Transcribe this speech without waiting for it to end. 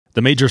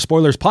The Major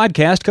Spoilers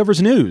podcast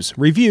covers news,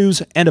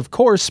 reviews, and of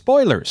course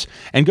spoilers,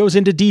 and goes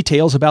into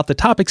details about the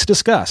topics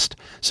discussed.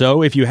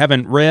 So if you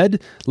haven't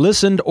read,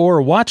 listened,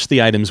 or watched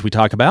the items we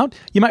talk about,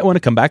 you might want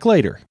to come back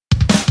later.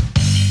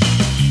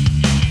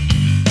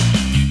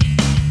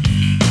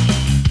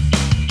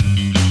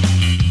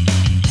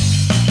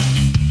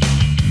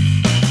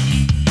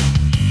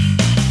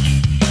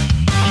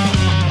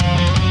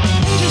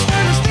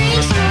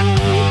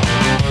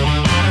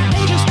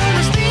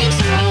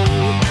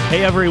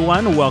 Hey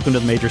everyone, welcome to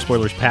the Major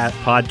Spoilers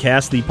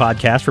podcast, the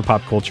podcast for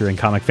pop culture and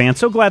comic fans.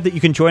 So glad that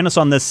you can join us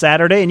on this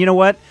Saturday. And you know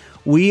what?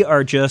 We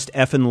are just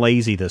effing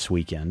lazy this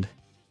weekend.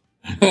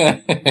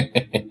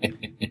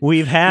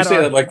 We've had you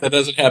say that like that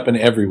doesn't happen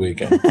every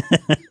weekend.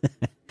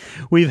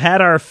 We've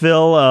had our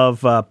fill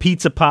of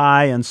pizza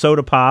pie and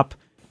soda pop,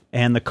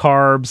 and the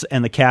carbs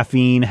and the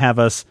caffeine have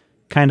us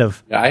kind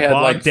of I had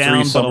like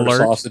down, 3 summer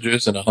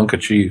sausages and a hunk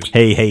of cheese.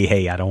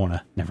 Hey, I don't want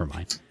to, never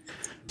mind.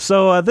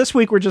 So this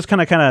week we're just going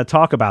to kind of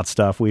talk about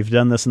stuff. We've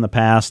done this in the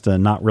past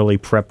and not really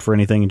prep for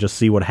anything and just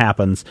see what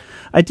happens.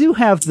 I do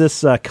have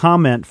this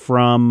comment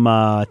from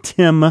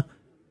Tim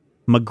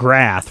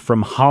McGrath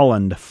from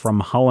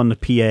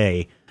Holland,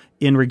 PA,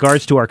 in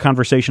regards to our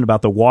conversation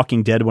about The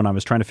Walking Dead when I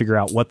was trying to figure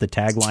out what the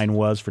tagline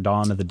was for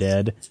Dawn of the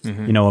Dead.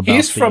 Mm-hmm. You know, about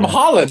He's from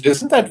Holland,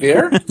 isn't that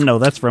Veer? No,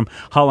 that's from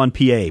Holland,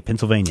 PA,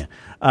 Pennsylvania.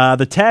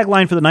 The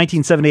tagline for the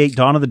 1978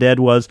 Dawn of the Dead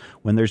was,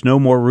 "When there's no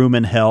more room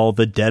in hell,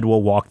 the dead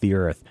will walk the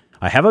earth."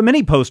 I have a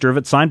mini poster of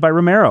it signed by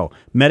Romero.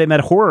 Met him at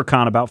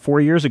HorrorCon about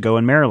 4 years ago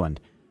in Maryland.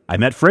 I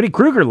met Freddy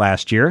Krueger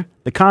last year.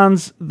 The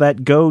cons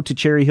that go to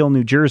Cherry Hill,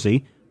 New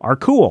Jersey are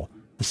cool.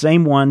 The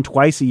same one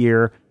twice a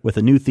year with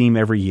a new theme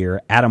every year.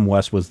 Adam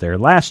West was there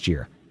last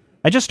year.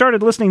 I just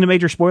started listening to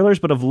Major Spoilers,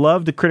 but have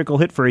loved the Critical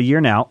Hit for a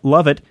year now.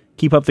 Love it.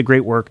 Keep up the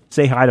great work.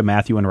 Say hi to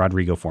Matthew and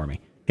Rodrigo for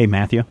me. Hey,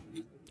 Matthew.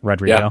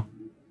 Rodrigo. Yeah.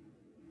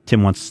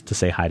 Tim wants to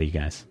say hi to you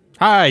guys.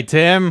 Hi,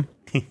 Tim.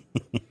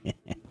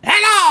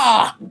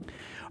 Hello!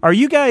 Are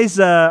you guys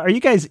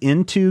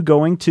into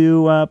going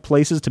to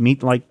places to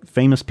meet like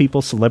famous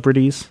people,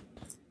 celebrities?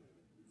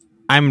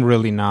 I'm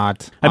really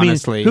not.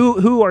 Honestly. I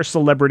mean, who are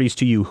celebrities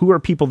to you? Who are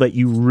people that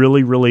you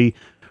really, really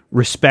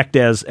respect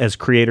as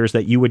creators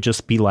that you would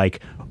just be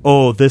like,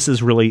 oh, this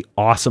is really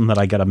awesome that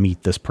I got to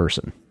meet this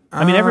person?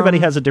 I mean, everybody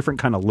has a different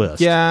kind of list.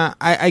 Yeah,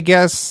 I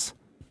guess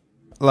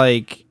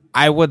like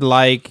I would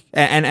like,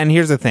 and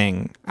here's the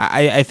thing.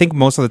 I think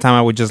most of the time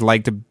I would just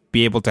like to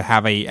be able to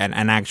have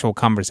an actual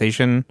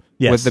conversation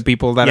with the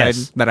people that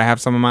I have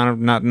some amount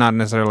of, not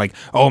necessarily like,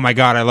 oh my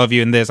God, I love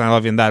you in this, I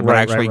love you in that, but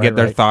actually get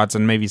their thoughts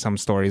and maybe some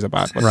stories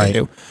about what they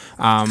do.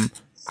 I'm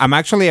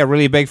actually a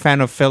really big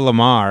fan of Phil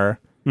Lamar.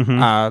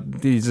 Mm-hmm.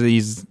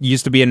 He's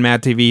used to be in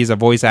Mad TV. He's a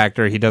voice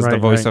actor. He does the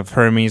voice of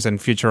Hermes and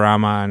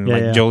Futurama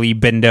and Jolie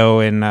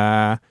Bindo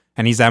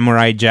and he's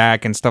Samurai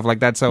Jack and stuff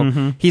like that.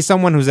 So he's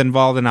someone who's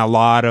involved in a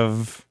lot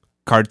of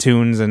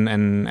cartoons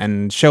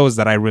and shows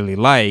that I really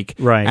like.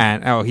 Right.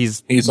 And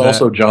he's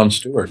also Jon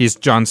Stewart. He's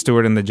Jon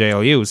Stewart in the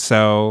JLU.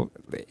 So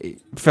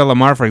Phil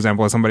Lamar, for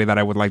example, is somebody that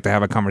I would like to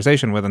have a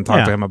conversation with and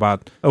talk to him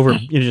about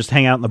just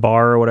hang out in the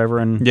bar or whatever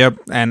and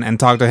and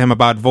talk to him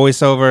about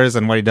voiceovers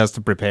and what he does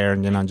to prepare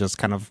and just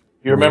kind of.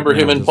 You remember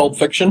him in Pulp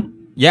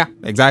Fiction? Yeah,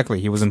 exactly.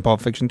 He was in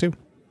Pulp Fiction too.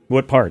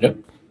 What part? Yep.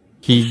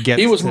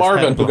 He was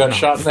Marvin who got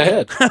shot in the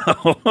head.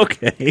 Oh,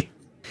 okay.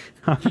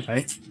 All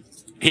right.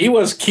 He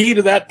was key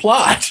to that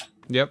plot.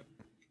 Yep.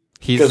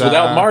 Because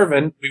without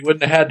Marvin, we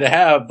wouldn't have had to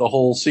have the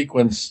whole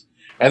sequence,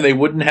 and they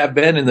wouldn't have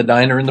been in the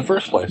diner in the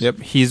first place. Yep.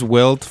 He's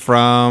Wilt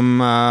from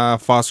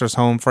Foster's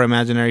Home for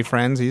Imaginary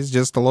Friends. He's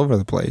just all over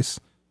the place.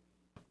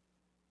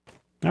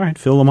 All right,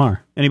 Phil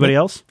Lamar. Anybody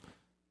else?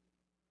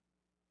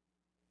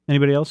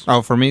 Anybody else?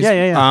 Oh, for me?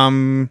 Yeah.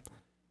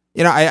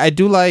 I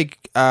do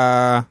like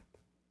Kurt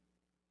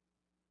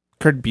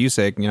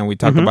Busiek. We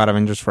talked about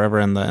Avengers Forever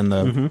in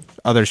the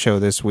other show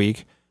this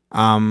week.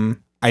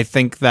 I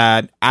think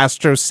that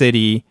Astro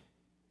City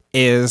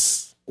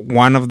is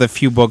one of the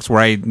few books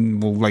where I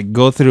like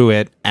go through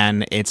it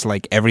and it's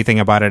like everything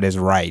about it is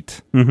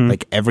right. Mm-hmm.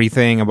 Like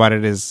everything about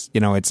it is,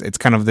 it's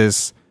kind of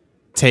this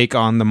take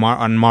on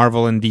on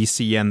Marvel and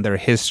DC and their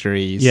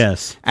histories.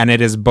 Yes. And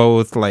it is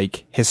both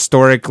like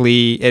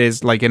historically, it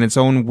is like in its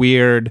own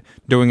weird,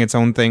 doing its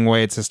own thing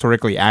way. It's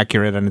historically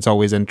accurate and it's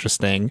always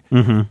interesting.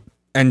 Mm-hmm.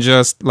 And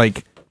just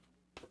like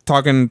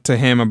talking to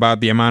him about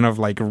the amount of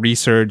like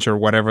research or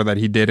whatever that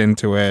he did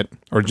into it,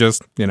 or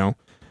just,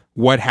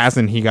 what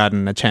hasn't he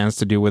gotten a chance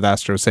to do with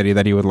Astro City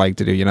that he would like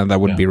to do,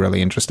 that would be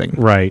really interesting.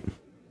 Right.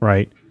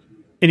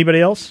 Anybody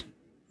else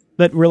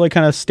that really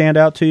kind of stand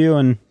out to you?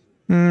 And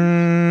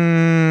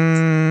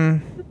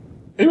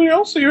anybody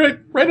else? So you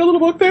write a little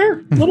book there?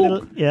 A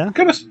little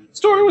kind of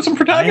story with some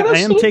protagonists?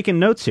 I am taking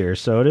notes here,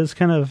 so it is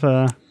kind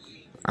of...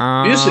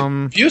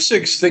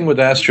 Busiek's thing with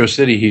Astro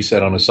City, he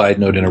said on a side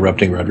note,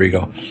 interrupting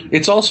Rodrigo,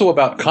 it's also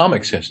about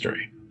comics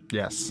history.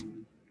 Yes.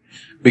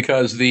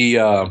 Because the,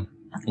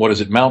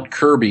 Mount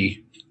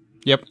Kirby,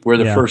 where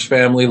the first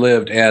family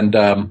lived, and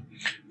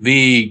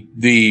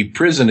the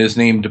prison is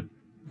named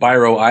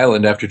Biro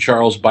Island after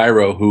Charles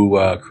Biro, who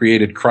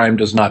created Crime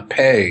Does Not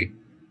Pay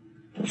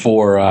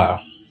for,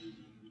 I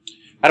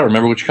don't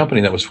remember which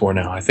company that was for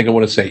now. I think I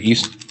want to say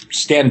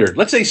Standard.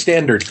 Let's say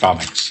Standard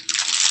Comics.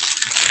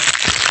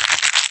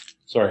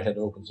 Sorry, I had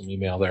to open some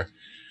email there.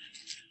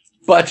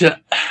 But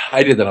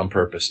I did that on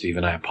purpose,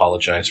 Stephen. I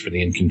apologize for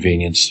the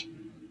inconvenience.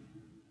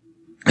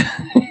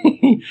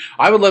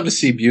 I would love to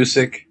see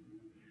Busick.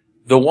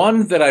 The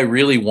one that I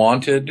really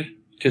wanted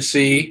to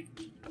see,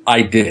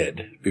 I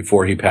did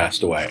before he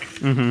passed away.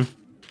 Mm-hmm.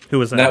 Who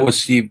was that? That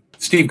was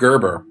Steve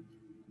Gerber,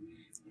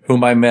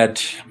 whom I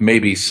met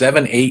maybe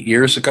 7-8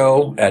 years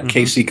ago at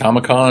KC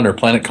Comic-Con or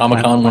Planet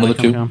Comic-Con, one of the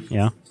two.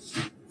 Yeah.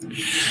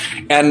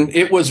 And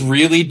it was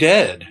really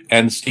dead.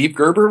 And Steve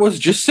Gerber was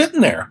just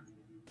sitting there.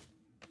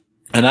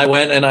 And I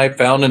went and I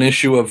found an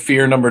issue of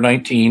Fear number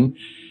 19.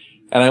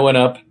 And I went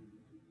up,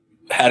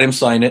 had him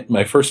sign it,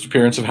 my first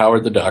appearance of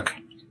Howard the Duck.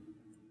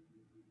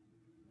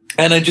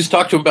 And I just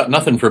talked to him about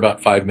nothing for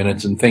about 5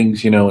 minutes and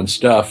things, and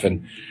stuff.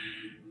 And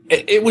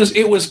it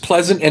was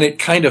pleasant, and it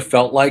kind of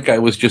felt like I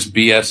was just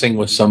BSing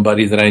with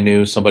somebody that I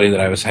knew, somebody that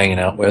I was hanging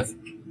out with.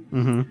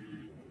 Mm-hmm.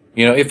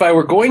 If I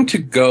were going to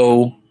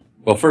go,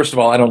 well, first of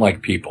all, I don't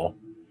like people.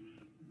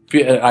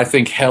 I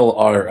think hell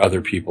are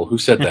other people. Who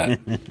said that?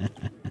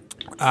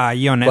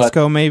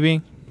 Ionesco,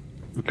 maybe?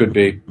 Could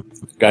be.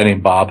 A guy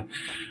named Bob.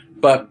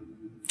 But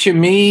to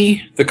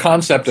me, the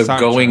concept of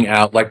going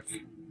out,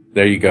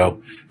 there you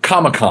go.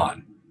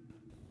 Comic-Con.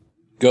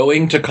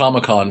 Going to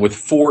Comic-Con with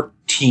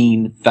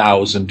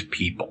 14,000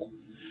 people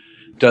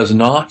does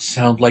not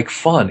sound like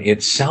fun.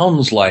 It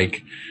sounds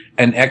like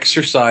an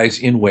exercise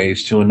in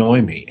ways to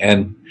annoy me.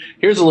 And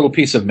here's a little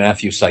piece of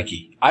Matthew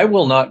Psyche. I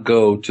will not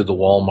go to the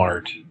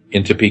Walmart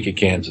in Topeka,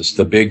 Kansas,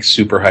 the big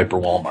super hyper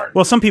Walmart.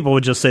 Well, some people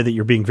would just say that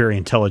you're being very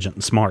intelligent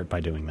and smart by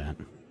doing that.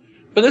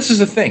 But this is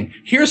the thing.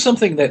 Here's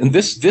something that, and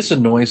this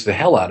annoys the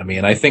hell out of me,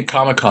 and I think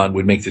Comic-Con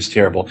would make this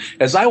terrible.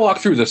 As I walk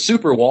through the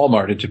super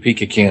Walmart in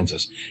Topeka,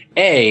 Kansas,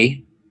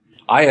 I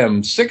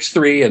am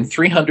 6'3" and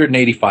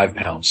 385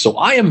 pounds, so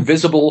I am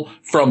visible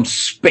from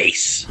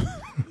space.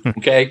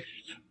 Okay?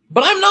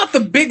 But I'm not the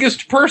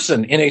biggest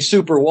person in a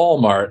super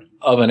Walmart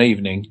of an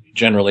evening,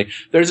 generally.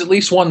 There's at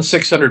least one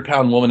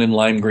 600-pound woman in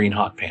lime green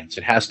hot pants.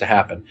 It has to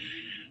happen.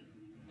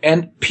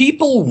 And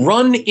people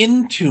run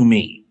into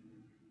me.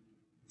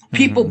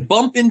 People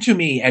bump into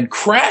me and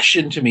crash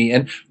into me.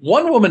 And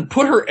one woman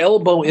put her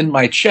elbow in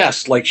my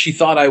chest like she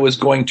thought I was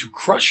going to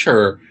crush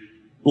her.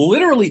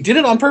 Literally did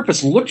it on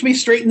purpose, looked me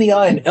straight in the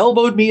eye and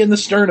elbowed me in the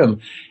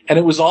sternum. And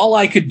it was all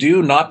I could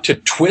do not to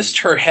twist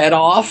her head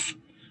off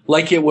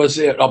like it was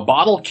a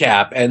bottle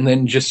cap and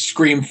then just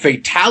scream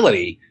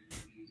fatality.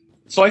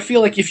 So I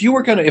feel like if I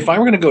were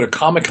going to go to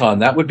Comic-Con,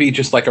 that would be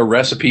just like a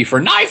recipe for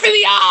knife in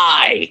the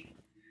eye.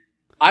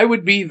 I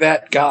would be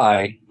that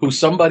guy who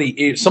somebody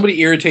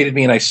irritated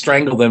me and I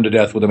strangled them to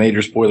death with a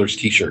Major Spoilers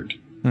t-shirt.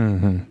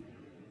 Mm-hmm.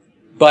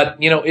 But,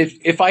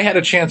 if I had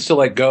a chance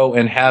to go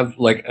and have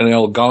an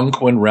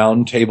Algonquin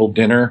round table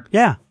dinner.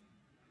 Yeah.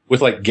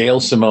 With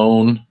Gail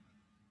Simone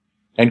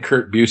and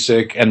Kurt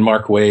Busick and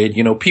Mark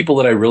Waid, people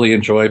that I really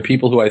enjoy,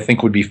 people who I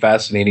think would be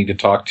fascinating to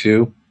talk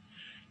to,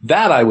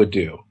 that I would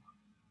do.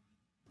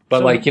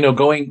 But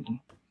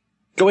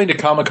going to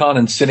Comic-Con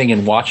and sitting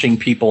and watching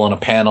people on a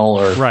panel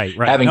or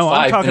having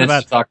 5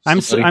 minutes to talk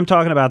to somebody. I'm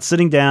talking about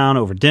sitting down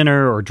over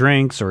dinner or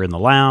drinks or in the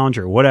lounge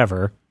or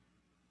whatever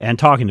and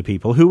talking to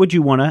people. Who would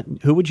you want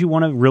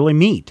to really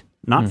meet?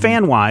 Not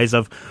fan-wise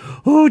of,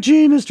 oh,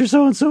 gee, Mr.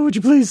 So-and-so, would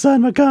you please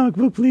sign my comic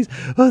book, please?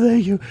 Oh,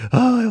 thank you.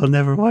 Oh, I'll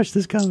never watch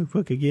this comic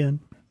book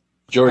again.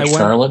 George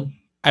Carlin?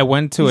 I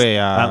went to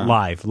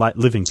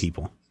living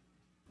people.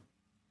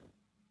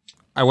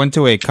 I went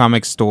to a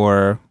comic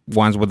store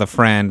once with a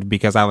friend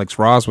because Alex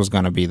Ross was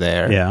going to be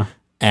there. Yeah.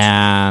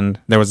 And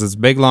there was this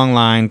big long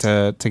line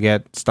to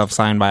get stuff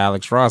signed by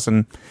Alex Ross.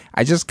 And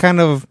I just kind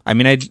of, I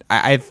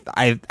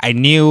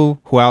knew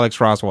who Alex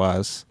Ross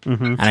was.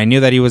 Mm-hmm. And I knew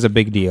that he was a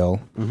big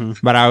deal. Mm-hmm.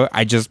 But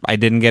I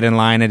didn't get in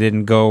line. I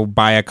didn't go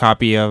buy a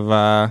copy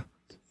of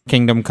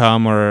Kingdom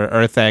Come or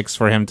Earth X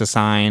for him to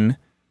sign.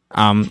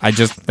 I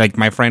just,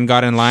 my friend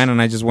got in line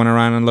and I just went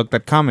around and looked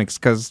at comics.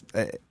 Because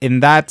in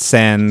that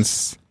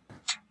sense,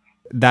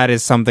 that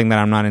is something that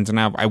I'm not into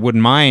now. I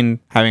wouldn't mind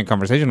having a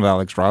conversation with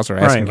Alex Ross or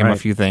asking him a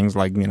few things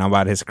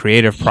about his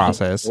creative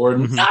process. Or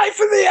knife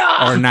in the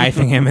eye! Or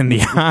knifing him in the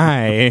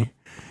eye.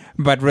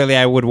 But really,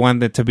 I would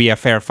want it to be a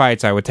fair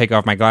fight, so I would take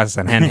off my glasses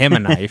and hand him a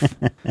knife.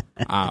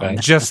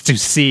 Just to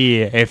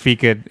see if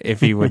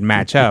he would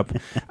match up.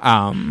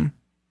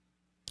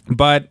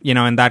 But,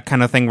 and that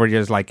kind of thing where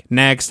you're just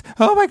next,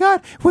 oh my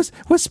God, was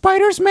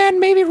Spider-Man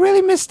maybe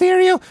really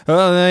Mysterio?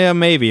 Oh, yeah,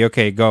 maybe.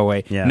 Okay, go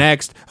away. Yeah.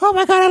 Next, oh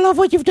my God, I love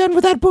what you've done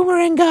with that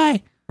Boomerang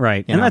guy.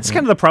 Right. And that's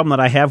kind of the problem that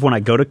I have when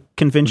I go to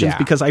conventions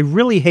because I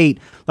really hate,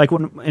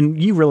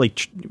 and you really,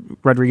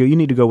 Rodrigo, you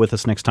need to go with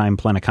us next time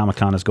Planet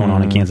Comic-Con is going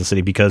on in Kansas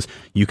City because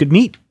you could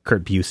meet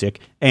Kurt Busick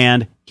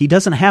and he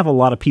doesn't have a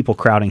lot of people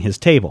crowding his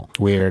table.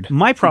 Weird.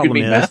 My problem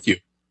is Matthew.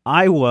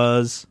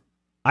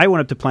 I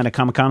went up to Planet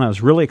Comic-Con. I was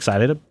really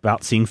excited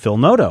about seeing Phil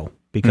Noto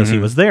because he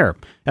was there,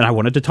 and I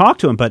wanted to talk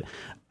to him, but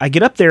I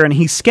get up there and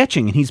he's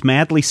sketching, and he's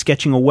madly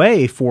sketching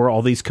away for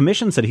all these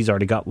commissions that he's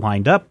already got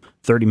lined up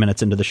 30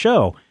 minutes into the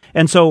show.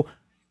 And so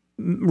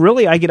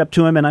really I get up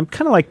to him, and I'm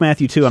kind of like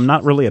Matthew too. I'm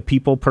not really a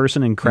people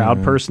person and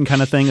crowd person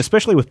kind of thing,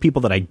 especially with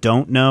people that I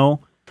don't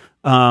know.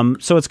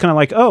 So it's kind of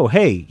like, oh,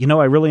 hey,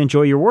 I really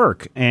enjoy your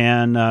work,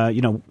 and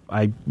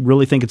I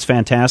really think it's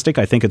fantastic.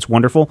 I think it's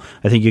wonderful.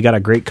 I think you got a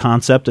great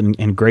concept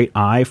and great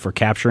eye for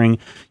capturing,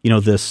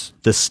 this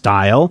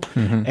style.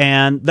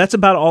 And that's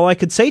about all I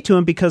could say to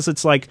him, because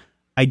it's like,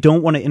 I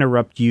don't want to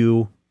interrupt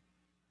you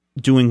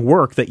doing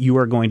work that you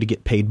are going to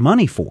get paid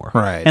money for.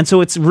 Right. And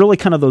so it's really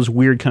kind of those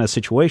weird kind of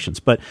situations.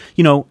 But,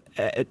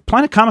 at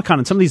Planet Comic-Con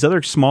and some of these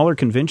other smaller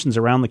conventions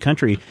around the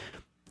country,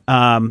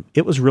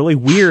 it was really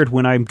weird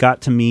when I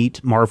got to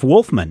meet Marv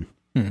Wolfman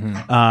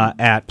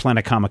at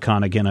Planet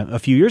Comic-Con again a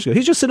few years ago.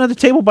 He's just sitting at the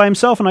table by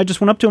himself, and I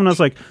just went up to him and I was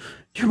like,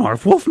 "You're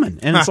Marv Wolfman."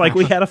 And it's like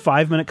we had a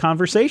 5-minute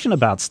conversation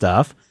about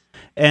stuff.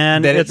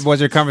 And was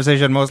your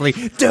conversation mostly,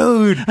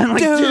 dude? I'm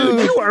like,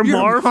 dude, you are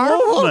Marv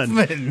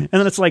Wolfman. And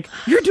then it's like,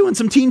 you're doing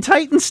some Teen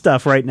Titans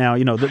stuff right now.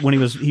 When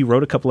he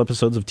wrote a couple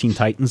episodes of Teen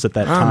Titans at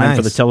that time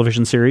for the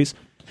television series,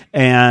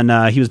 and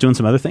he was doing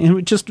some other things. And it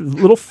was just a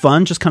little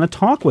fun, just kind of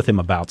talk with him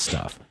about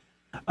stuff.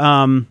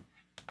 One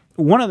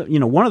of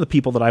the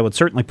people that I would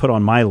certainly put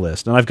on my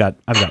list, and I've got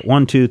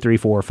 1, 2, 3,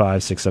 4,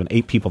 5, 6, 7,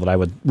 8 people that I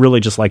would really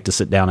just like to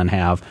sit down and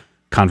have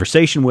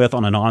conversation with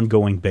on an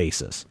ongoing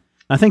basis.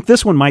 I think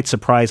this one might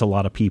surprise a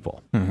lot of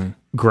people.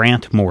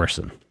 Grant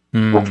Morrison.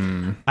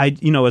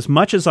 As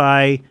much as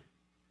I,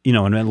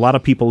 and a lot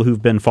of people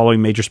who've been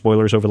following Major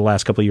Spoilers over the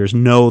last couple of years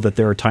know that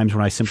there are times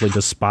when I simply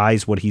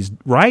despise what he's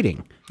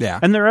writing. Yeah.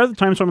 And there are other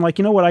times when I'm like,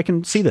 you know what, I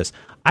can see this.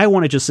 I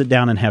want to just sit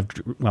down and have,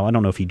 I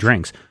don't know if he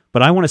drinks,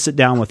 but I want to sit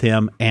down with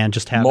him and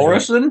just have...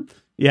 Morrison?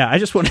 Yeah, I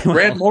just want to...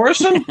 Grant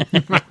Morrison?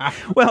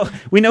 Well,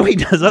 we know he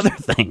does other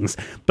things,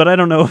 but I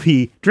don't know if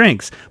he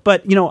drinks.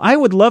 But, I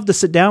would love to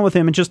sit down with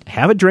him and just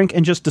have a drink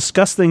and just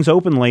discuss things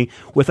openly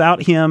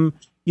without him,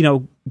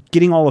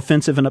 getting all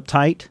offensive and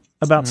uptight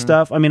about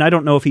stuff. I mean, I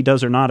don't know if he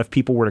does or not, if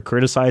people were to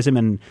criticize him,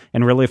 and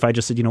really if I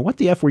just said, what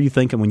the F were you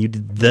thinking when you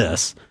did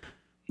this?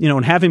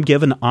 And have him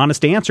give an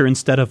honest answer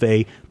instead of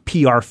a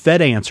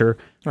PR-fed answer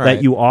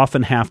that you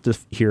often have to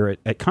hear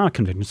at comic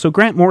conventions. So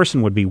Grant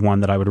Morrison would be one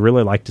that I would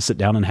really like to sit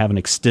down and have an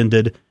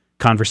extended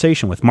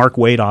conversation with. Mark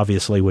Waid,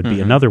 obviously, would be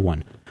another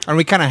one. And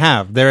we kind of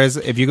have. There is,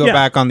 if you go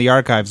back on the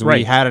archives,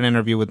 we had an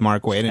interview with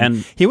Mark Waid,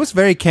 and he was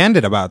very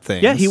candid about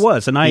things. Yeah, he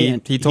was. And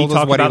he told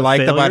us what he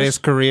liked about his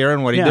career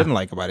and what he didn't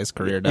like about his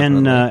career,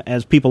 definitely. And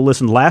as people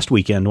listened last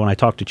weekend when I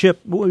talked to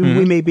Chip,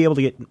 we may be able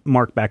to get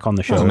Mark back on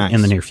the show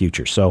in the near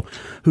future. So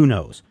who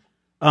knows?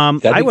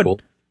 That'd be cool.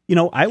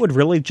 I would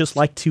really just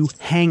like to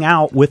hang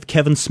out with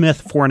Kevin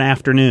Smith for an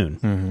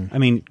afternoon. I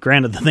mean,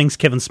 granted, the things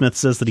Kevin Smith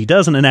says that he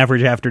does in an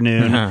average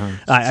afternoon,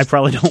 I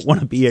probably don't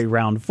want to be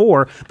around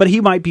for, but he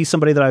might be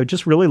somebody that I would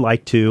just really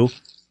like to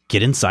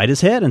get inside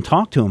his head and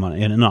talk to him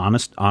in an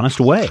honest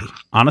way,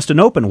 honest and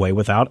open way,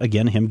 without,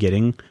 again, him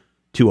getting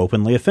too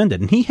openly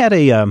offended. And he had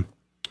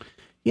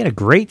a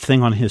great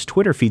thing on his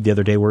Twitter feed the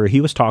other day where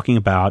he was talking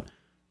about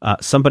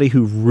somebody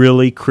who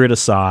really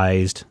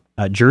criticized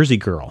Jersey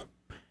Girl.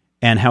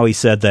 And how he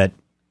said that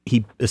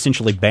he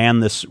essentially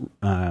banned this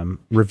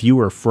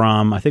reviewer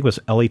from, I think it was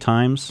LA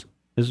Times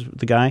is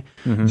the guy,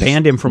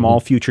 banned him from all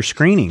future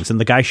screenings. And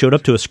the guy showed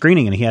up to a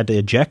screening and he had to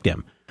eject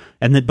him.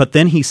 But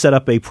then he set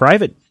up a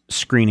private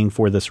screening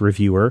for this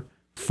reviewer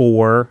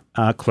for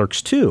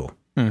Clerks 2.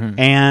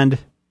 And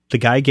the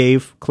guy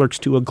gave Clerks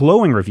 2 a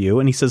glowing review.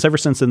 And he says, ever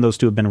since then, those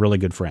two have been really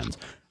good friends.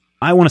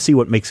 I want to see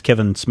what makes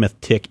Kevin Smith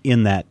tick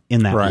in that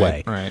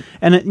way. Right.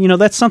 And,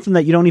 that's something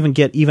that you don't even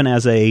get even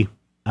as a...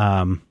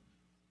 a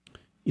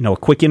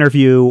quick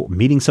interview,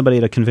 meeting somebody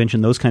at a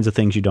convention, those kinds of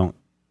things you don't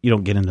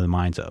get into the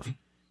minds of.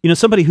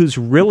 Somebody who's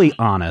really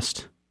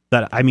honest,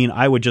 that,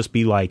 I would just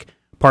be like,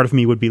 part of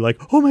me would be like,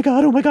 oh my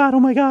God, oh my God, oh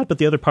my God. But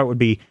the other part would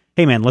be,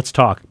 hey man, let's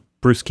talk.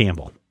 Bruce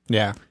Campbell.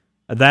 Yeah.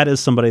 That is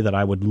somebody that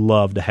I would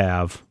love to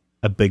have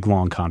a big,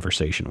 long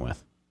conversation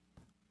with.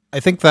 I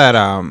think that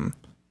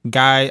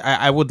guy,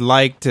 I would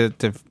like to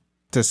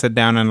sit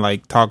down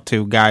and talk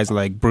to guys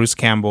like Bruce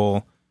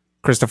Campbell,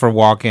 Christopher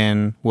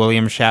Walken,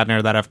 William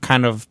Shatner, that have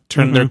kind of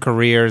turned their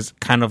careers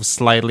kind of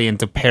slightly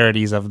into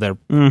parodies of their,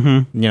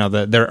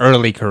 their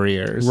early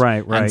careers.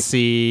 Right. And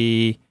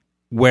see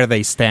where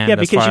they stand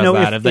as far as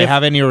that. If they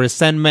have any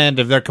resentment,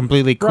 if they're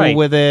completely cool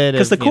with it.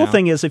 Because the cool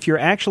thing is, if you're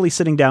actually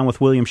sitting down with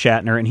William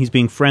Shatner and he's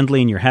being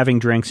friendly and you're having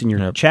drinks and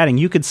you're chatting,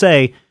 you could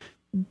say,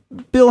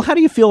 Bill, how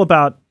do you feel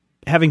about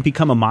having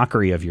become a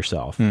mockery of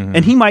yourself?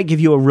 And he might give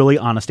you a really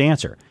honest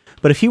answer.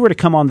 But if he were to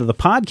come onto the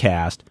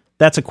podcast...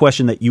 that's a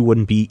question that you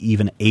wouldn't be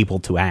even able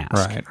to ask.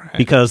 Right.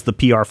 Because the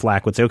PR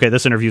flack would say, okay,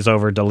 this interview's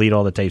over, delete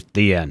all the tapes,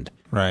 the end.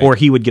 Right. Or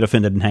he would get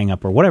offended and hang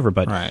up or whatever.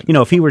 But,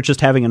 if he were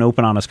just having an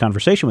open, honest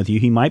conversation with you,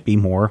 he might be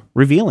more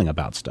revealing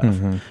about stuff.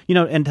 And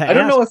I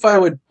don't know if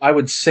I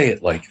would say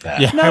it like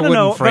that. Yeah, I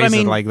wouldn't phrase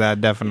it like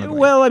that, definitely.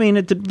 Well,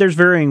 there's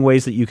varying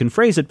ways that you can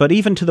phrase it, but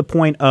even to the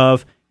point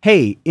of,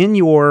 hey, in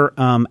your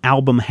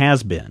album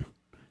Has Been,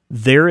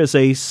 there is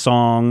a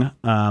song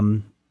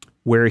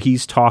where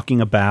he's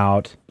talking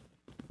about,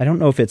 I don't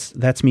know if it's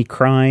That's Me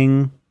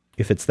Crying,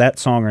 if it's that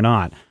song or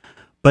not,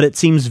 but it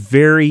seems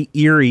very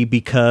eerie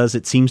because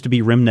it seems to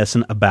be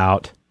reminiscent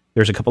about,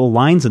 there's a couple of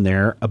lines in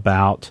there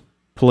about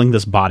pulling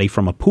this body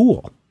from a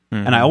pool.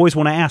 Mm-hmm. And I always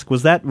want to ask,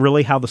 was that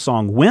really how the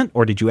song went,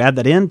 or did you add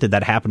that in? Did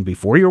that happen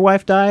before your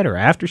wife died or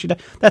after she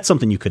died? That's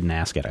something you couldn't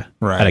ask at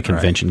a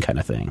convention kind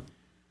of thing.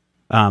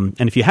 And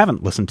if you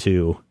haven't listened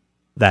to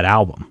that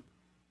album,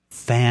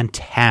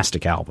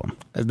 fantastic album.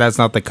 That's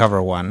not the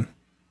cover one.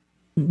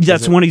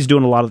 That's one he's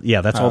doing a lot of.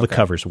 Yeah, that's all the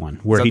covers one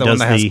where he does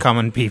one that has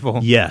Common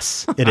People.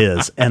 Yes, it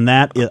is, and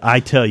that is,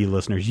 I tell you,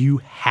 listeners, you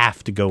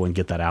have to go and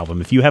get that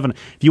album if you haven't.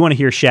 If you want to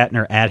hear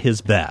Shatner at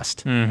his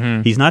best,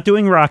 he's not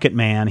doing Rocket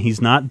Man. He's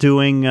not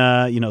doing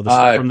the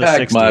from the 60s. I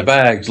packed my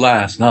bags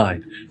last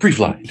night.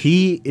 Pre-flight.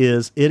 He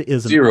is. It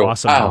is an 0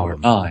 awesome hour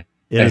album. 9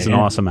 It is an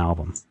awesome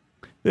album.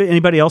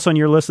 Anybody else on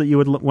your list that you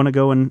would want to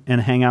go and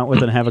hang out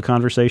with and have a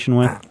conversation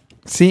with?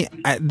 See,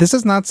 this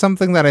is not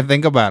something that I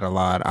think about a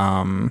lot.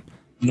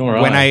 Nor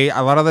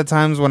a lot of the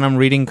times when I'm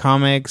reading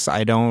comics,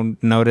 I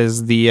don't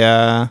notice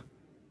the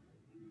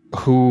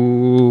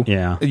who.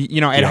 Yeah,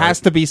 it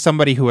has to be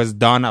somebody who has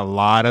done a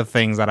lot of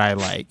things that I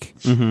like.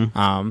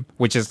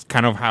 Which is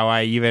kind of how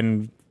I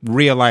even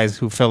realized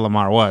who Phil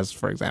Lamar was,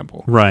 for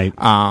example. Right.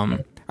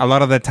 A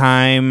lot of the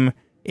time,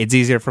 it's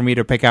easier for me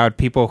to pick out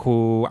people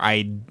who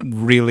I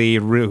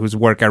whose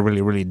work I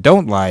really, really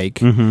don't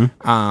like.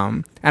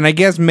 And I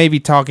guess maybe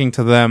talking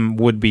to them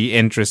would be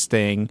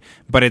interesting,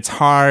 but it's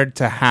hard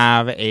to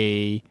have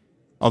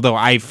although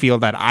I feel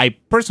that I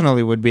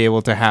personally would be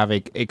able to have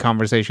a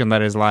conversation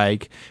that is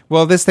like,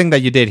 well, this thing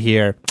that you did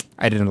here,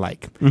 I didn't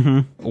like.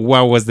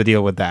 What was the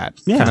deal with that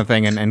kind of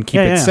thing? And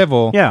keep it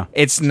civil. Yeah.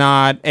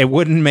 It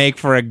wouldn't make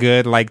for a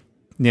good,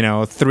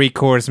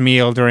 3-course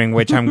meal during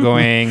which I'm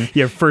going.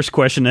 Your first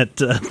question at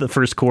the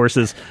first course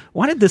is,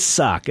 why did this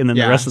suck? And then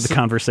the rest of the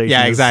conversation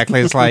is... exactly.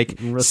 It's like,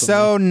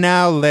 so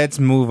now let's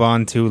move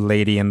on to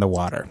Lady in the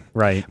Water.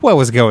 Right. What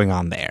was going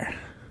on there?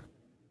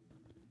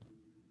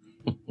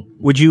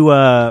 Would you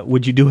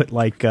do it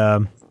like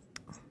the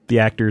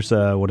actors,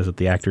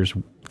 the Actors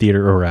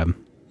Theater or...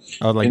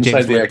 like Inside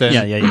James the Lipton?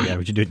 Yeah.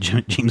 Would you do it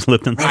James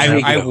Lipton?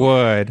 I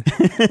would.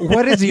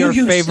 What is your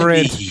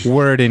favorite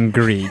word in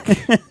Greek?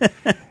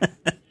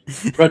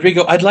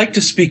 Rodrigo, I'd like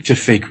to speak to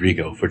Fake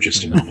Rigo for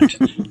just a moment.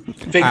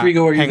 Fake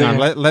Rigo, are you hang there? on,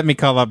 let me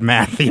call up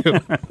Matthew. Hello,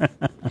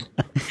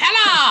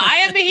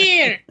 I am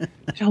here.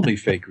 Tell me,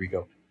 Fake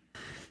Rigo,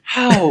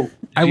 how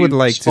I would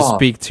like to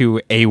speak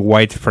to a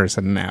white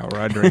person now,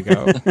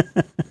 Rodrigo.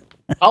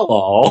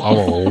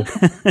 Hello.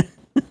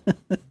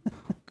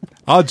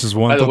 I just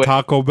went to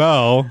Taco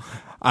Bell,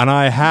 and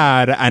I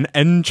had an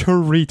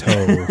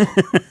enchilito.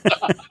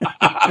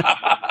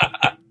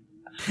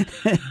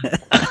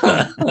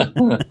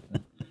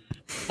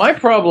 My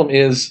problem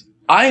is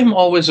I'm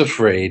always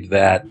afraid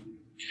that,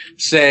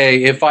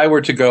 say, if I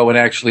were to go and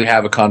actually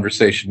have a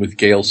conversation with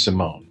Gail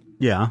Simone,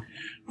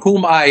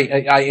 whom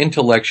I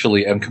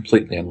intellectually am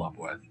completely in love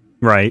with,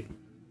 right?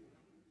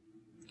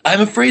 I'm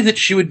afraid that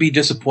she would be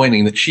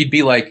disappointing. That she'd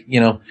be like,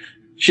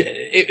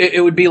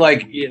 it would be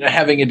like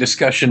having a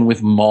discussion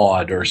with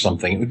Maude or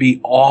something. It would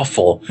be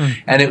awful,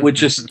 and it would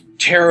just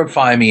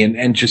terrify me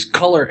and just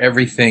color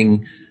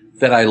everything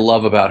that I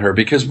love about her.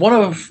 Because one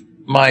of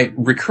my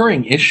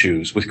recurring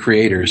issues with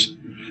creators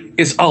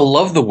is I'll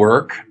love the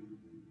work,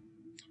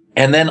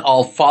 and then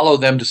I'll follow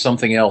them to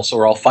something else,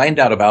 or I'll find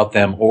out about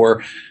them,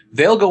 or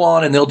they'll go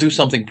on and they'll do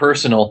something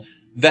personal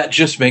that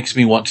just makes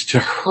me want to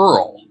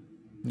hurl.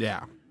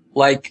 Yeah.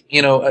 Like,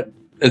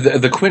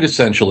 the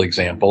quintessential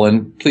example,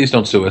 and please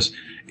don't sue us,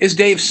 is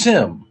Dave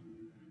Sim.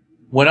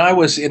 When I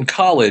was in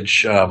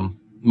college, at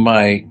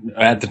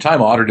the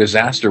time, Otter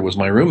Disaster was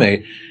my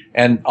roommate,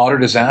 and Otter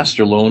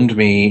Disaster loaned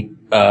me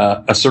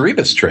a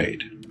Cerebus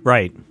trade.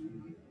 Right.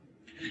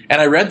 And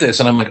I read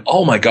this, and I'm like,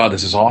 oh my God,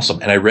 this is awesome.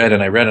 And I read,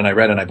 and I read, and I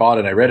read, and I bought,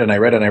 and I read, and I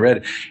read, and I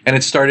read. And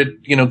it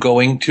started,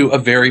 going to a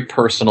very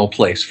personal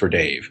place for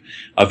Dave.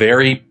 A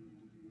very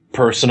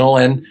personal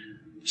and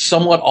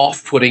somewhat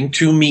off-putting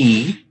to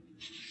me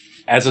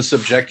as a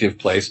subjective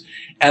place.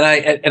 And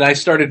I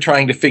started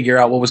trying to figure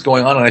out what was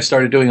going on, and I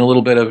started doing a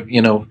little bit of,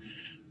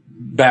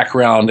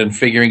 background and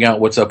figuring out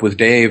what's up with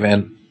Dave.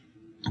 And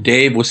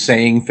Dave was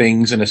saying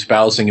things and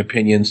espousing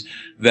opinions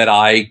that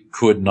I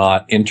could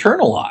not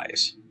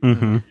internalize.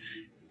 Mm-hmm.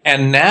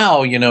 And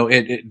now,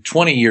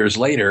 20 years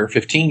later,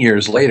 15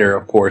 years later,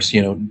 of course,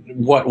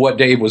 what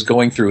Dave was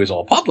going through is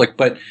all public.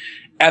 But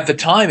at the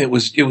time, it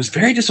was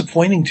very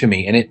disappointing to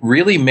me. And it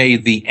really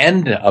made the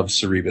end of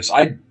Cerebus.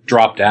 I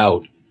dropped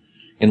out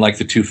in like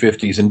the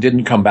 250s and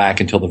didn't come back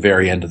until the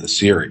very end of the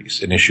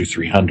series in issue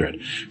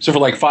 300. So for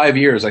like 5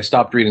 years, I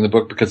stopped reading the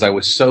book because I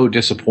was so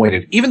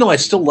disappointed, even though I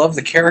still love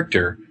the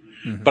character,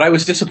 but I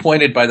was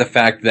disappointed by the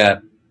fact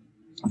that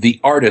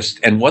the artist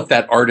and what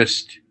that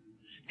artist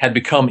had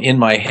become in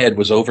my head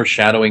was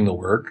overshadowing the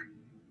work.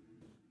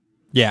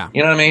 Yeah.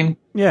 You know what I mean?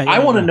 Yeah. I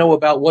want to know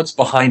about what's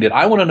behind it.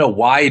 I want to know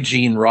why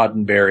Gene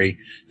Roddenberry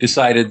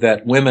decided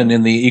that women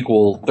in the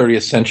equal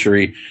 30th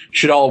century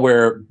should all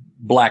wear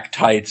black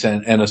tights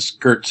and a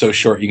skirt so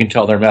short you can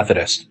tell they're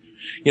Methodist.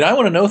 I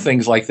want to know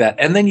things like that.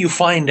 And then you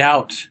find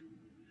out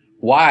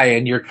why,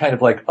 and you're kind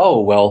of like,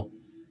 oh, well,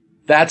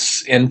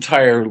 that's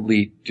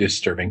entirely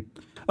disturbing.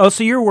 Oh,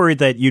 so you're worried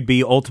that you'd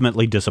be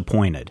ultimately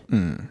disappointed.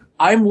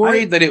 I'm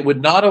worried that it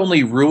would not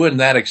only ruin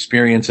that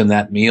experience and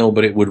that meal,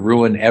 but it would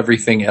ruin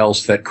everything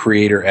else that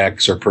creator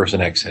X or person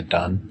X had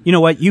done. You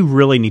know what? You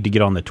really need to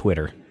get on the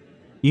Twitter.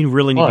 You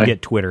really need to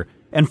get Twitter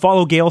and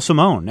follow Gail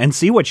Simone and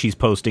see what she's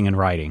posting and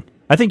writing.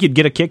 I think you'd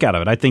get a kick out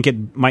of it. I think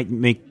it might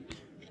make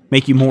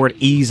you more at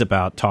ease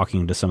about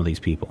talking to some of these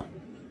people.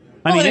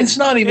 I mean, it's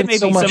not even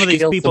so much some of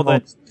these Gail people Simone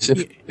that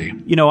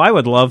specifically. I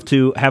would love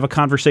to have a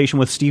conversation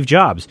with Steve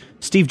Jobs.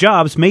 Steve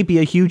Jobs may be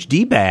a huge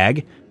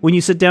D-bag when you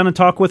sit down and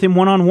talk with him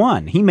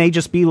one-on-one. He may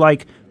just be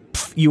like,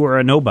 you are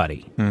a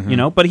nobody,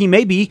 but he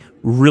may be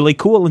really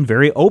cool and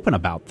very open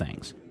about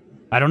things.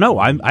 I don't know.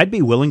 I'd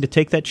be willing to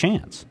take that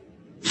chance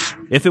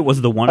if it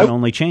was the one and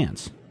only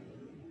chance.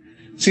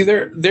 See,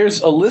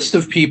 there's a list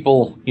of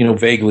people,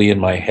 vaguely in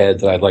my head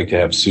that I'd like to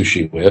have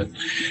sushi with,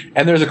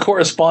 and there's a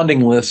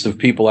corresponding list of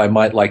people I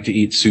might like to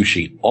eat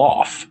sushi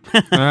off.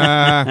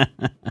 I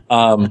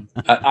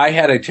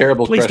had a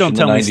terrible Please crush don't in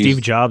tell the 90s. me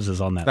Steve Jobs is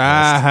on that list.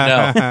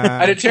 No,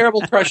 I had a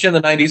terrible crush in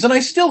the 90s, and I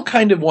still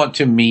kind of want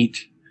to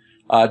meet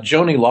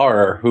Joni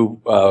Laurer,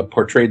 who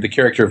portrayed the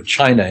character of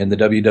China in the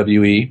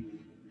WWE.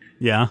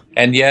 Yeah.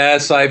 And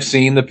yes, I've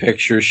seen the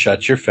pictures.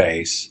 Shut your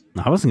face.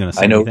 I wasn't going to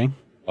say anything.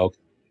 Okay.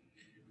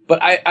 But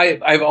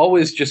I've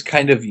always just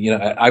kind of,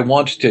 I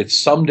want to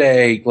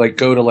someday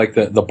go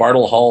to the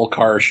Bartle Hall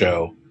car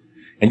show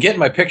and get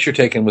my picture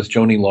taken with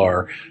Joni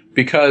Laurer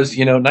because,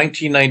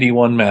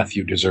 1991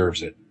 Matthew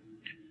deserves it.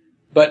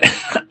 But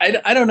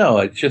I don't know.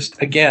 It's just,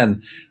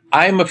 again,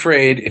 I'm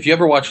afraid if you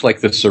ever watch The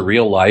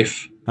Surreal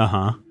Life,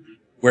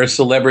 where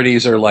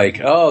celebrities are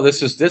like, oh,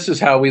 this is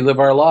how we live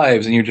our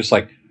lives. And you're just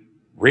like,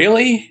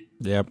 really?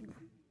 Yep.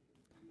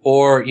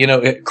 Or,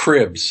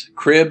 Cribs.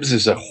 Cribs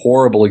is a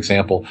horrible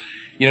example.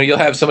 You'll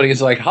have somebody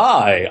who's like,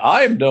 hi,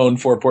 I'm known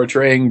for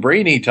portraying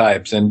brainy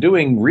types and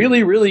doing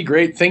really, really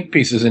great think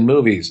pieces in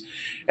movies.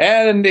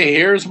 And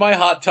here's my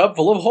hot tub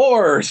full of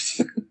whores.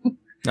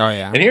 Oh,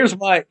 yeah. And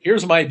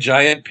here's my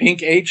giant pink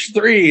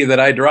H3 that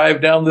I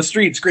drive down the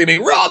street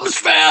screaming,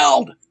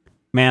 Rumsfeld!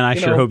 Man, I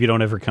sure hope you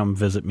don't ever come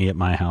visit me at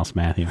my house,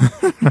 Matthew.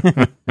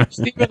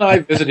 Steve and I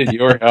visited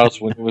your house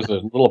when it was a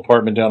little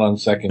apartment down on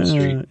 2nd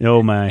Street.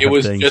 Oh, my, it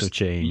was things just have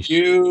changed.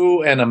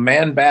 You and a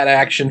Man-Bat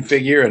action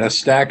figure and a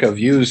stack of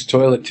used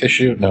toilet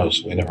tissue. No,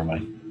 never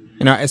mind.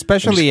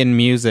 Especially in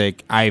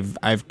music,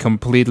 I've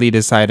completely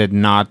decided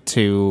not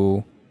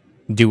to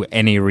do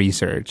any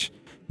research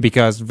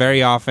because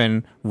very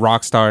often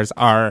rock stars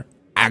are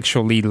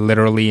actually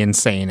literally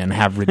insane and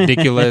have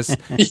ridiculous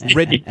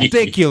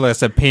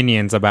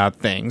opinions about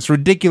things,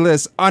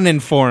 ridiculous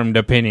uninformed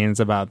opinions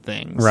about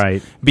things.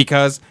 Right.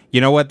 Because you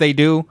know what they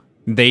do?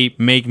 They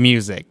make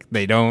music.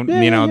 They don't,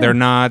 they're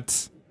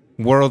not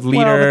world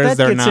leaders.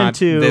 They're not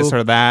this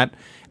or that.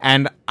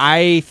 And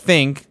I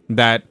think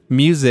that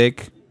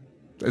music,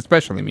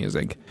 especially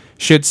music,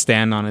 should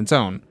stand on its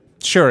own.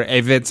 Sure,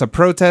 if it's a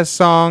protest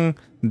song,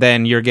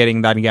 then you're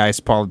getting that guy's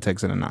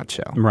politics in a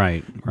nutshell.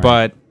 Right.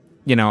 But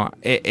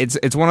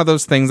it's one of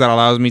those things that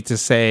allows me to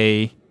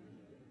say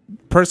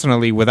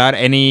personally, without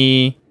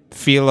any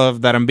feel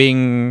of that I'm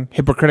being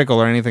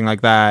hypocritical or anything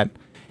like that,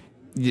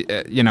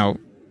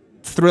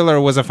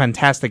 Thriller was a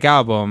fantastic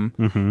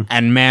album,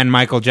 and man,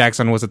 Michael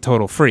Jackson was a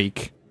total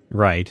freak.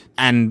 Right.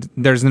 And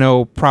there's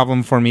no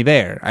problem for me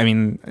there. I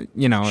mean,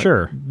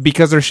 sure.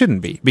 Because there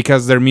shouldn't be,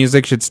 because their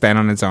music should stand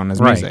on its own as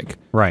music.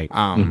 Right.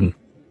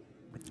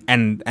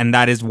 And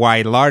that is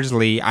why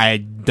largely I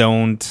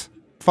don't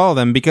follow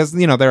them, because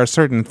there are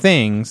certain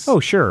things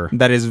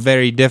that is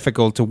very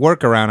difficult to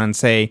work around and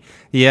say,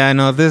 yeah,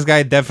 no, this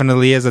guy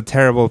definitely is a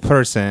terrible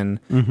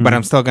person, but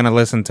I'm still going to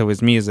listen to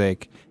his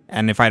music,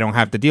 and if I don't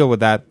have to deal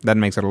with that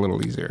makes it a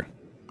little easier.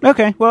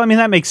 Okay, well, I mean,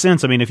 that makes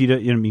sense. I mean, if you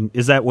don't,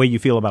 is that way you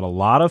feel about a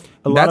lot of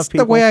people? That's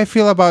the way I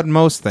feel about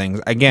most things.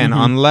 Again,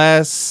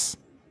 unless,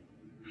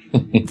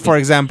 for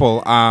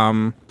example,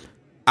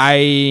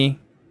 I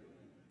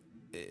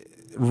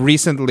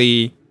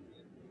recently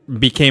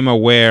became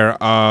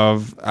aware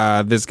of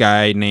this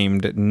guy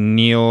named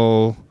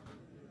Neil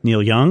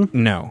Young? Patrick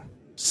No.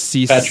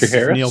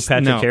 Harris? Neil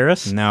Patrick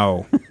Harris?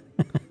 No.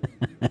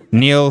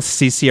 Neil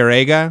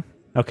Cicierega.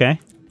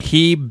 Okay.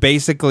 He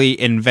basically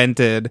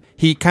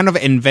kind of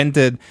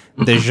invented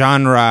the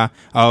genre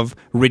of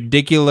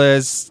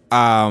ridiculous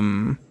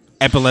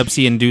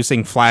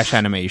epilepsy-inducing flash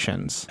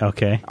animations.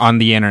 Okay. On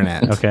the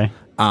internet. Okay.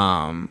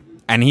 And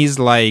he's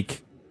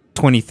like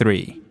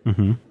 23.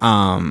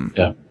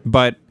 Yeah.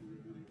 But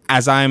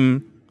as I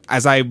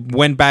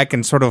went back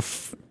and sort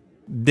of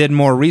did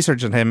more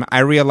research on him,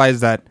 I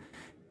realized that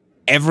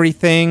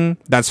everything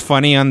that's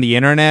funny on the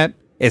internet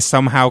is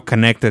somehow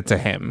connected to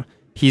him.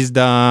 He's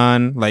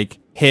done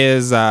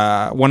his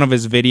one of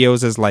his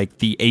videos is like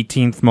the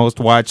 18th most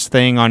watched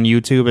thing on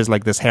YouTube is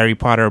like this Harry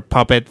Potter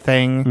puppet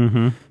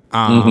thing.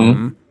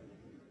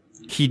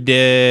 He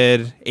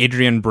did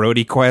Adrian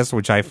Brody Quest,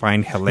 which I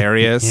find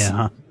hilarious.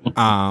 Yeah.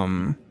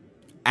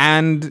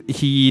 And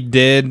he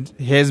did,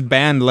 his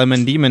band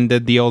Lemon Demon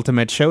did the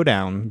Ultimate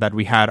Showdown that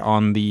we had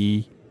on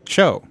the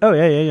show. Oh,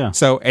 yeah.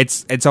 So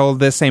it's all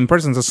this same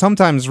person. So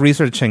sometimes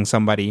researching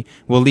somebody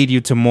will lead you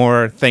to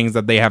more things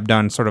that they have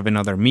done sort of in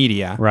other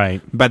media.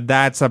 Right. But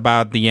that's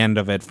about the end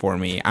of it for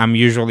me. I'm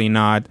usually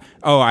not,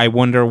 I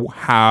wonder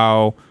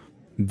how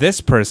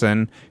this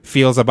person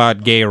feels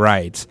about gay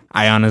rights.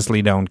 I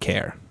honestly don't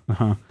care.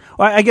 Well,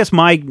 I guess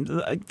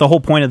the whole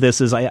point of this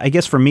is, I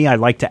guess for me, I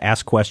like to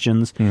ask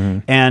questions,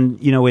 and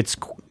it's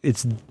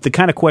the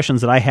kind of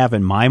questions that I have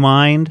in my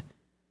mind.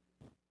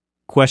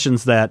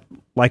 Questions that,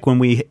 like when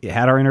we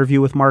had our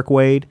interview with Mark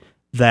Wade,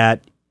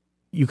 that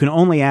you can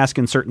only ask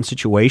in certain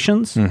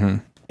situations,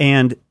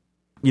 and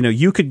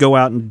you could go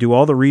out and do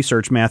all the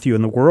research, Matthew,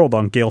 in the world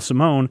on Gail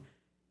Simone,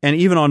 and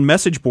even on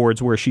message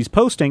boards where she's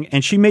posting,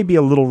 and she may be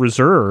a little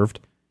reserved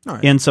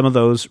in some of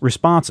those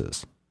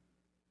responses.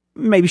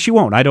 Maybe she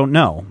won't. I don't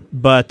know.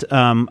 But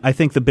I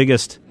think the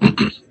biggest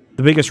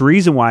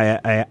reason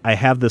why I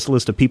have this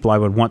list of people I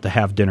would want to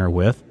have dinner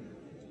with,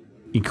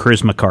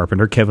 Charisma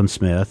Carpenter, Kevin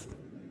Smith,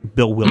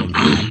 Bill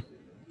Willingham,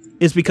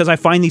 is because I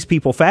find these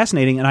people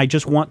fascinating and I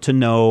just want to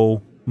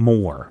know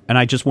more. And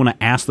I just want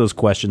to ask those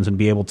questions and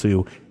be able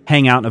to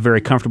hang out in a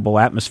very comfortable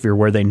atmosphere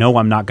where they know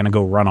I'm not going to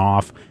go run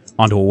off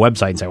onto a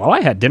website and say, well,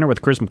 I had dinner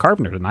with Charisma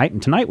Carpenter tonight,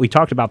 and tonight we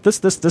talked about this,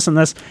 and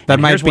this,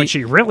 and here's what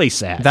she really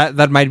said.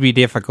 That might be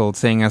difficult,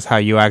 seeing as how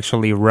you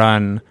actually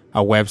run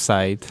a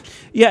website.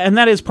 Yeah, and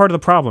that is part of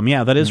the problem.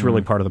 Yeah, that is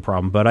really part of the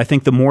problem. But I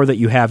think the more that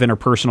you have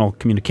interpersonal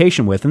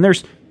communication with, and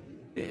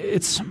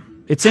it's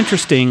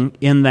interesting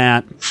in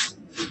that,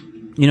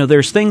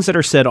 there's things that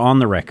are said on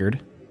the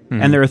record,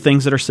 and there are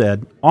things that are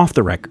said off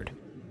the record.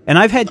 And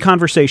I've had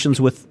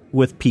conversations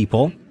with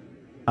people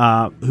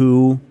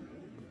who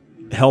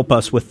help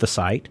us with the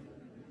site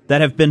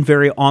that have been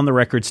very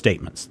on-the-record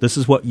statements. This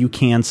is what you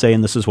can say,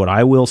 and this is what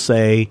I will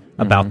say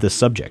about this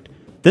subject.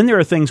 Then there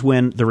are things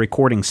when the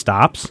recording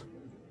stops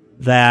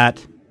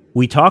that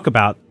we talk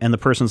about, and the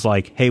person's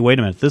like, hey, wait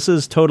a minute, this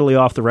is totally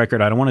off the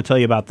record. I don't want to tell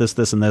you about this,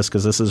 and this,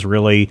 because this is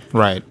really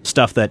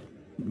stuff that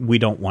we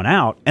don't want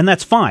out, and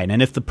that's fine.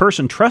 And if the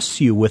person trusts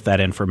you with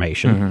that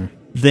information,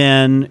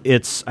 then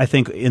I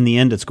think in the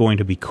end it's going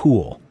to be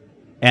cool.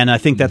 And I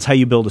think that's how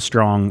you build a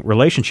strong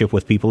relationship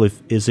with people,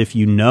 if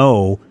you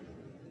know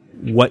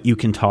what you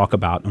can talk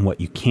about and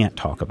what you can't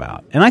talk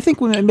about. And I think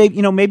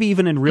maybe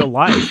even in real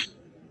life,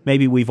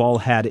 maybe we've all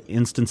had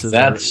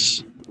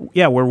instances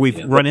where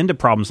we've run into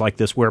problems like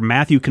this, where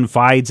Matthew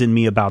confides in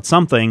me about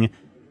something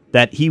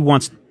that he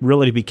wants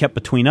really to be kept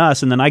between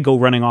us, and then I go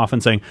running off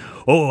and saying,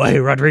 oh, hey,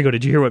 Rodrigo,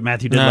 did you hear what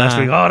Matthew did last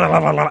week? Oh, blah,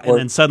 blah, blah. And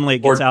then suddenly it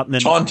gets out. And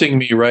then taunting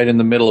me right in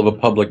the middle of a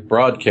public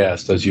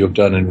broadcast, as you have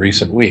done in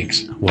recent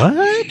weeks.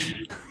 What?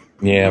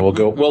 Yeah, we'll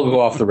go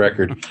off the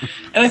record.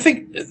 And I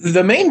think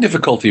the main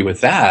difficulty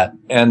with that,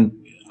 and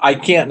I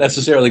can't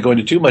necessarily go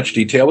into too much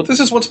detail, but this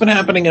is what's been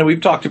happening, and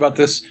we've talked about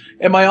this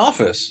in my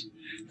office.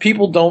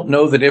 People don't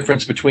know the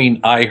difference between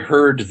I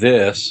heard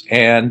this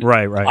and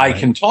I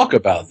can talk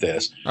about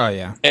this. Oh,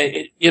 yeah.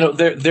 And,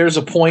 there's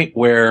a point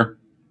where,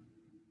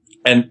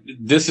 and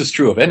this is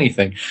true of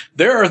anything,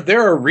 there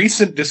are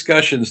recent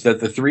discussions that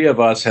the three of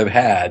us have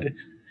had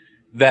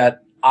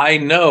that I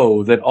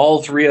know that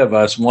all three of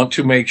us want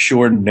to make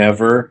sure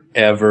never,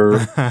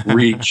 ever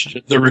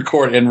reached the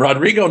record. And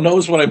Rodrigo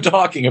knows what I'm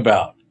talking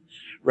about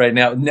right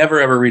now. Never,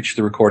 ever reached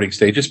the recording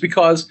stage. Just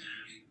because,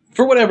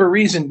 for whatever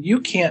reason,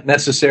 you can't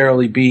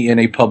necessarily be in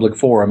a public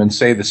forum and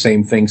say the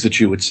same things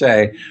that you would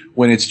say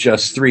when it's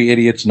just three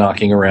idiots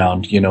knocking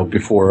around,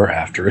 before or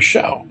after a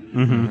show.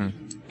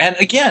 And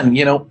again,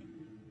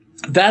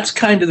 that's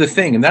kind of the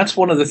thing. And that's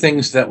one of the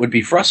things that would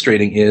be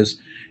frustrating is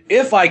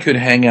if I could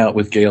hang out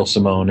with Gail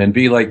Simone and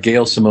be like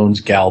Gail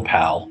Simone's gal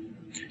pal.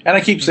 And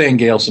I keep saying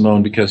Gail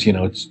Simone because,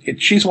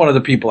 she's one of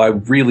the people I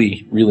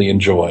really, really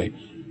enjoy,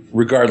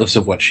 regardless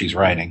of what she's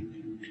writing.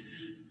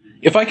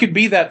 If I could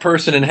be that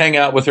person and hang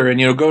out with her and,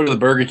 go to the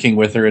Burger King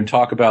with her and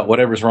talk about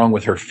whatever's wrong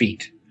with her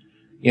feet,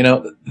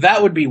 that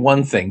would be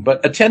one thing.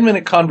 But a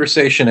 10-minute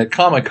conversation at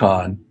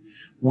Comic-Con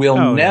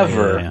will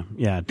never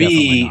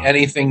be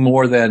anything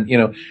more than,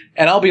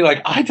 and I'll be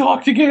like, I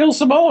talked to Gail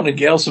Simone, and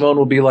Gail Simone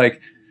will be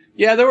like,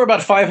 yeah, there were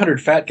about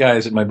 500 fat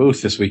guys at my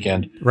booth this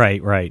weekend.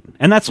 Right.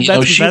 And that's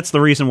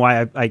the reason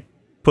why I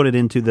put it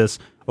into this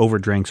over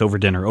drinks, over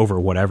dinner, over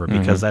whatever,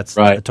 because that's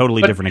a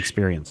totally different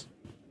experience.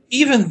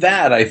 Even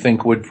that, I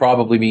think, would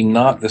probably be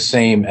not the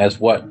same as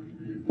what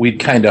we'd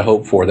kind of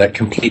hope for, that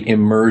complete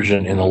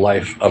immersion in the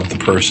life of the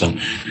person.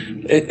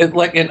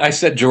 And I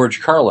said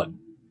George Carlin.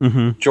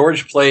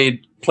 George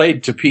played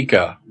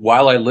Topeka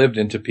while I lived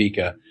in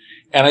Topeka,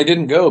 and I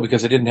didn't go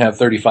because I didn't have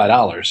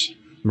 $35.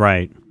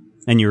 Right.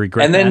 And you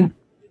regret that? And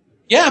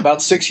then,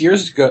 about 6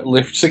 years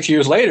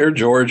later,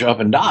 George up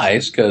and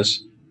dies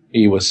because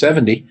he was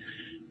 70,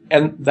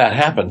 and that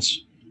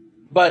happens.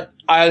 But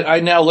I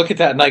now look at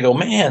that and I go,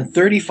 man,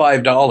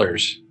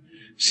 $35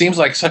 seems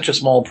like such a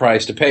small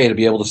price to pay to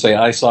be able to say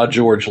I saw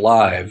George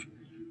live,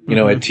 you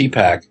know, at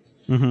TPAC.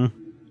 Mm-hmm.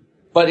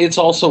 But it's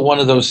also one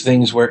of those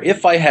things where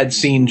if I had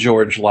seen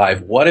George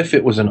live, what if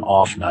it was an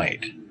off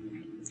night?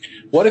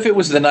 What if it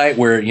was the night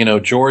where, you know,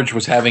 George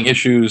was having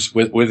issues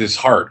with his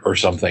heart or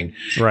something,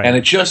 right, and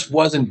it just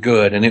wasn't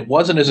good, and it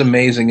wasn't as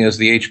amazing as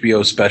the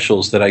HBO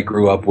specials that I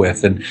grew up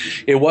with, and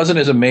it wasn't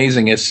as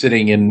amazing as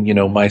sitting in, you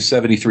know, my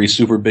 73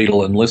 Super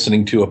Beetle and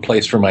listening to A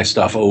Place for My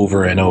Stuff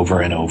over and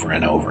over and over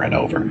and over and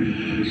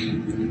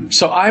over.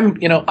 So I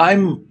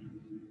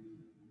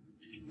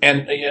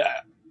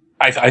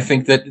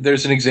think that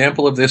there's an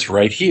example of this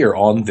right here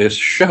on this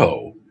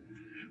show.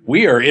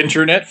 We are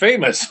internet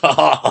famous. Ha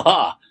ha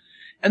ha.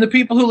 And the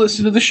people who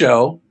listen to the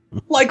show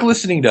like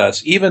listening to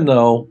us, even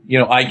though, you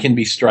know, I can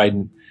be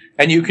strident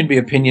and you can be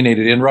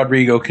opinionated and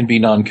Rodrigo can be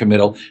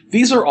non-committal.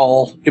 These are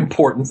all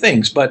important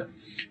things. But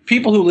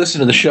people who listen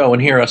to the show and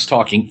hear us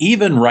talking,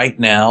 even right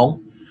now,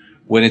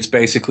 when it's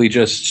basically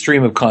just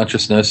stream of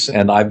consciousness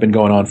and I've been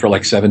going on for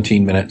like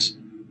 17 minutes,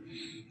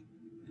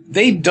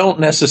 they don't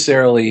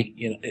necessarily,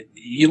 you know,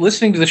 you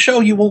listening to the show,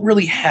 you won't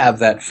really have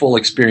that full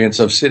experience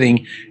of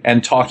sitting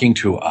and talking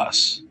to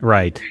us.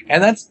 Right.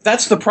 And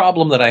that's the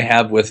problem that I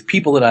have with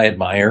people that I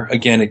admire.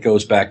 Again, it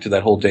goes back to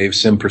that whole Dave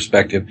Sim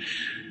perspective.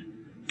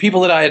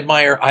 People that I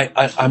admire,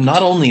 I'm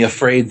not only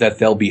afraid that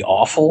they'll be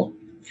awful,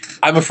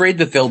 I'm afraid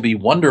that they'll be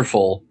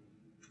wonderful.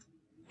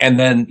 And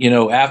then, you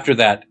know, after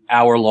that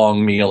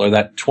hour-long meal or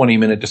that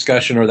 20-minute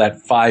discussion or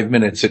that 5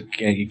 minutes at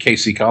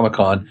KC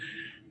Comic-Con,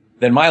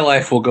 then my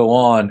life will go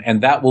on,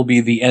 and that will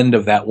be the end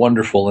of that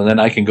wonderful, and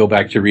then I can go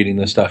back to reading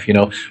this stuff, you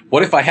know.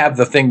 What if I have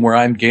the thing where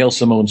I'm Gail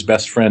Simone's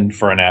best friend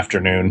for an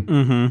afternoon,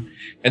 mm-hmm,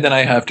 and then I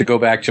have to go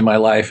back to my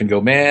life and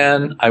go,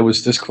 man, I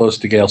was this close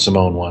to Gail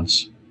Simone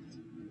once.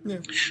 Yeah.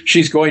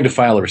 She's going to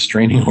file a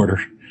restraining order.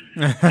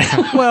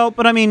 Well,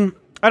 but I mean,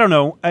 I don't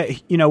know.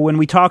 You know, when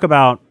we talk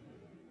about,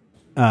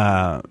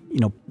 you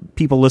know,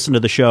 people listen to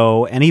the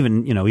show, and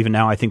even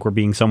now I think we're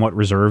being somewhat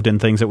reserved in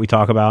things that we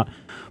talk about.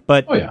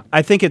 But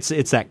I think it's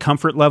that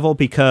comfort level,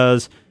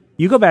 because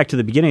you go back to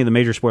the beginning of the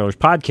Major Spoilers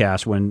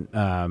podcast when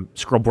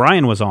Skrull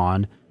Brian was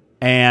on,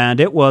 and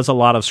it was a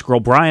lot of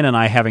Skrull Brian and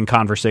I having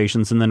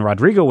conversations, and then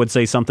Rodrigo would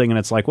say something, and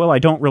it's like, well, I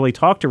don't really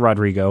talk to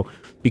Rodrigo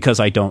because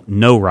I don't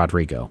know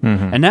Rodrigo.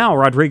 Mm-hmm. And now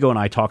Rodrigo and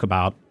I talk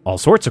about all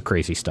sorts of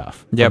crazy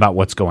stuff about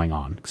what's going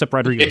on, except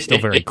Rodrigo is still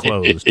very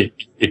closed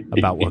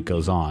about what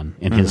goes on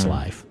in his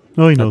life.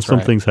 Oh, you know,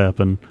 things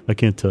happen. I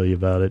can't tell you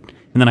about it.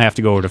 And then I have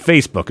to go over to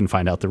Facebook and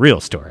find out the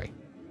real story.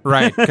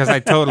 Right, because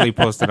I totally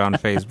posted on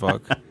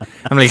Facebook.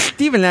 I'm like,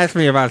 Steven asked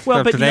me about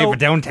stuff today, but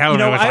don't tell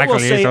him what's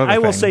actually his other thing. I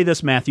will say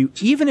this, Matthew.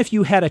 Even if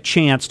you had a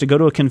chance to go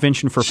to a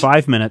convention for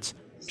 5 minutes,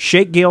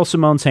 shake Gail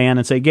Simone's hand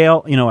and say,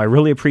 Gail, you know, I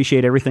really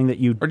appreciate everything that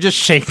you... Or just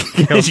shake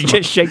Gail Simone.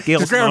 Just shake Gail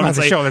Simone and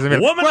say,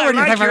 woman, I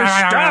like your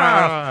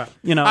stuff!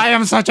 You know, I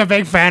am such a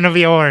big fan of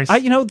yours.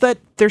 You know, that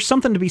there's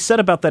something to be said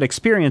about that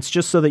experience,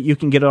 just so that you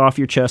can get it off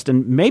your chest,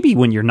 and maybe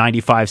when you're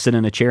 95, sit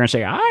in a chair and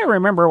say, I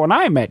remember when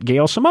I met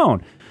Gail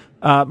Simone.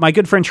 My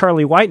good friend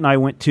Charlie White and I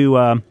went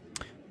to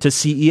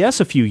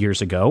CES a few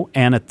years ago,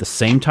 and at the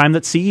same time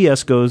that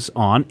CES goes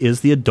on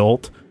is the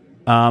adult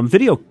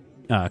video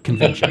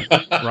convention,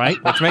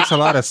 right? Which makes a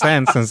lot of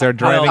sense since they're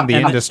driving the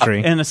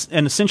industry. And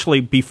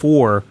essentially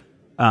before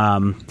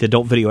the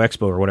Adult Video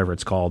Expo or whatever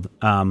it's called,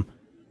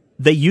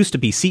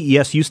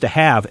 CES used to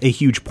have a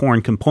huge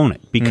porn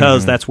component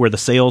because that's where the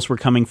sales were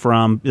coming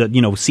from.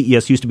 You know,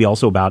 CES used to be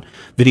also about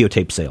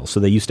videotape sales, so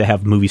they used to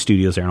have movie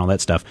studios there and all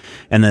that stuff.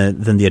 And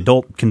then the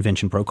adult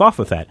convention broke off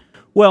with that.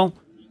 Well,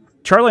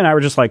 Charlie and I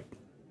were just like,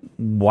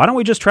 why don't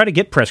we just try to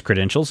get press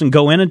credentials and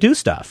go in and do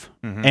stuff?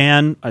 Mm-hmm.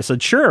 And I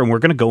said, sure, and we're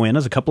going to go in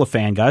as a couple of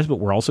fan guys, but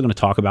we're also going to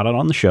talk about it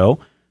on the show.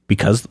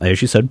 Because,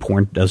 as you said,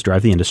 porn does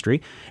drive the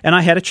industry. And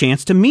I had a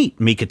chance to meet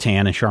Mika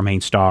Tan and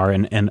Charmaine Starr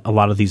and a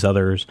lot of these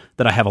others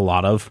that I have a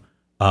lot of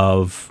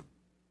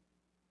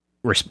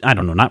I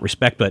don't know, not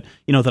respect, but,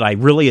 you know, that I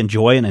really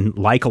enjoy and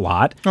like a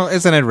lot. Well,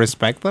 isn't it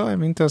respect, though? I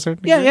mean, to a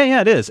certain degree?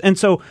 Yeah, it is. And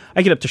so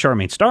I get up to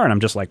Charmaine Starr, and I'm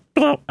just like,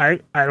 oh, I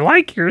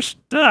like your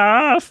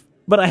stuff.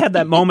 But I had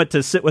that moment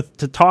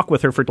to talk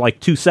with her for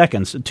like 2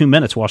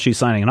 minutes while she's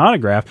signing an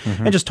autograph,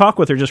 and just talk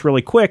with her just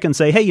really quick and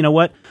say, hey, you know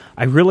what?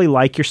 I really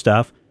like your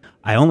stuff.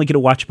 I only get to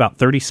watch about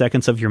 30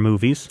 seconds of your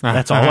movies.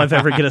 That's all I've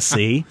ever get to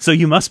see. So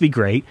you must be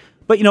great.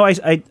 But, you know,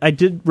 I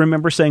did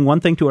remember saying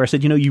one thing to her. I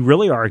said, you know, you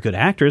really are a good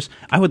actress.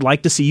 I would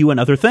like to see you in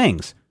other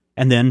things.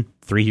 And then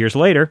 3 years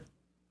later,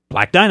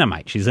 Black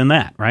Dynamite. She's in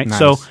that, right? Nice.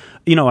 So,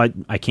 you know,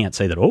 I can't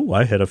say that, oh,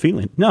 I had a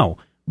feeling. No.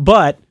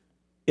 But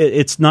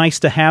it's nice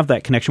to have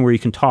that connection where you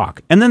can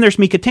talk. And then there's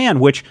Mika Tan,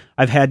 which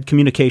I've had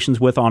communications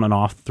with on and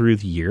off through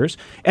the years.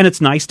 And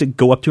it's nice to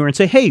go up to her and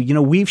say, hey, you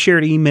know, we've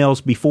shared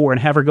emails before, and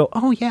have her go,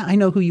 oh, yeah, I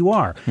know who you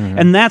are. Mm-hmm.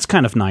 And that's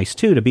kind of nice,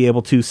 too, to be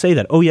able to say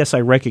that, oh, yes,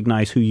 I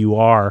recognize who you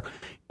are,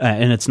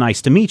 and it's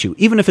nice to meet you.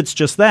 Even if it's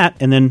just that,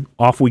 and then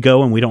off we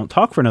go and we don't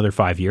talk for another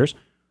 5 years,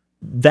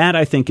 that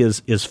I think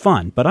is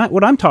fun. But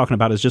what I'm talking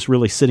about is just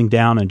really sitting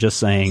down and just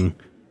saying,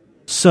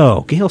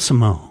 so, Gail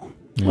Simone,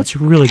 What's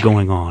really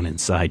going on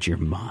inside your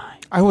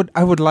mind? I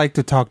would like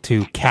to talk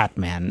to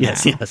Catman now.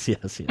 Yes.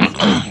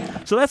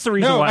 So that's the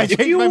reason why. I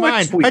changed my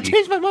mind. I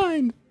changed my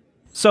mind.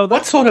 So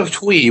what sort of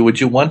twee would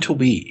you want to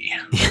be?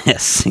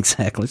 Yes,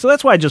 exactly. So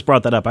that's why I just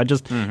brought that up. I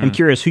just am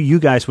curious who you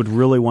guys would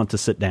really want to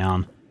sit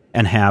down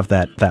and have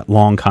that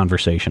long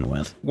conversation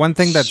with. One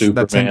thing that's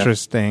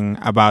interesting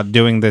about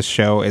doing this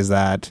show is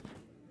that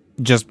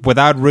just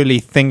without really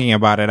thinking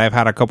about it, I've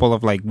had a couple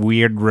of like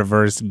weird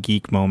reverse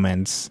geek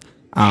moments.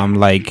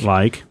 Like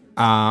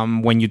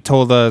when you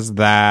told us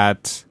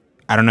that,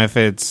 I don't know if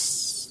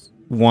it's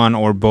one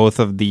or both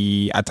of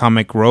the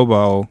Atomic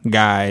Robo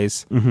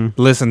guys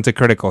listen to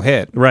Critical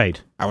Hit. Right.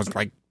 I was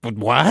like,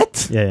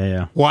 what?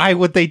 Yeah. Why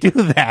would they do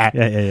that?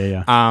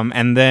 Yeah.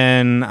 And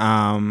then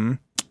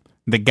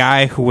the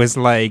guy who was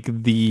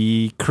like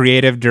the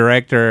creative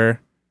director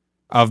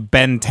of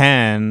Ben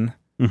 10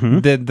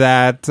 did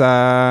that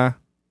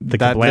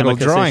that little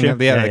drawing,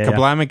 the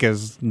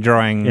Kablamicus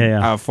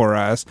drawing for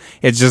us.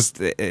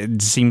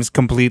 It seems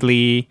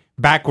completely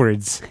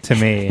backwards to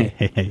me.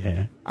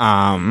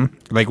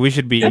 Like we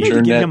should be. I need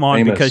to get him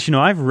on because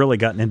I've really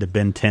gotten into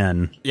Ben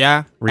 10.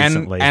 Yeah,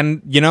 recently,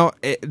 and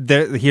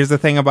here's the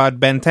thing about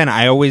Ben 10.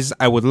 I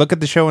would look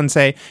at the show and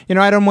say,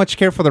 I don't much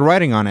care for the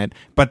writing on it,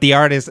 but the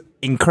art is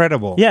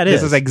incredible. Yeah,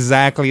 this is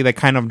exactly the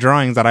kind of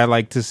drawings that I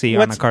like to see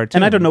on a cartoon.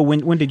 And I don't know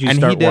when did you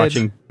start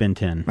watching Ben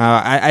 10?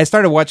 I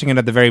started watching it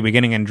at the very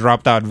beginning and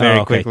dropped out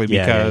very quickly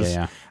because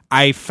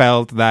I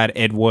felt that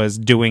it was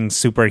doing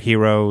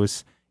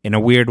superheroes in a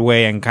weird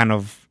way and kind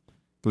of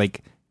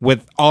like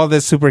with all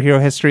this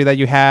superhero history that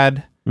you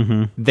had,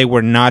 they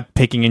were not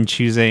picking and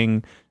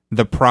choosing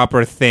the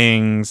proper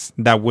things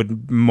that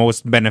would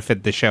most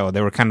benefit the show.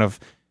 They were kind of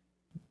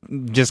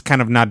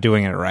not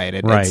doing it right.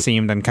 It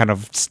seemed, and kind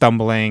of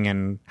stumbling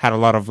and had a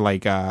lot of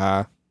like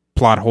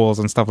plot holes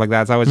and stuff like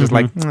that. So I was just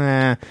like,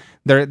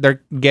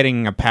 they're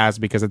getting a pass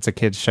because it's a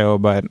kid's show,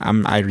 but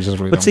I just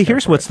really. But see,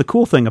 here's what's the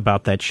cool thing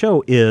about that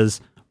show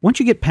is once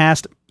you get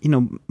past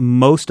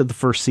most of the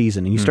first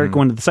season and you start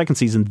going to the second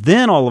season,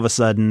 then all of a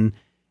sudden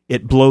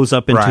it blows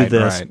up into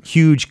this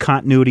huge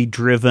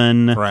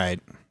continuity-driven,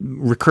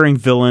 recurring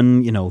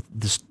villain.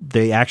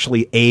 They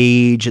actually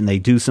age and they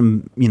do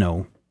some,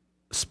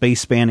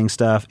 space-spanning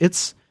stuff.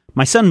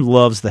 My son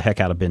loves the heck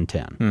out of Ben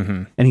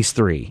 10, and he's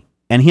 3,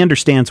 and he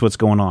understands what's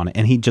going on,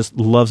 and he just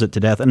loves it to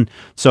death. And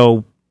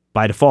so,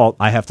 by default,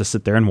 I have to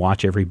sit there and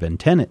watch every Ben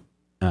 10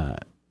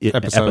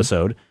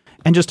 episode.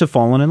 And just have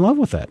fallen in love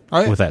with that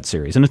with that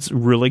series, and it's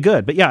really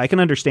good. But yeah, I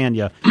can understand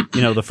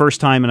the first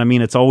time, and I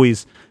mean it's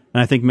always, and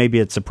I think maybe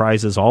it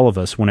surprises all of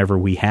us whenever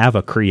we have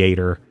a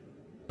creator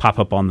pop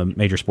up on the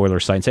Major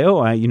Spoiler site and say, "Oh,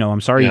 I'm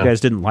sorry you guys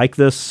didn't like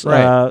this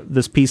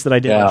this piece that I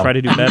did. I'll try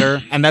to do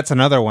better." And that's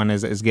another one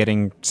is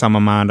getting some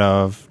amount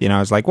of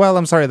it's like, well,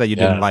 I'm sorry that you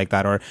didn't like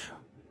that, or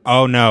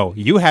oh no,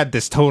 you had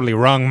this totally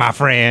wrong, my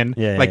friend.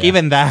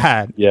 Even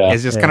that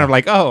is just kind of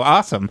like, oh,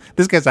 awesome,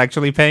 this guy's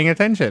actually paying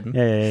attention.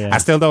 I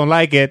still don't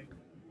like it.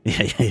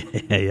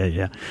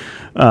 Yeah.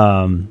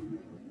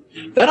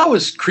 That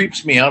always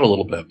creeps me out a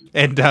little bit.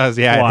 It does,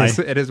 yeah. Why?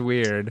 It is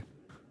weird.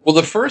 Well,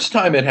 the first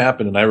time it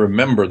happened, and I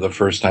remember the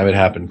first time it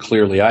happened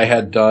clearly, I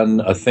had done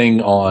a thing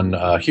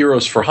on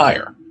Heroes for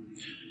Hire.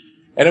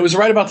 And it was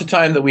right about the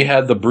time that we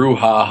had the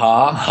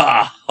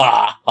brouhaha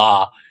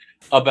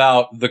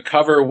about the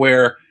cover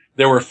where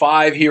there were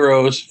 5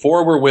 heroes,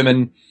 4 were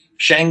women.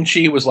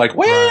 Shang-Chi was like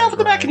way off in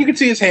the back, and you could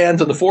see his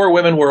hands, and the 4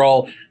 women were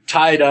all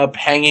tied up,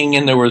 hanging,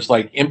 and there was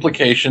like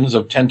implications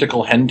of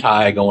tentacle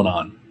hentai going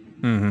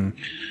on.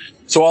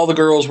 So all the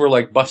girls were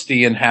like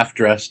busty and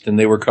half-dressed, and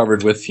they were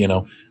covered with,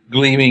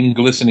 gleaming,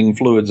 glistening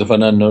fluids of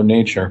an unknown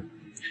nature.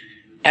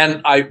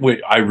 And I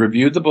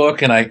reviewed the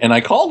book, and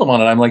I called them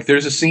on it. I'm like,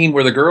 there's a scene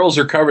where the girls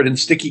are covered in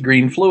sticky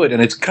green fluid,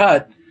 and it's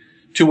cut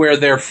to where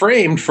they're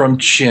framed from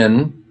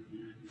chin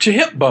to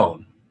hip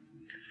bone.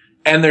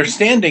 And they're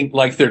standing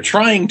like they're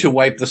trying to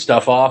wipe the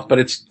stuff off, but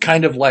it's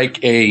kind of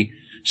like a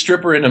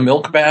stripper in a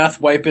milk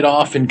bath wipe it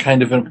off in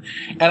kind of and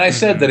I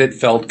said that it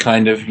felt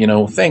kind of,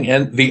 thing.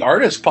 And the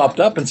artist popped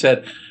up and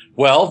said,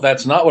 well,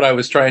 that's not what I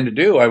was trying to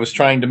do. I was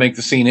trying to make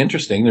the scene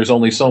interesting. There's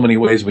only so many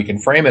ways we can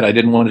frame it. I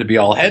didn't want it to be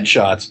all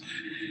headshots.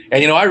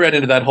 And, I read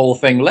into that whole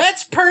thing,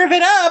 let's perv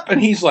it up.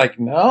 And he's like,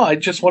 no, I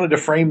just wanted to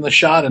frame the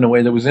shot in a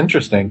way that was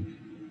interesting.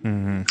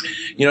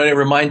 It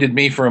reminded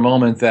me for a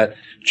moment that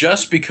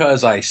just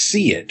because I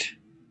see it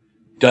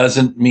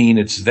doesn't mean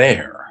it's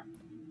there.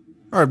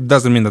 Or it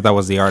doesn't mean that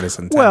was the artist's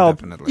intent,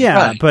 definitely.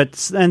 Yeah, right. But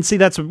see,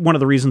 that's one of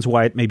the reasons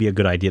why it may be a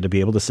good idea to be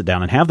able to sit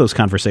down and have those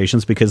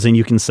conversations, because then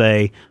you can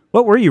say,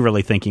 what were you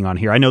really thinking on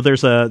here? I know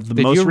there's Did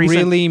you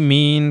really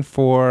mean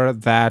for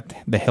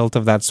the hilt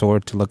of that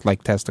sword to look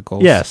like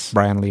testicles? Yes.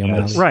 Brian Lee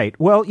O'Malley. Yes. Right.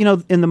 Well,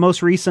 in the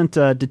most recent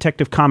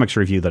Detective Comics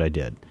review that I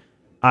did,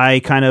 I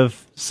kind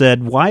of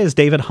said, why is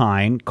David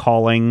Hine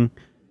calling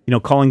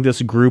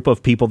this group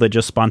of people that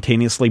just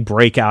spontaneously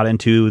break out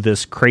into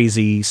this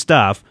crazy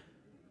stuff,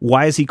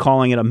 why is he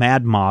calling it a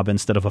mad mob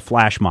instead of a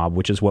flash mob,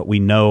 which is what we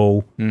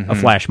know a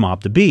flash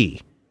mob to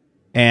be?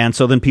 And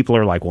so then people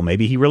are like, well,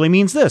 maybe he really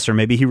means this, or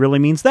maybe he really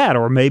means that,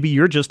 or maybe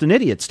you're just an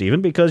idiot,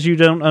 Stephen, because you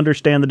don't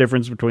understand the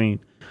difference between,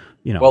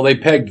 Well, they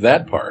pegged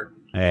that part.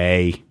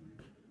 Hey.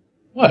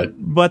 What?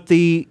 But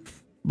the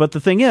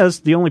thing is,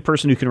 the only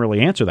person who can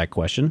really answer that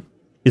question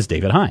is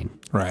David Hein.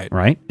 Right.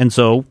 Right? And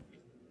so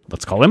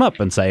let's call him up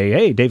and say,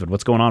 hey, David,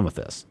 what's going on with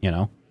this?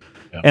 Yeah.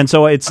 And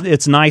so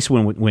it's nice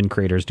when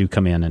creators do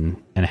come in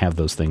and have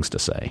those things to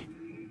say.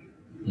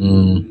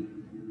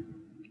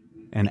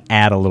 And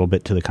add a little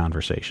bit to the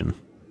conversation.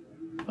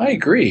 I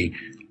agree.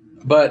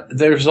 But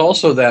there's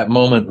also that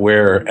moment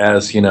where, I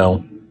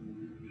don't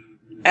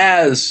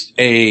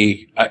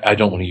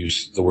want to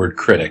use the word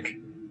critic,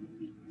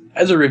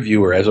 as a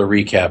reviewer, as a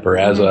recapper,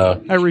 as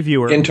a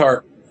reviewer, an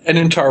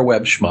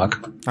interweb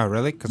schmuck. Oh,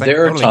 really? Because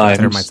there I totally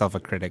consider myself a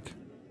critic.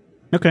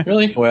 Okay.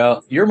 Really?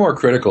 Well, you're more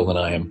critical than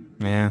I am.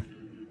 Yeah.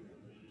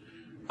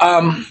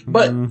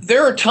 But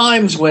there are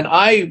times when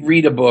I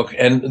read a book,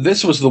 and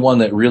this was the one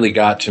that really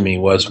got to me,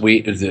 was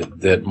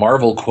that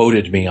Marvel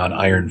quoted me on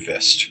Iron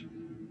Fist.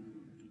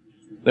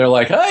 They're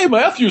like, hey,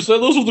 Matthew said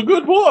this was a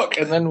good book.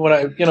 And then when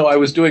I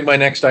was doing my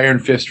next Iron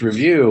Fist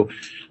review,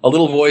 a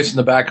little voice in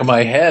the back of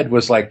my head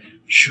was like,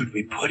 should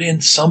we put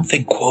in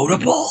something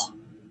quotable?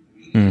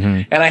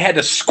 Mm-hmm. And I had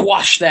to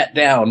squash that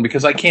down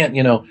because I can't,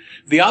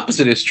 the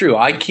opposite is true.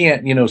 I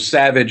can't,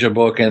 savage a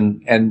book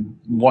and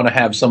want to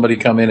have somebody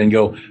come in and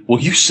go, well,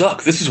 you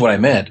suck. This is what I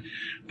meant.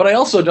 But I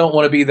also don't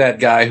want to be that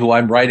guy who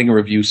I'm writing a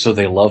review so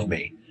they love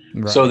me.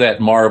 Right. So that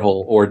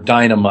Marvel or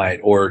Dynamite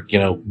or,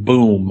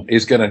 Boom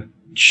is going to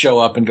show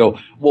up and go,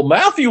 well,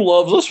 Matthew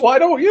loves us. Why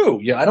don't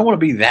you? I don't want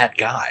to be that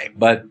guy.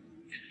 But,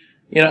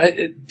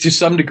 to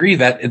some degree,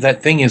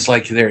 that thing is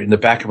like there in the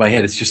back of my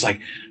head. It's just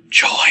like,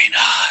 join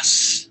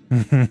us.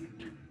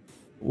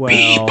 Well,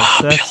 be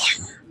popular.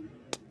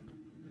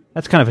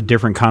 That's kind of a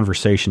different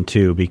conversation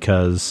too,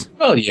 because.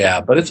 Well,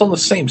 yeah, but it's on the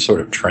same sort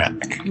of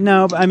track.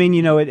 No, I mean,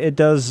 it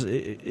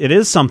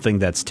is something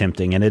that's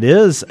tempting, and it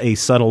is a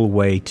subtle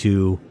way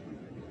to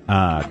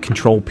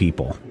control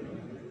people.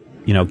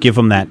 Give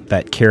them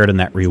that carrot and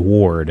that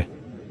reward,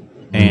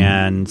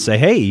 and say,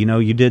 hey,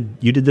 you did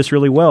this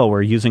really well.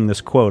 We're using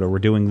this quote, or we're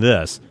doing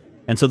this,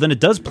 and so then it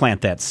does plant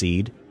that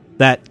seed.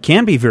 That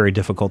can be very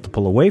difficult to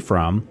pull away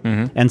from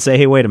and say,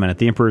 hey, wait a minute,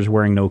 the Emperor's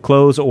wearing no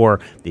clothes, or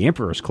the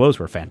Emperor's clothes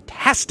were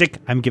fantastic.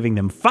 I'm giving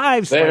them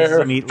 5 slices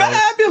of meatloaf.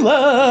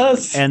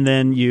 Fabulous! And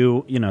then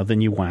you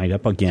wind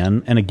up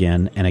again and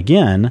again and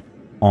again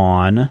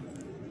on,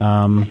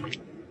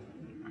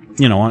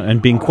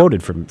 and being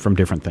quoted from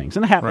different things.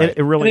 And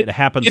it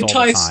happens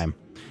all the time.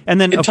 And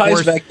then, of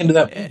course, back into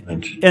that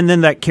moment. And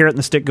then that carrot and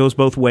the stick goes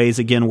both ways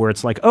again, where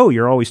it's like, oh,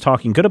 you're always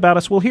talking good about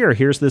us. Well,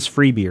 here's this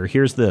freebie, or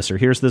here's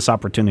this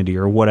opportunity,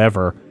 or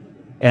whatever.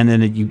 And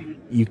then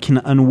you can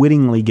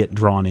unwittingly get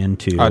drawn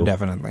into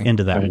definitely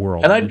into that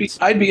world. And I'd be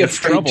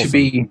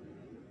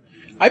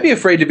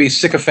afraid to be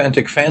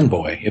sycophantic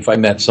fanboy if I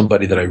met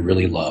somebody that I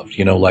really loved.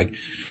 Like,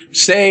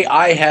 say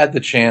I had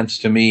the chance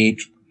to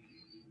meet,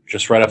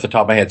 just right off the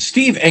top of my head,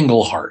 Steve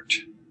Englehart.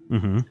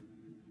 Mm-hmm.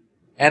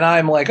 And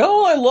I'm like,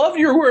 oh, I love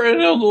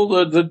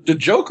the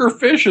Joker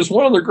fish is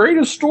one of the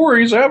greatest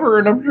stories ever.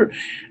 And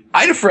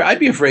I'd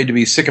be afraid to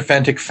be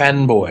sycophantic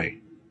fanboy.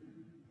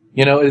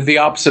 The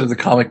opposite of the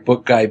comic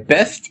book guy.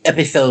 Best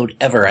episode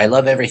ever. I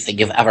love everything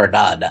you've ever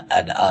done.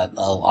 And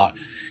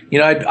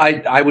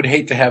I would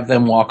hate to have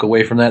them walk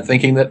away from that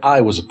thinking that I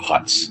was a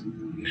putz.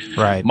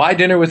 Right. My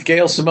dinner with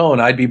Gail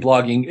Simone, I'd be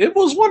blogging, it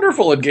was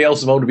wonderful, and Gail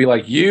Simone would be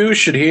like, you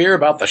should hear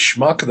about the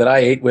schmuck that I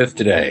ate with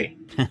today.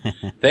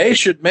 They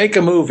should make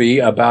a movie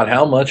about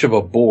how much of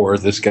a bore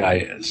this guy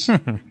is. All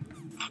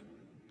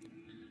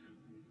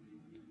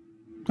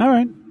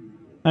right.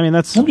 I mean,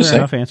 that's a fair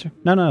enough answer.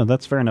 No,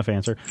 that's fair enough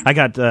answer.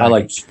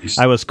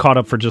 I was caught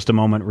up for just a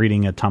moment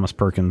reading a Thomas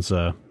Perkins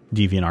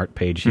DeviantArt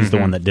page. He's the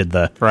one that did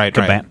the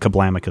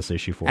Kablamicus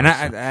issue for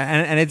us.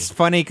 And it's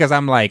funny because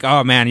I'm like,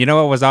 oh man, you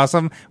know what was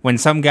awesome? When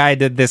some guy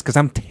did this, because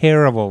I'm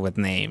terrible with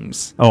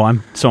names.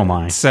 Oh, so am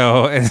I.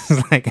 So it's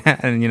like,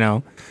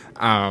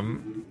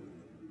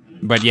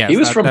 but yeah. He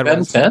was from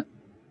Ben 10?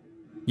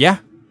 Yeah.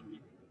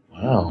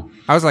 Wow.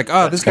 I was like,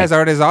 oh, this guy's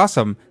art is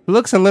awesome.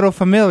 Looks a little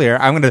familiar.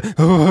 I'm going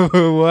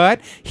to, what?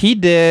 He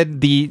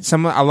did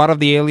a lot of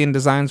the alien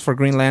designs for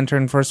Green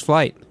Lantern First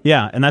Flight.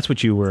 Yeah, and that's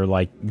what you were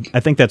like. I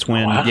think that's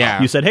when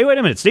you said, hey, wait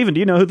a minute, Steven, do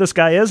you know who this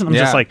guy is? And I'm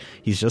just like,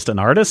 he's just an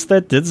artist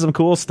that did some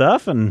cool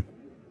stuff. And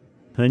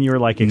then you were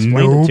like,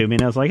 explained it to me.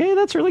 And I was like, hey,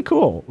 that's really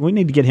cool. We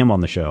need to get him on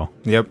the show.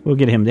 Yep. We'll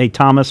get him. Hey,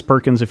 Thomas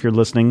Perkins, if you're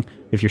listening,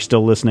 if you're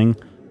still listening,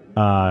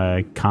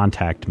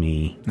 contact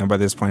me. And by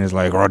this point, he's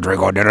like,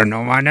 Rodrigo didn't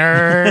know my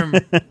name.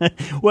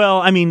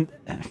 Well, I mean,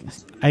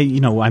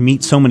 I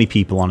meet so many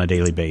people on a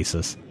daily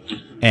basis.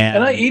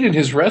 And I eat at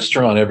his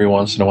restaurant every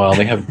once in a while.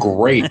 They have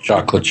great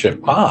chocolate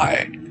chip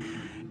pie.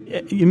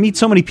 You meet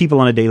so many people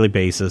on a daily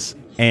basis.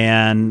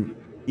 And,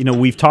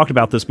 we've talked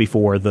about this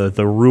before.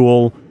 The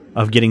rule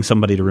of getting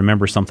somebody to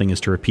remember something is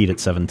to repeat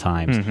it 7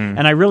 times. Mm-hmm.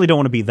 And I really don't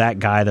want to be that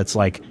guy that's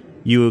like,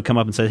 you come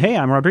up and say, "Hey,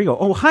 I'm Rodrigo."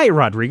 "Oh, hi,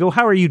 Rodrigo.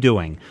 How are you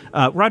doing?"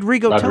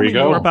 Rodrigo, tell me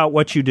more about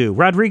what you do.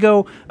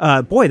 Rodrigo,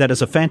 boy, that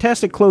is a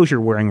fantastic clothes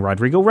you're wearing,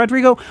 Rodrigo.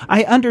 Rodrigo,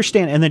 I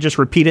understand. And then just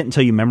repeat it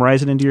until you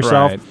memorize it into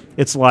yourself. Right.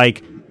 It's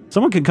like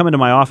someone could come into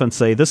my office and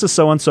say, "This is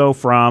so-and-so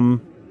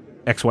from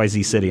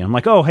XYZ city." I'm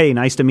like, "Oh, hey,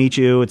 nice to meet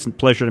you. It's a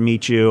pleasure to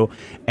meet you."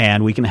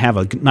 And we can have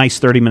a nice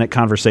 30-minute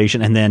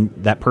conversation, and then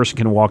that person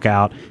can walk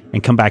out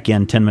and come back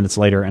in 10 minutes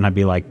later, and I'd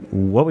be like,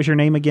 "What was your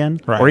name again?"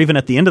 Right. Or even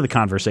at the end of the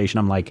conversation,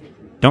 I'm like,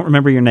 "Don't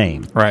remember your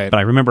name, right? But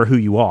I remember who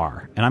you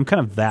are." And I'm kind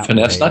of that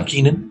Finesse, way. not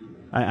Keenan.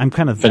 I'm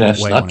kind of Finesse,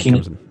 that way not when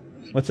Keenan. it comes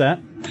in. What's that?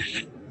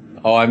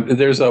 Oh,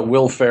 there's a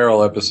Will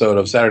Ferrell episode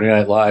of Saturday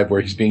Night Live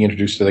where he's being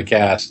introduced to the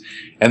cast,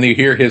 and you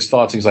hear his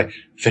thoughts. And he's like,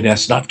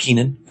 "Finesse, not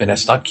Keenan.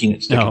 Finesse, not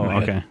Keenan." Sticking in my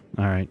head. Okay.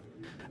 All right.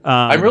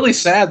 I'm really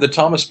sad that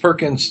Thomas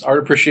Perkins' Art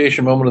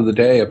Appreciation Moment of the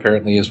Day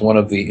apparently is one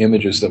of the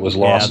images that was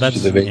lost to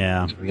the video.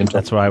 Yeah,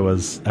 that's what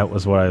that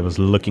was what I was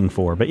looking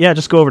for. But yeah,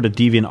 just go over to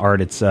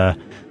DeviantArt. It's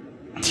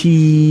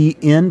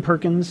TN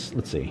Perkins.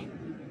 Let's see.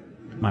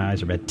 My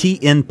eyes are bad.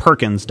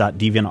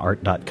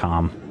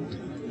 tnperkins.deviantart.com.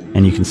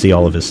 And you can see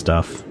all of his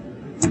stuff.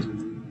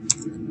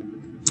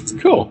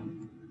 Cool.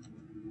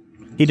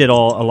 He did a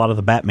lot of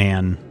the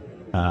Batman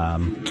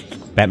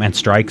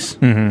Strikes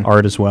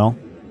art as well.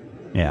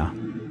 Yeah.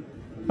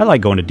 I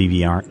like going to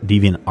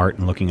DeviantArt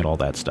and looking at all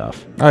that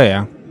stuff. Oh,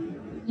 yeah.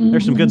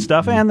 There's some good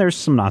stuff, and there's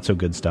some not so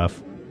good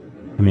stuff.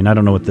 I mean, I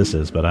don't know what this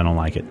is, but I don't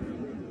like it.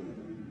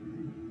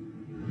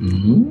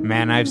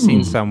 Man, I've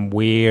seen some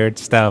weird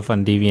stuff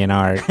on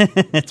DeviantArt.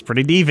 It's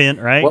pretty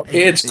deviant, right? Well,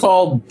 it's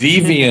called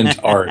deviant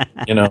art,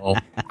 you know.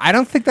 I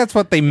don't think that's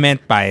what they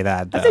meant by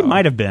that, though. They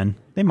might have been.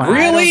 They might.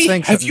 Really?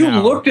 think so. Have you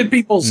No. looked at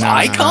people's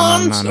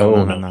icons?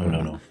 No.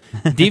 No.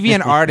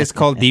 DeviantArt is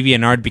called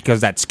DeviantArt because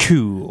that's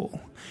cool.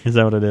 Is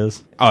that what it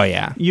is? Oh,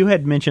 yeah. You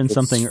had mentioned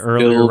something filled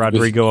earlier, with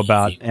Rodrigo,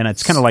 about, and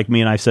it's kind of like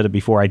me and I've said it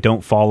before, I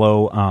don't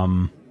follow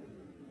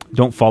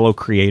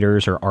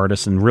creators or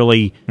artists, and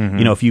really,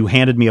 you know, if you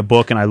handed me a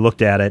book and I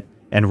looked at it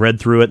and read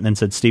through it and then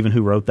said, "Stephen,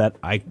 who wrote that?"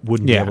 I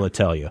wouldn't be able to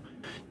tell you.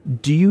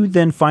 Do you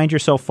then find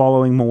yourself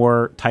following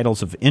more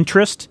titles of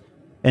interest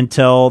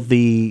until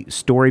the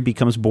story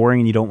becomes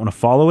boring and you don't want to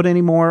follow it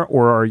anymore?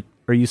 Or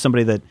are you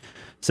somebody that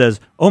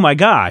says, "Oh my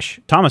gosh,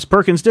 Thomas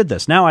Perkins did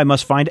this. Now I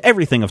must find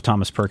everything of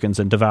Thomas Perkins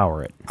and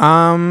devour it"?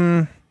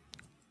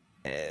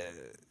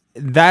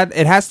 That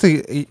it has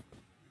to.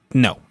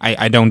 No,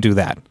 I don't do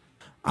that.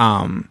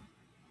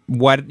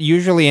 What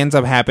usually ends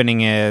up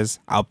happening is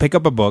I'll pick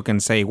up a book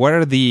and say, "What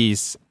are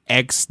these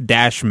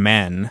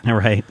X-men?"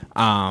 Right.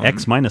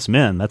 X minus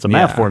men. That's a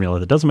math formula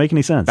that doesn't make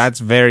any sense.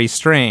 That's very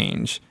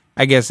strange.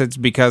 I guess it's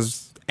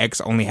because X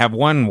only have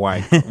one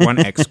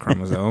X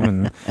chromosome,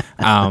 and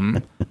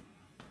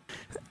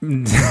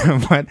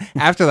but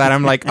after that,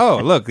 I'm like, "Oh,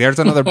 look, there's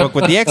another book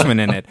with the X-Men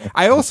in it.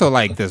 I also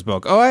like this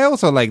book. Oh, I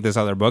also like this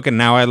other book, and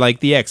now I like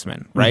the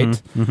X-Men." Right?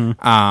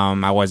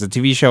 I watched a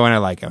TV show and I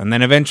like it, and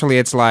then eventually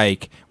it's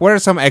like, what are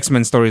some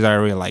X-Men stories I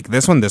really like?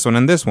 This one,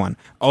 and this one.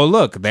 Oh,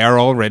 look, they are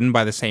all written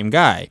by the same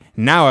guy.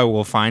 Now I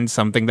will find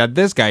something that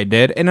this guy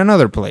did in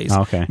another place.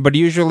 Okay. But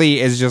usually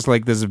it's just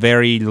like this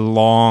very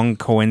long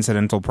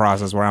coincidental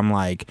process where I'm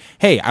like,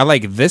 "Hey, I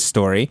like this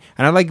story,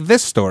 and I like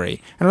this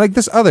story, and I like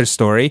this other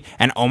story,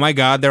 and oh my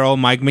god, they're all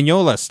Mike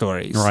Mignola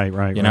stories."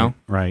 Right. You know?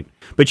 Right.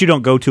 But you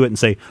don't go to it and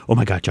say, "Oh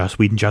my God, Joss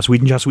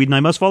Whedon, I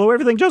must follow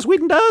everything Joss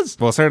Whedon does."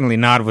 Well, certainly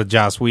not with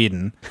Joss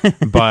Whedon.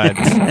 But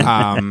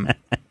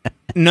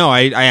no,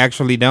 I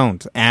actually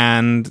don't.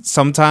 And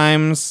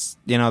sometimes,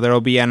 you know, there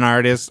will be an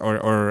artist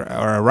or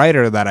a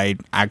writer that I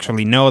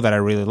actually know that I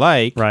really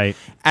like. Right.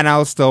 And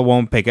I'll still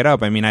won't pick it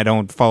up. I mean, I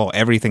don't follow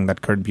everything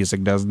that Kurt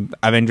Busiek does.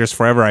 Avengers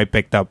Forever I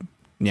picked up,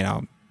 you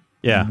know,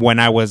 when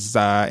I was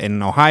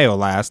in Ohio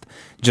last,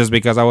 just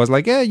because I was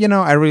like, "Yeah, you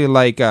know, I really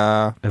like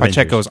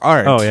Pacheco's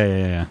art." Oh,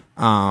 yeah.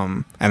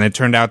 And it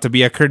turned out to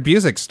be a Kurt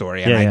Busiek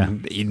story, and I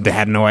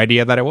had no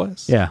idea that it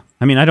was. Yeah.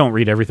 I mean, I don't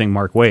read everything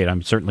Mark Waid. I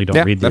certainly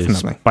don't read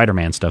the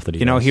Spider-Man stuff that he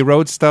does. You know, he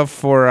wrote stuff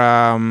for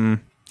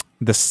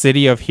the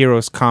City of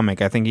Heroes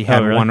comic. I think he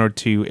had 1 or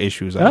 2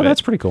 issues of it. Oh,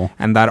 that's pretty cool.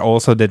 And that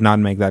also did not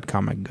make that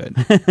comic good.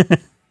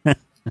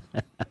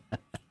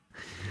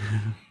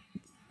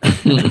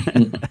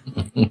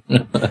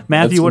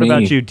 Matthew, what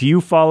about you? Do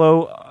you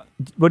follow,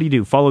 what do you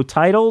do? Follow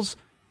titles,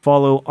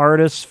 follow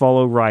artists,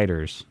 follow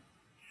writers?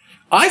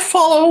 I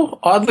follow,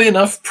 oddly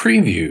enough,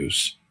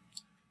 previews.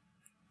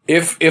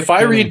 If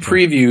I read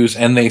previews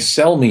and they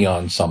sell me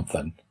on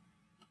something,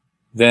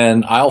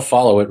 then I'll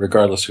follow it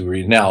regardless who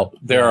reads. Now,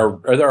 there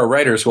are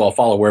writers who I'll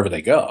follow wherever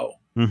they go.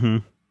 Mm-hmm.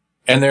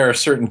 And there are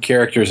certain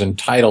characters and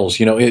titles,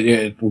 you know,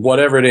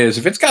 whatever it is.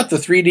 If it's got the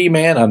 3D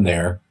man, I'm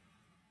there.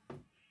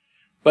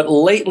 But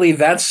lately,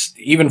 that's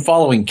even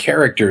following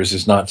characters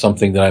is not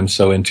something that I'm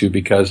so into,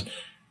 because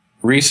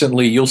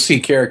recently you'll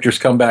see characters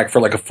come back for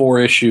like a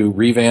 4-issue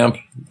revamp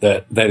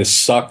that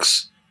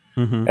sucks.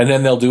 Mm-hmm. And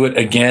then they'll do it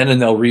again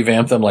and they'll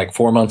revamp them like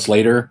 4 months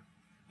later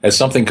as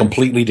something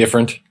completely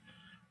different.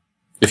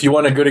 If you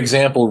want a good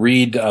example,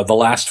 read the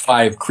last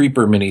 5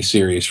 Creeper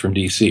miniseries from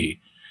DC.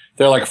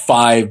 They're like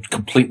 5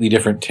 completely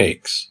different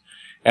takes.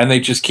 and they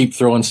just keep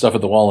throwing stuff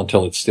at the wall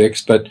until it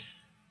sticks. But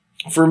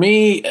for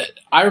me,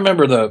 I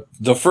remember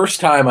the first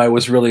time I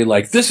was really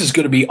like, this is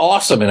going to be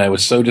awesome, and I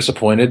was so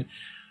disappointed,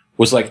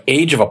 was like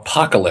Age of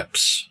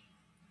Apocalypse.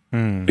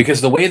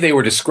 Because the way they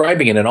were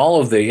describing it and all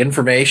of the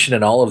information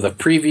and all of the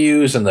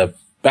previews and the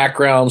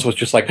backgrounds was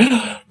just like,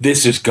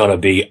 this is going to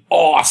be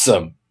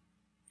awesome.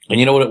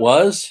 And you know what it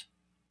was?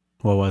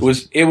 What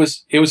was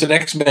it? It was an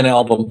X-Men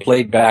album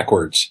played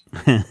backwards.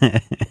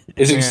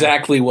 Is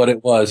exactly what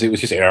it was. It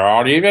was just,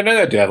 oh,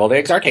 deviled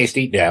eggs are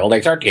tasty, deviled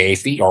eggs are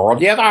tasty, oh,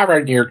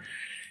 yeah,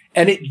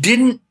 and it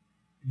didn't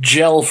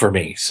gel for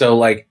me. So,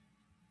 like,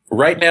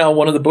 right now,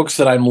 one of the books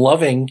that I'm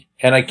loving,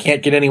 and I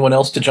can't get anyone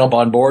else to jump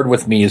on board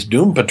with me, is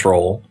Doom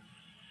Patrol.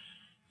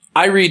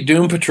 I read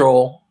Doom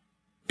Patrol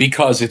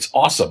because it's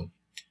awesome.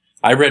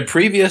 I read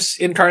previous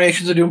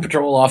incarnations of Doom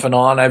Patrol off and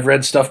on. I've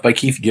read stuff by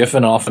Keith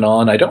Giffen off and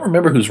on. I don't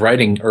remember who's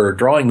writing or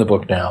drawing the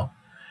book now.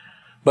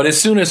 But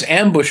as soon as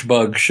Ambush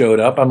Bug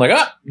showed up, I'm like,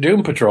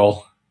 Doom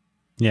Patrol.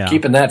 Yeah.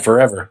 Keeping that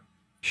forever.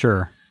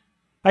 Sure.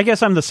 I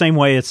guess I'm the same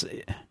way.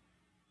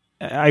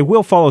 I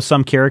will follow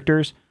some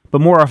characters, but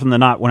more often than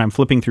not, when I'm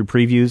flipping through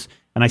previews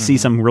and I see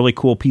some really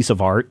cool piece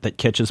of art that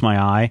catches my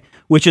eye,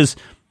 which is,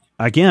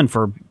 again,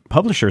 for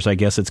publishers, I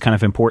guess it's kind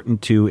of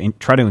important to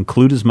try to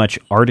include as much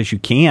art as you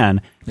can,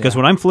 because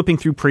when I'm flipping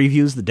through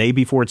previews the day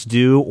before it's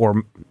due,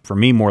 or for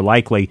me, more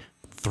likely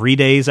 3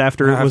 days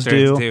after it was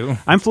due,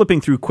 I'm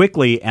flipping through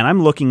quickly and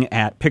I'm looking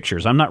at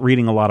pictures. I'm not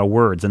reading a lot of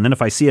words. And then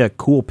if I see a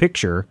cool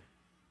picture,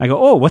 I go,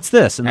 oh, what's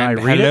this? And I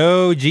read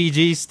hello,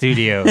 GG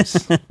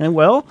Studios.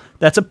 Well,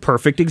 that's a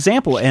perfect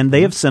example. And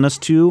they have sent us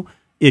 2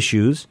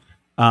 issues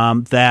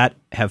that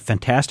have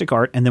fantastic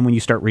art. And then when you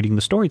start reading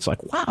the story, it's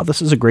like, wow,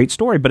 this is a great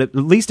story. But at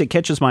least it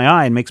catches my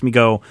eye and makes me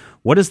go,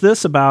 what is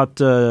this about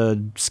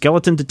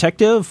Skeleton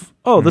Detective?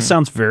 Oh, this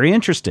sounds very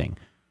interesting.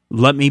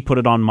 Let me put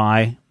it on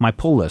my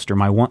pull list or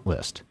my want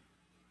list.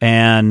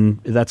 And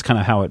that's kind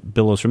of how it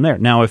billows from there.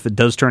 Now, if it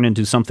does turn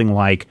into something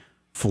like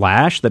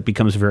Flash that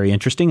becomes very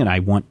interesting, and I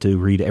want to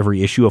read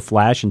every issue of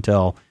Flash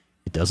until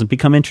it doesn't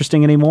become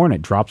interesting anymore and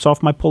it drops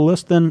off my pull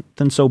list, then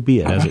so be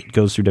it, as it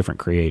goes through different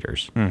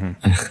creators.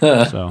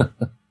 So,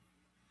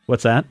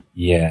 what's that?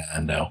 Yeah,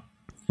 no.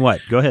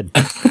 What? Go ahead.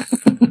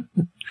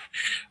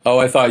 Oh,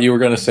 I thought you were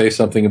going to say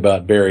something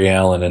about Barry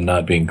Allen and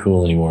not being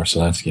cool anymore. So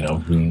that's,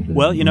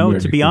 Well,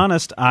 to be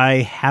honest, I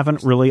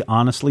haven't really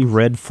honestly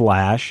read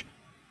Flash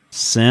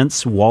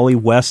since Wally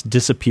West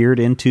disappeared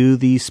into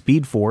the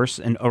Speed Force,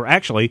 or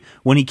actually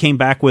when he came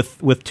back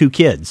with 2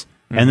 kids.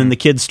 And then the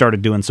kids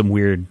started doing some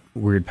weird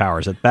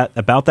powers.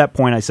 About that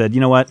point, I said, you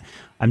know what?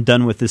 I'm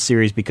done with this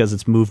series because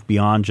it's moved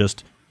beyond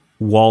just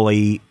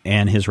Wally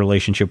and his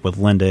relationship with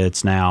Linda.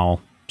 It's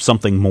now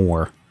something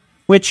more,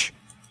 which,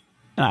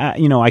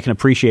 I can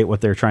appreciate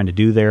what they're trying to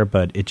do there,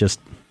 but it just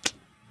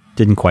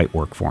didn't quite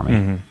work for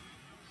me.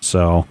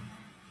 So,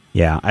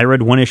 yeah, I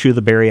read 1 issue of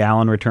the Barry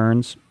Allen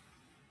Returns.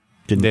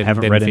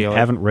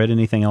 Haven't read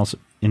anything else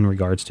in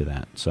regards to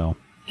that. So.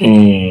 That's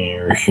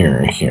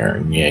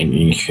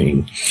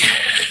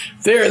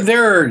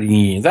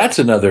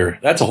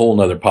a whole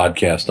nother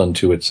podcast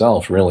unto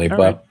itself, really. All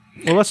but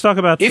right. Well, let's talk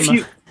about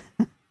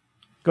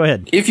Go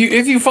ahead. If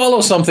you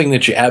follow something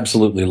that you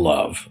absolutely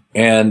love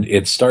and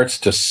it starts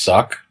to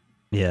suck,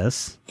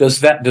 yes, does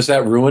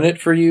that ruin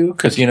it for you?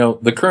 Because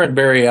the current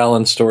Barry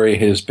Allen story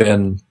has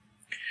been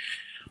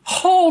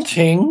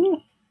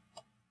halting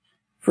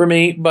for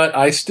me, but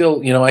I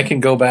still I can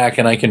go back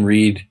and I can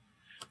read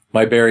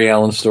my Barry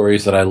Allen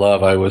stories that I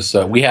love.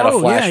 We had a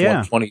Flash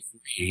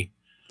 123.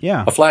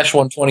 Yeah. A Flash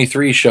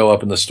 123 show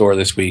up in the store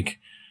this week.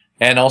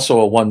 And also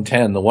a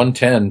 110. The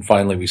 110,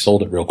 finally, we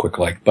sold it real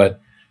quick,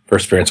 but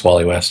first appearance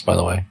Wally West, by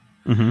the way.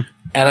 And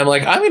I'm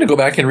like, I'm going to go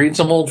back and read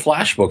some old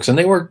Flash books. And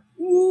they were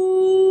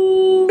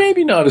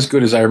maybe not as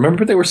good as I remember,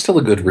 but they were still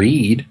a good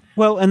read.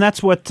 Well, and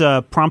that's what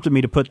prompted me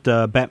to put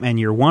Batman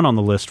Year One on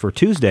the list for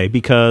Tuesday,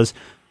 because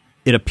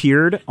it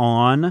appeared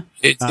on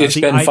It's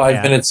been iPad.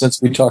 5 minutes since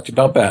we talked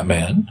about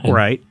Batman.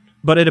 Right.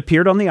 But it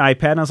appeared on the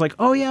iPad, and I was like,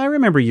 oh, yeah, I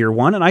remember Year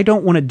One, and I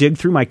don't want to dig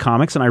through my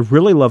comics, and I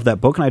really love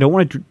that book, and I don't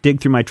want to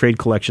dig through my trade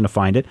collection to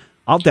find it.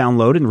 I'll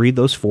download and read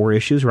those 4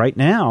 issues right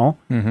now.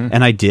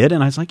 And I did,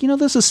 and I was like,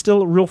 this is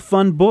still a real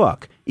fun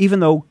book. Even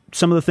though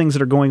some of the things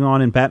that are going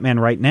on in Batman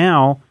right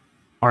now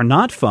are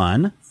not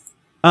fun,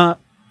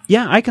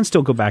 yeah, I can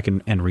still go back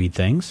and read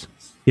things,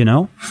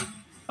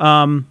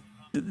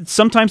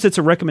 Sometimes it's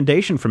a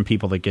recommendation from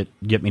people that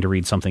get me to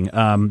read something.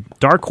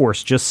 Dark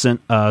Horse just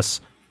sent us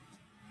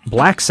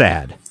Black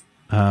Sad.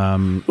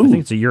 I think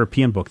it's a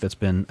European book that's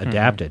been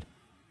adapted.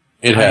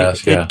 It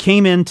has, yeah. It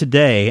came in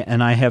today,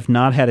 and I have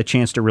not had a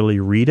chance to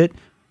really read it,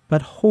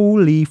 but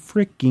holy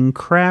freaking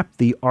crap,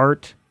 the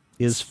art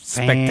is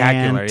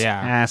spectacular,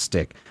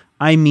 fantastic.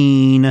 I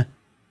mean,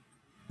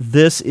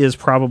 this is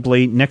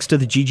probably, next to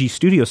the GG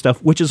Studio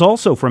stuff, which is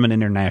also from an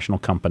international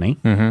company,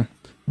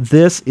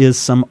 this is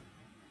some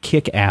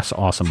kick-ass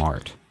awesome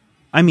art.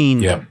 I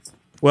mean,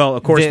 Well,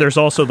 of course, there's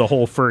also the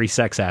whole furry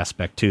sex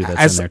aspect, too,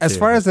 that's in there, too. As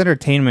far as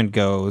entertainment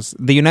goes,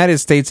 the United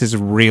States is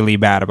really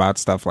bad about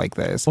stuff like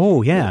this.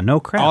 Oh, yeah,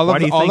 no crap.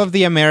 All of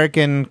the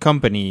American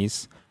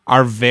companies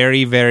are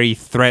very, very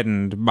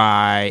threatened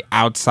by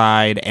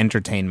outside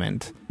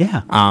entertainment.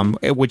 Yeah.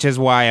 Which is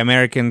why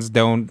Americans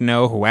don't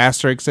know who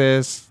Asterix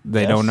is,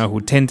 they don't know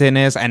who Tintin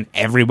is, and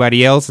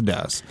everybody else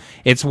does.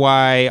 It's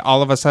why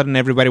all of a sudden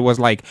everybody was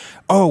like,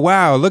 oh,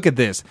 wow, look at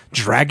this.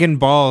 Dragon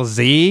Ball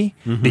Z?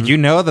 Mm-hmm. Did you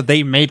know that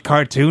they made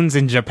cartoons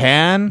in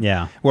Japan?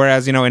 Yeah.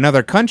 Whereas, in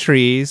other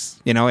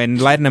countries, in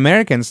Latin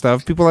America and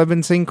stuff, people have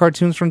been seeing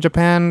cartoons from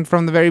Japan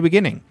from the very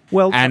beginning.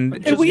 Well,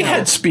 and we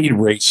had Speed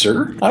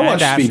Racer. I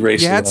watched Speed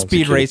Racer. You had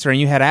Speed Racer and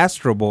you had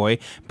Astro Boy,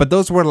 but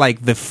those were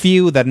like the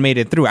few that made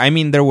it through. I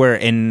mean, there were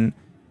in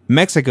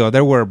Mexico,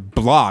 there were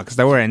blocks.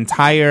 There were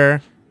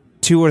entire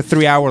 2 or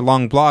 3 hour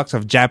long blocks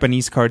of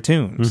Japanese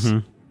cartoons. Mm-hmm.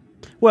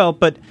 Well,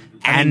 but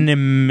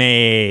anime,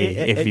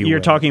 if you're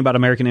talking about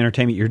American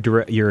entertainment,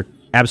 you're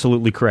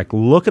absolutely correct.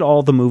 Look at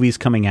all the movies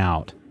coming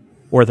out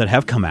or that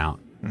have come out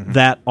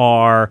that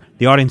are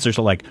the audiences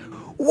are like,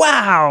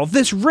 wow,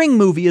 this Ring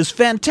movie is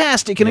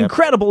fantastic and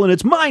incredible and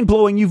it's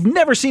mind-blowing. You've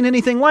never seen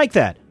anything like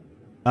that.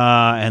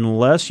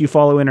 Unless you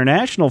follow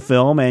international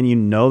film and you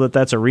know that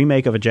that's a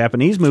remake of a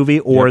Japanese movie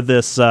or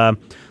this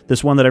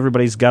one that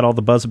everybody's got all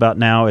the buzz about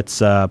now,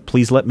 it's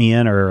Please Let Me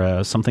In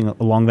or something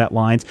along that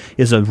lines,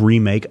 is a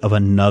remake of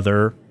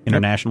another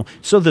international.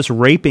 So this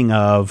raping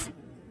of,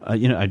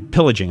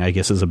 pillaging, I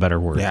guess is a better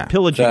word. Yeah.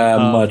 Pillaging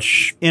of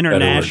much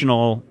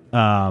international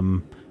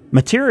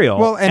material,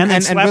 well, and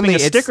then slapping really a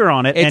sticker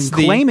on it and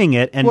claiming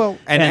it, and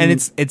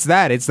it's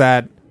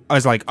that I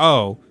was like,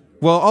 oh,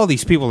 well, all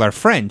these people are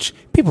French.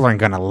 People aren't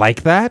gonna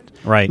like that,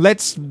 right?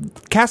 Let's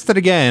cast it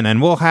again,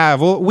 and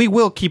we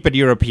will keep it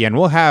European.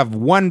 We'll have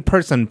one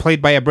person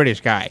played by a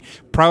British guy,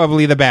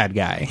 probably the bad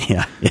guy.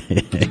 Yeah,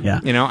 yeah.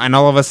 And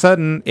all of a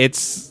sudden,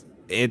 it's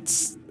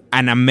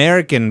an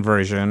American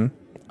version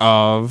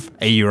of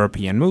a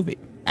European movie.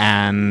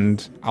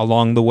 And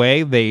along the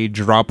way, they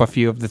drop a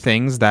few of the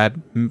things that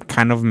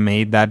kind of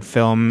made that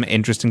film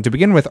interesting to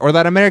begin with, or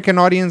that American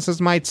audiences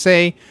might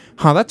say,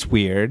 huh, that's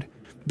weird.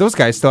 Those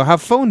guys still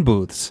have phone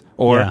booths.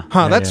 Or,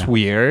 that's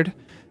weird.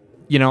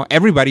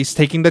 Everybody's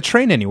taking the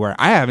train anywhere.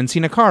 I haven't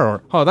seen a car.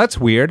 Or, oh, that's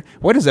weird.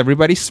 Why does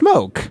everybody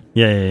smoke?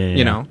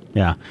 Yeah.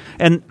 Yeah.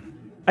 And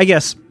I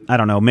guess, I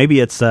don't know, maybe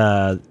it's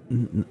us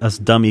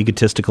dumb,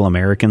 egotistical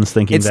Americans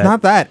thinking it's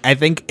not that. I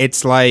think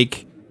it's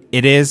like,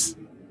 it's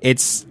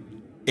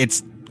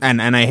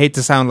and I hate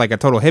to sound like a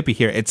total hippie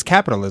here. It's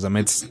capitalism.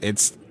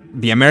 It's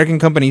the American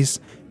companies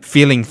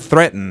feeling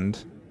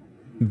threatened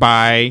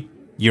by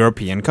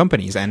European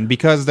companies, and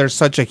because there's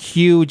such a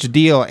huge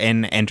deal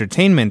in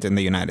entertainment in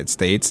the United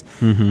States,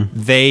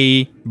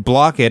 they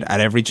block it at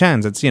every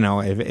chance. It's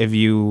if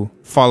you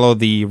follow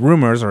the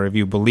rumors or if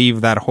you believe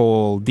that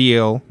whole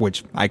deal,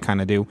 which I kind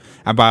of do,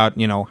 about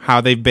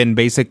how they've been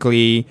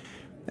basically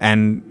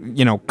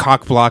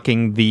cock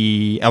blocking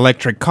the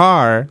electric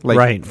car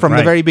from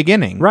the very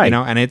beginning, right?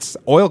 And it's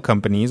oil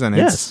companies and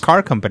it's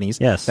car companies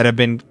that have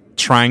been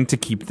trying to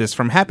keep this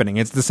from happening.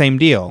 It's the same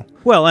deal.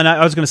 Well, and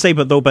I was going to say,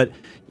 but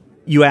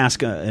you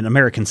ask an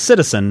American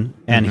citizen,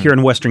 and here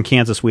in western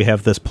Kansas, we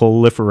have this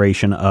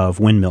proliferation of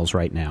windmills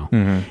right now.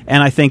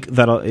 And I think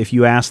that if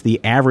you ask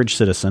the average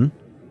citizen,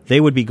 they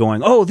would be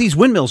going, oh, these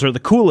windmills are the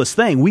coolest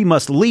thing. We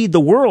must lead the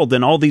world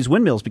in all these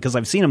windmills because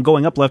I've seen them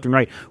going up left and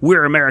right.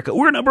 We're America.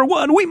 We're number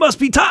one. We must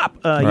be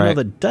top.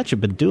 The Dutch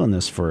have been doing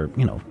this for,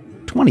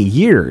 20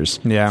 years,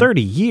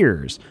 30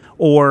 years.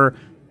 Or,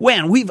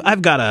 man,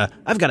 I've got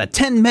a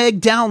 10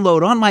 meg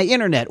download on my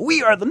internet.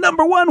 We are the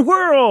number one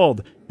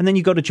world. And then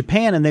you go to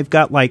Japan and they've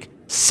got like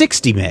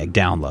 60 meg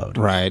download.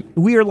 Right.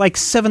 We are like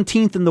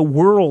 17th in the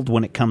world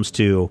when it comes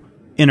to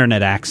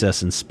internet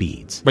access and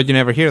speeds. But you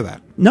never hear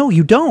that. No,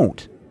 you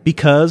don't.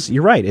 Because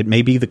you're right. It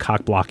may be the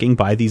cock blocking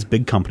by these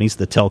big companies,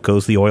 the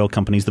telcos, the oil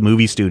companies, the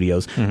movie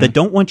studios, that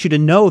don't want you to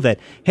know that,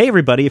 hey,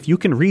 everybody, if you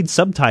can read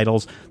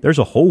subtitles, there's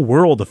a whole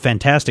world of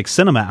fantastic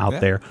cinema out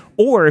there.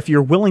 Or if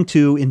you're willing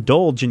to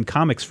indulge in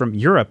comics from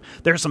Europe,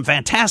 there's some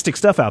fantastic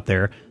stuff out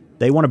there.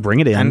 They want to bring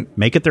it in,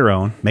 make it their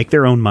own, make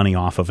their own money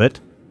off of it,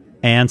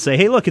 and say,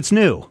 hey, look, it's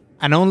new.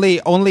 And only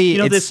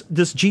this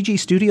GG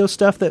Studio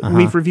stuff that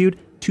we've reviewed,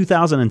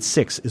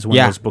 2006 is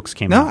when those books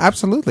came out. No,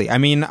 absolutely. I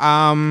mean,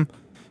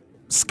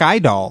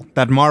 Skydoll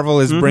that Marvel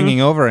is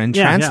bringing over and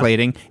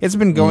translating, it's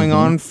been going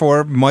on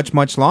for much,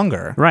 much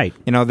longer. Right.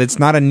 That's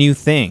not a new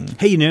thing.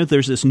 Hey,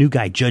 there's this new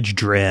guy, Judge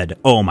Dredd.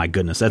 Oh, my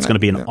goodness. That's going to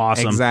be an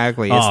awesome...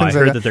 Exactly. Oh, I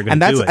heard that they're going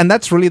to do it. And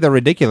that's really the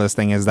ridiculous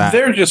thing is that...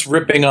 They're just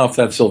ripping off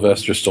that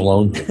Sylvester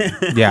Stallone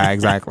thing. Yeah,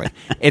 exactly.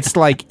 It's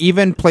like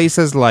even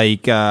places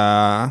like...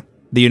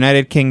 the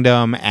United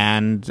Kingdom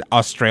and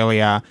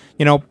Australia,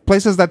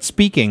 places that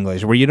speak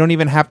English, where you don't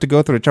even have to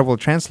go through the trouble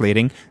of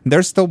translating,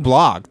 they're still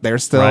blocked. They're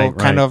still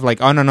kind of like,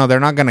 oh, no, they're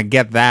not going to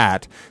get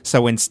that.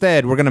 So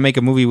instead, we're going to make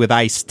a movie with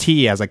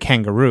Ice-T as a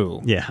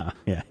kangaroo. Yeah.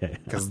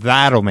 Because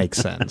that'll make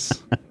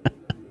sense.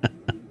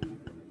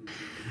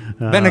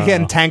 Then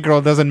again, Tank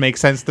Girl doesn't make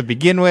sense to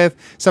begin with,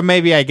 so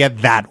maybe I get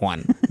that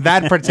one.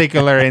 that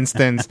particular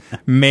instance,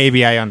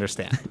 maybe I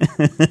understand.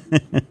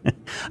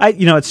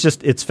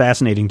 It's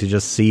fascinating to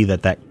just see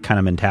that kind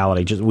of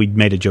mentality. We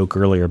made a joke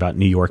earlier about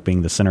New York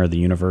being the center of the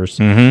universe.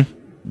 Mm-hmm.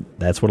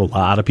 That's what a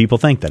lot of people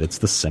think, that it's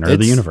the center of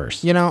the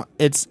universe.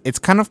 It's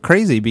kind of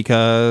crazy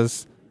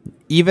because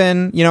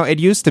even, it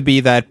used to be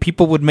that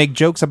people would make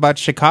jokes about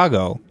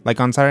Chicago. Like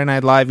on Saturday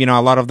Night Live, a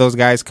lot of those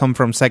guys come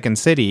from Second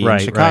City in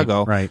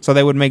Chicago. Right. So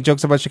they would make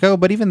jokes about Chicago,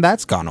 but even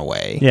that's gone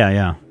away.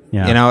 Yeah.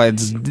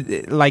 It's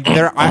like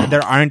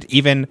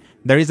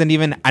there isn't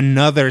even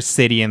another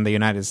city in the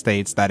United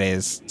States that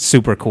is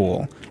super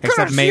cool.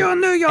 Except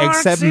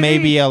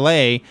maybe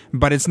LA,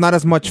 but it's not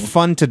as much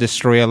fun to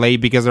destroy LA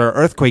because there are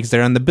earthquakes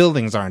there and the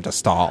buildings aren't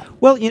as tall.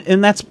 Well,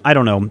 and that's, I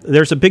don't know,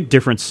 there's a big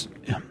difference.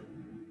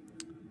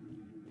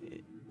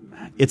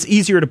 It's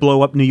easier to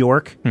blow up New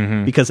York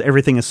because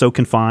everything is so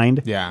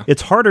confined. Yeah.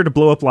 It's harder to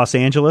blow up Los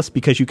Angeles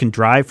because you can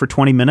drive for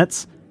 20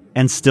 minutes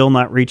and still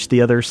not reach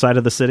the other side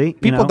of the city.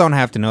 People don't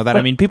have to know that.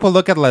 I mean, people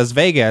look at Las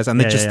Vegas and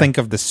they just think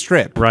of the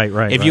Strip. Right.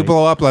 If you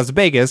blow up Las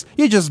Vegas,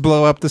 you just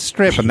blow up the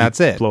Strip and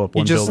that's it.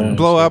 You just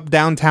blow up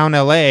downtown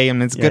LA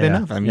and it's good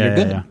enough. I mean, you're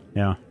good.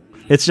 Yeah.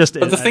 It's just.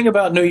 But the thing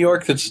about New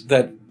York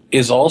that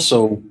is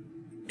also,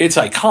 it's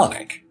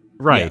iconic.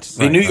 Right.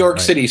 The New York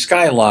City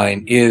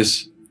skyline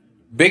is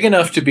big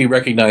enough to be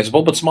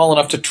recognizable, but small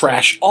enough to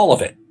trash all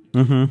of it.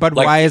 Mm-hmm. But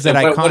why is it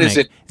iconic? What is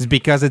it? It's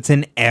because it's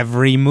in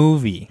every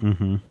movie.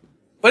 Mm-hmm.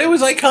 But it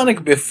was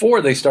iconic before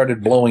they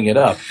started blowing it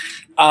up.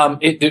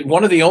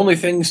 One of the only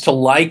things to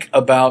like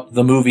about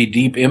the movie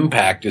Deep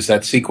Impact is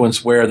that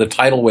sequence where the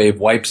tidal wave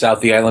wipes out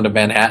the island of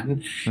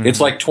Manhattan. Mm-hmm. It's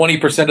like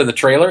 20% of the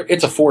trailer.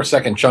 It's a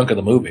 4-second chunk of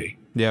the movie.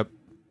 Yep.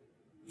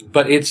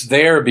 But it's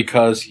there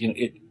because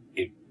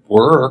it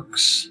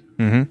works.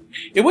 Mm-hmm.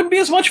 It wouldn't be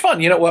as much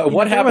fun.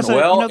 What happened?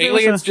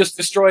 Aliens just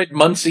destroyed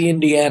Muncie,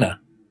 Indiana.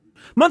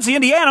 Muncie,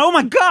 Indiana. Oh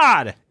my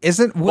God!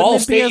 Ball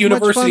State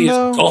University is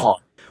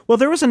gone. Well,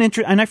 there was an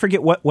and I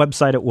forget what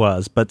website it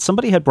was, but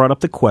somebody had brought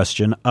up the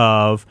question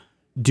of,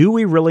 do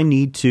we really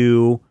need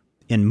to,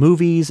 in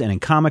movies and in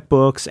comic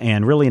books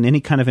and really in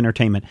any kind of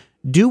entertainment,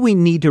 do we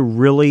need to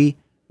really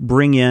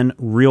bring in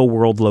real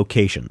world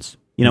locations?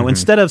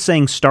 Instead of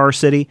saying Star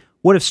City,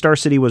 what if Star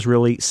City was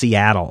really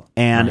Seattle?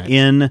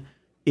 And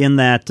in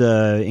that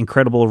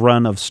incredible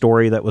run of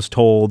story that was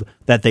told,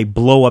 that they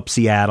blow up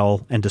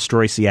Seattle and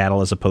destroy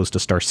Seattle as opposed to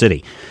Star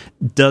City.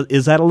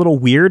 Is that a little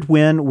weird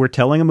when we're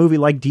telling a movie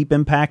like Deep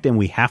Impact and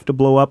we have to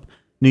blow up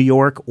New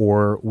York,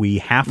 or we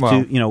have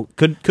to,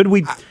 could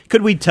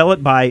we tell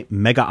it by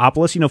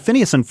Megapolis?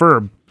 Phineas and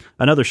Ferb,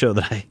 another show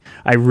that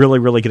I really,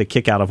 really get a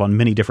kick out of on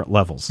many different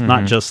levels,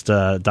 not just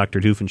Dr.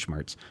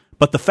 Doofenshmirtz.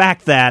 But the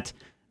fact that,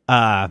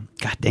 God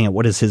dang it,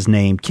 what is his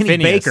name? Kenny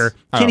Baker.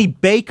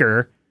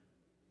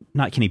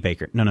 Not Kenny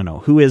Baker. No.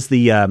 Who's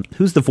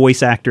the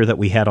voice actor that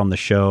we had on the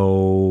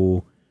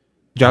show?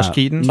 Josh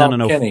Keaton?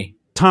 No. Kenny.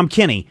 Tom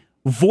Kenny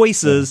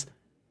voices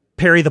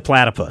Perry the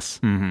Platypus.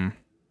 Mm-hmm.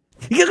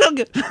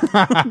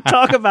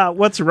 Talk about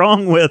what's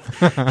wrong with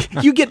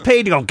you get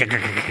paid to go.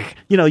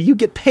 You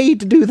get paid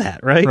to do that,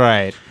 right?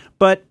 Right.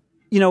 But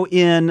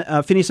in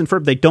Phineas and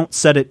Ferb, they don't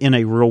set it in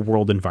a real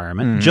world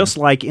environment. Just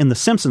like in The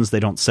Simpsons, they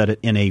don't set it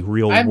in a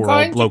real world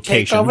location. I'm going to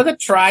take over the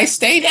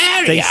tri-state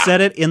area. They set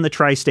it in the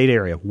tri-state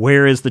area.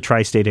 Where is the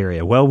tri-state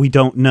area? Well, we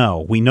don't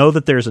know. We know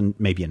that there's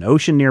maybe an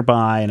ocean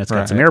nearby, and it's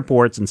got some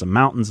airports and some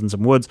mountains and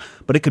some woods,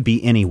 but it could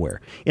be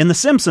anywhere. In The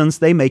Simpsons,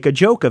 they make a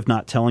joke of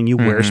not telling you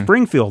where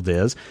Springfield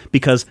is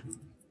because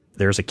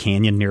there's a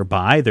canyon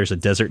nearby, there's a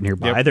desert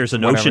nearby, there's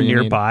an ocean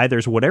nearby,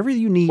 there's whatever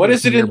you need. What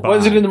is it in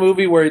the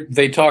movie where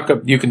they talk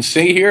of, you can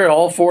see here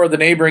all 4 of the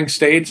neighboring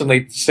states, and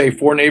they say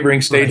 4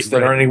 neighboring states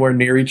that aren't anywhere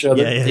near each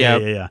other?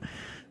 Yeah.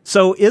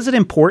 So is it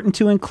important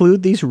to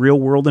include these real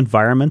world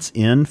environments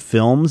in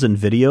films and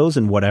videos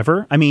and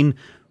whatever? I mean,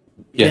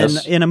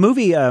 yes. in a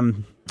movie,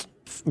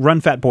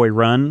 Run Fat Boy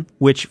Run,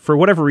 which for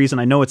whatever reason,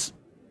 I know it's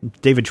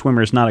David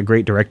Schwimmer is not a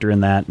great director in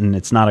that, and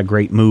it's not a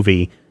great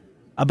movie,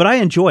 but I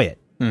enjoy it.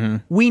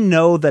 Mm-hmm. We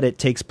know that it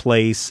takes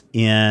place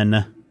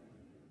in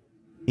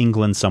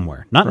England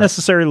somewhere. Not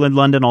necessarily in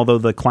London, although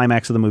the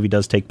climax of the movie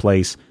does take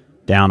place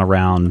down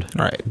around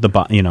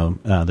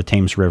the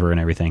Thames River and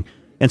everything.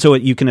 And so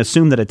you can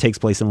assume that it takes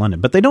place in London.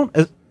 But they don't,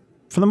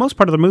 for the most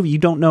part of the movie, you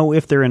don't know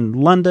if they're in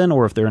London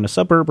or if they're in a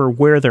suburb or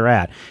where they're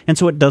at. And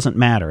so it doesn't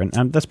matter.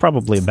 And that's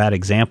probably a bad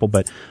example.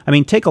 But, I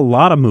mean, take a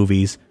lot of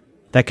movies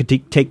that could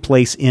take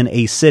place in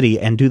a city,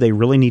 and do they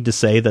really need to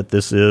say that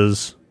this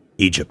is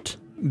Egypt?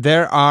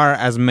 There are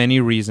as many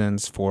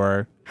reasons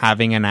for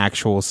having an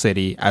actual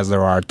city as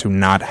there are to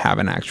not have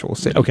an actual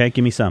city. Okay,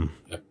 give me some.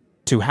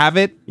 To have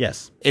it,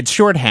 yes, it's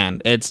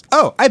shorthand. It's,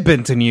 I've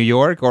been to New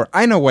York, or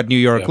I know what New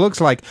York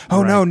looks like.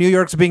 No, New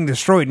York's being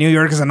destroyed. New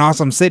York is an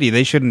awesome city.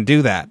 They shouldn't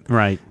do that.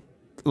 Right.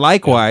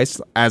 Likewise,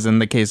 as in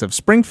the case of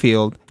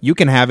Springfield, you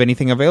can have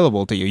anything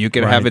available to you. You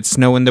can have it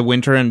snow in the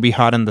winter and be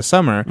hot in the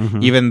summer,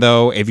 even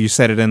though if you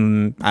set it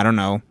in, I don't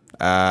know,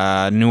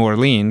 New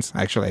Orleans.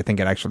 Actually, I think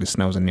it actually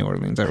snows in New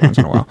Orleans every once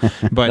in a while.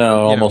 But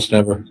no, almost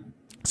never.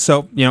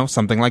 So,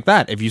 something like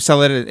that. If you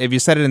set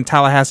it in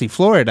Tallahassee,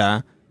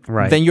 Florida,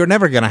 then you're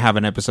never going to have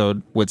an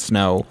episode with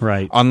snow.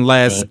 Right.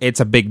 Unless it's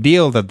a big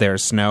deal that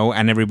there's snow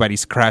and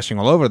everybody's crashing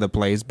all over the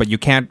place, but you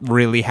can't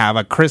really have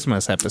a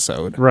Christmas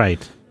episode.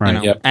 Right. You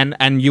know?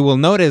 And you will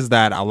notice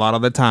that a lot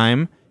of the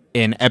time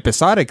in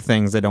episodic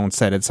things, they don't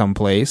set it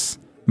someplace,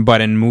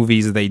 but in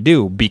movies they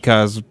do,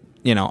 because,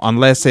 you know,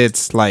 unless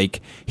it's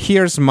like,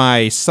 here's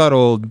my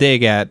subtle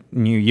dig at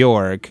New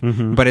York,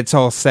 but it's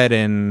all set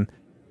in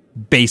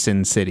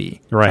Basin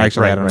City. Right.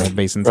 Actually, I don't know if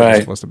Basin City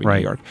is supposed to be New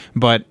York.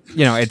 But,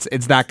 you know, it's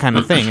that kind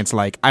of thing. It's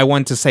like, I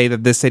want to say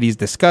that this city is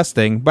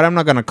disgusting, but I'm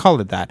not going to call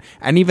it that.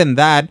 And even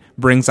that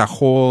brings a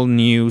whole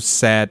new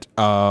set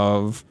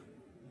of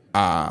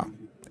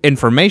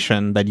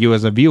information that you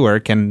as a viewer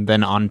can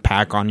then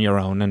unpack on your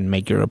own and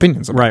make your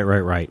opinions about.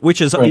 Right.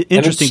 Which is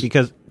interesting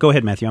because... Go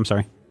ahead, Matthew. I'm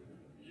sorry.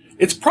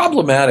 It's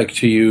problematic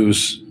to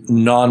use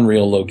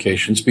non-real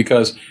locations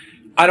because...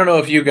 I don't know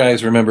if you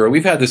guys remember,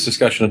 we've had this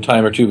discussion a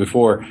time or two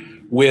before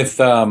with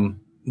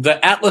the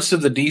Atlas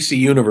of the DC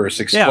Universe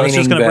explaining I was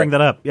just going to bring that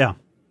up. Yeah.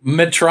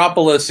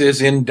 Metropolis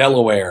is in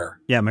Delaware.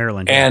 Yeah,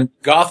 Maryland. And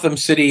Gotham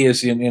City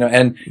is in,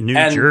 and New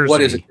Jersey.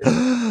 What is it?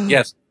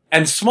 Yes.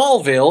 And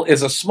Smallville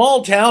is a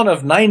small town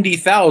of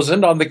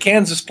 90,000 on the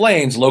Kansas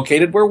Plains,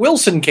 located where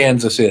Wilson,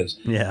 Kansas is.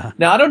 Yeah.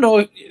 Now, I don't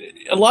know,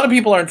 a lot of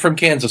people aren't from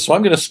Kansas, so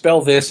I'm going to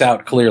spell this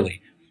out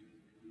clearly.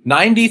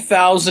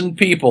 90,000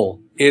 people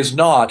is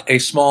not a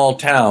small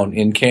town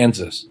in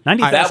Kansas.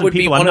 90,000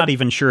 people, I'm not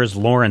even sure is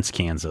Lawrence,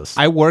 Kansas.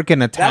 I work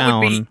in a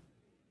town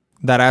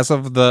that as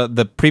of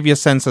the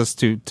previous census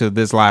to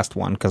this last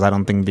one, because I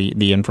don't think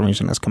the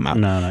information has come out.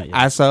 No, not yet.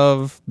 As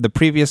of the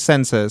previous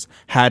census,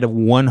 had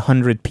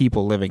 100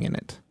 people living in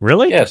it.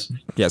 Really? Yes.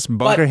 Yes,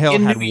 Bunker Hill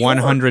had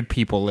 100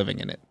 people living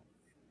in it.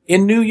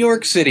 In New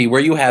York City,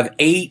 where you have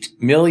 8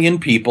 million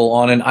people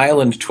on an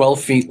island 12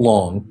 feet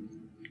long,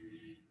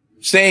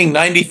 saying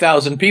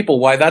 90,000 people,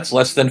 why, that's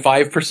less than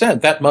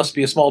 5%. That must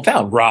be a small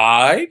town,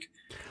 right?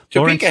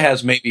 Topeka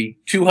has maybe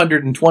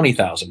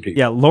 220,000 people.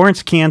 Yeah,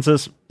 Lawrence,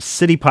 Kansas,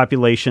 city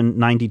population,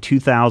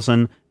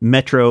 92,000.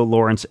 Metro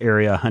Lawrence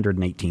area,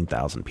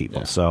 118,000 people.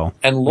 Yeah. So,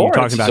 and Lawrence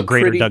you're talking about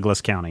Greater Douglas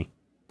County.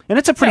 And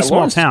it's a pretty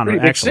small town,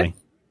 actually.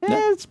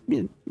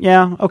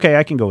 Okay,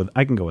 I can go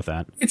with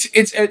that.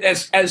 It's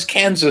as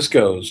Kansas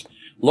goes,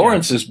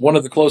 Lawrence is one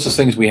of the closest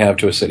things we have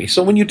to a city.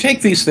 So when you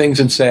take these things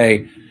and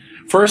say,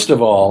 first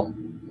of all,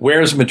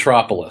 where's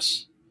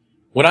Metropolis?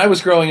 When I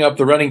was growing up,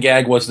 the running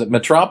gag was that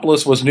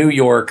Metropolis was New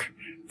York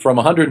from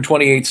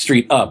 128th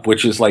Street up,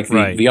 which is like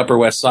the Upper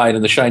West Side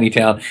and the shiny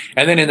town.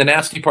 And then in the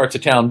nasty parts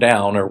of town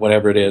down, or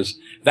whatever it is,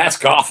 that's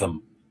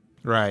Gotham.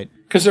 Right.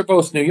 Because they're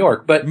both New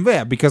York. But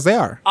yeah, because they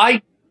are.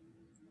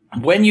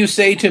 When you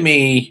say to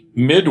me,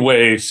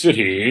 Midway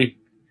City,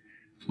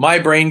 my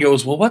brain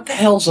goes, well, what the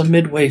hell's a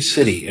Midway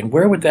City? And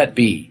where would that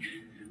be?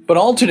 But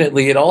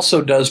alternately, it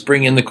also does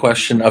bring in the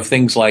question of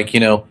things like,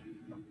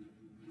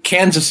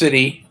 Kansas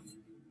City,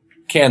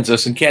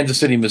 Kansas, and Kansas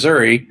City,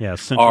 Missouri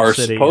are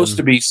supposed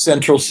to be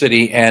Central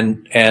City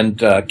and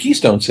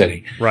Keystone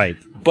City. Right.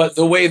 But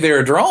the way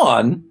they're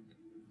drawn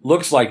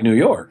looks like New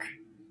York.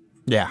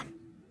 Yeah.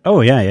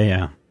 Oh,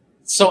 yeah.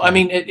 So, I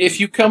mean, if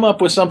you come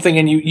up with something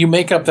and you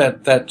make up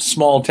that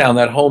small town,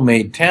 that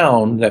homemade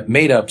town, that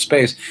made-up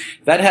space,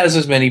 that has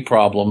as many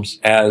problems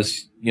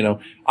as,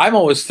 I'm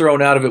always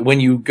thrown out of it when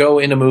you go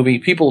in a movie.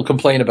 People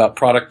complain about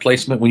product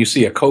placement when you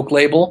see a Coke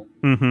label.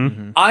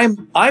 Mm-hmm.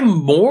 I'm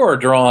more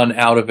drawn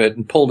out of it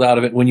and pulled out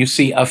of it when you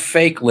see a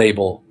fake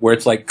label where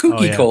it's like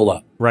Kooky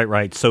Cola.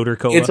 Right. Soda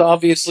Cola. It's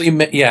obviously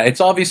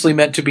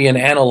meant to be an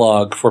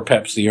analog for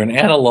Pepsi or an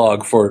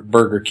analog for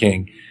Burger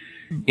King.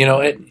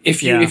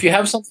 If you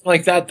have something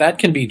like that, that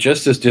can be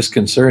just as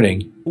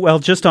disconcerting. Well,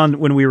 just on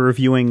when we were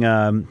reviewing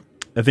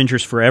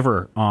Avengers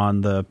Forever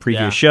on the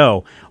previous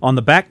show, on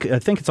the back, I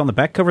think it's on the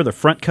back cover, the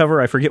front cover,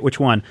 I forget which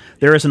one,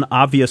 there is an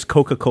obvious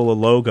Coca-Cola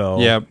logo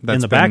in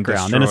the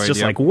background, and it's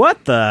just like,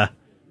 what the?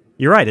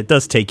 You're right, it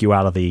does take you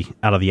out of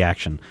the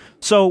action.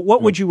 So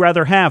what would you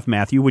rather have,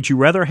 Matthew? Would you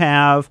rather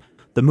have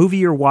the movie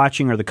you're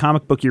watching or the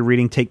comic book you're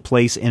reading take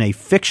place in a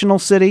fictional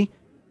city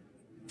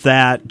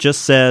that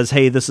just says,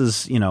 hey, this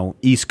is,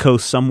 East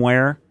Coast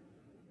somewhere?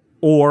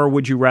 Or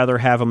would you rather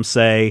have them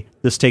say,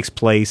 this takes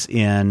place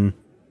in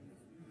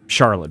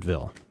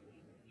Charlottesville?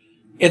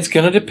 It's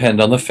going to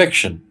depend on the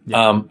fiction.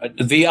 Yeah.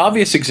 The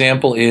obvious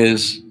example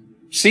is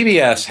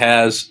CBS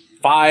has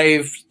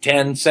 5,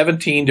 10,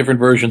 17 different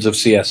versions of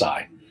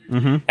CSI.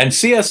 Mm-hmm. And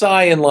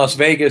CSI in Las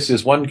Vegas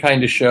is one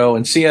kind of show,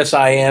 and CSI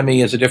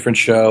Miami is a different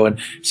show, and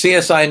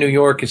CSI New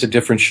York is a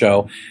different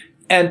show.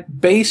 And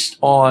based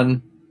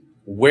on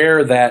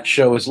where that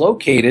show is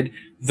located,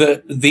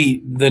 the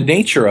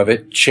nature of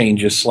it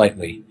changes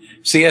slightly.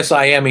 CSI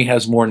Miami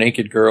has more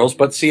naked girls,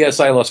 but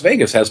CSI Las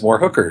Vegas has more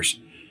hookers.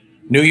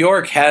 New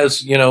York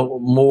has,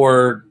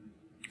 more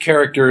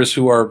characters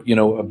who are,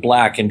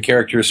 black and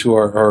characters who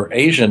are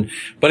Asian.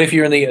 But if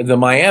you're in the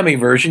Miami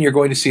version, you're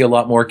going to see a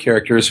lot more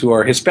characters who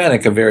are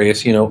Hispanic of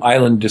various,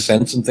 island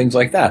descents and things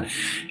like that.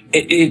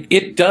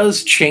 It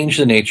does change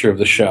the nature of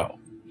the show.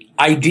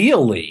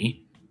 Ideally,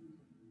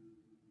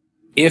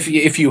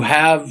 if you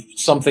have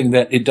something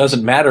that it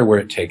doesn't matter where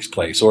it takes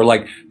place, or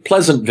like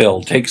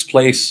Pleasantville takes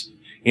place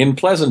in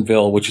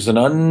Pleasantville, which is an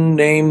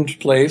unnamed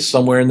place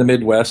somewhere in the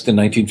Midwest in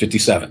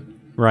 1957.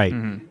 Right.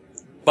 Mm-hmm.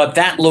 But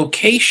that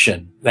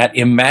location, that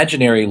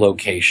imaginary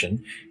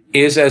location,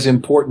 is as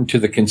important to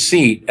the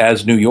conceit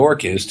as New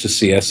York is to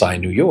CSI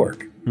New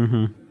York.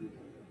 Mm-hmm.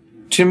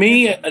 To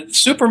me,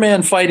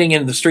 Superman fighting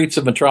in the streets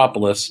of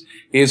Metropolis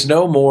is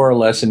no more or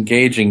less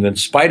engaging than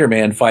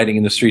Spider-Man fighting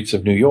in the streets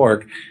of New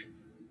York,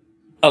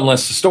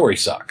 unless the story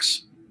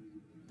sucks.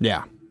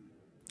 Yeah.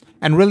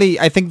 And really,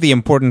 I think the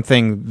important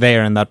thing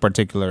there in that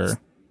particular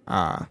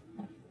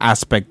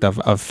aspect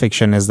of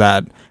fiction is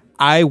that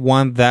I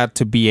want that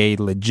to be a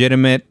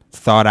legitimate,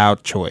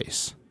 thought-out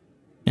choice.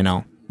 You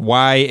know,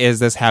 why is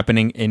this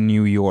happening in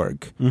New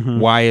York? Mm-hmm.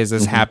 Why is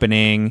this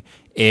happening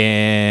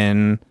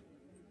in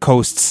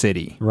Coast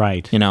City?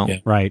 Right. You know,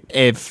 right.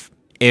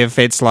 If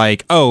it's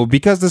like, oh,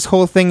 because this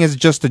whole thing is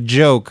just a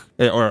joke,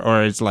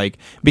 or it's like,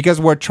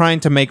 because we're trying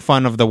to make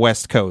fun of the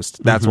West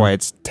Coast, that's why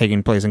it's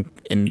taking place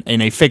in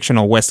a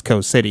fictional West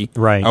Coast city.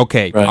 Right.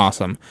 Okay, right.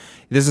 Awesome.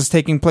 This is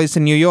taking place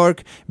in New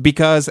York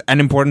because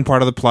an important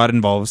part of the plot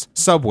involves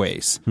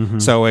subways.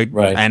 So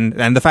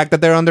and the fact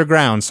that they're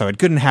underground, so it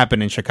couldn't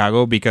happen in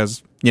Chicago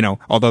because, you know,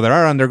 although there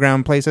are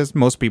underground places,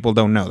 most people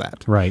don't know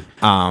that. Right.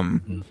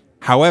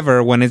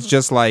 However, when it's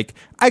just like,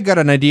 I got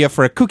an idea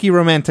for a kooky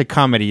romantic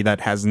comedy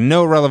that has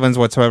no relevance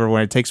whatsoever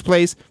when it takes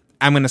place,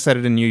 I'm going to set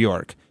it in New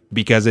York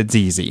because it's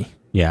easy.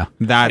 Yeah.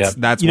 That's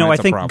you know, when I it's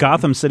a think problem.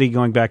 Gotham City,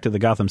 going back to the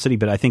Gotham City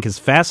bit, I think is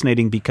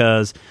fascinating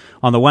because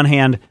on the one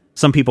hand,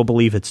 some people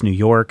believe it's New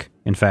York.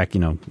 In fact,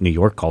 you know, New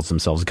York calls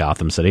themselves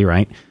Gotham City,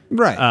 right?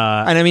 Right.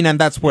 And I mean, and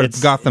that's where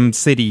Gotham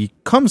City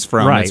comes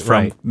from. Right, it's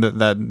from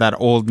that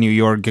old New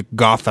York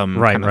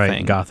Gotham kind of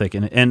thing. Gothic.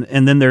 And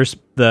then there's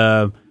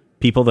the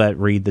people that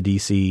read the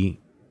DC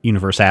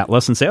Universe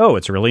Atlas and say, oh,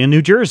 it's really in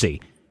New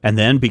Jersey. And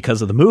then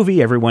because of the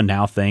movie, everyone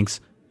now thinks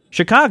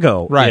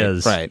Chicago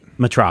is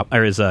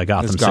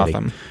Gotham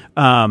City.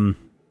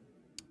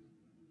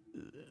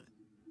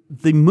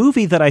 The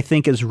movie that I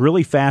think is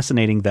really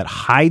fascinating that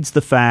hides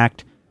the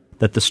fact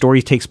that the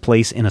story takes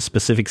place in a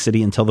specific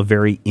city until the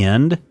very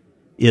end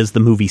is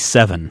the movie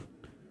Seven.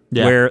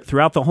 Yeah. Where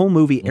throughout the whole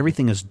movie,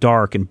 everything is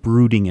dark and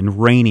brooding and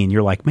rainy, and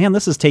you're like, man,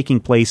 this is taking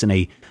place in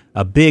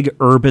a big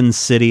urban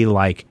city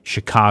like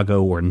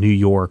Chicago or New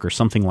York or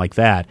something like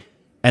that.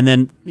 And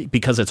then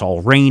because it's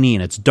all rainy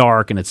and it's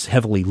dark and it's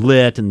heavily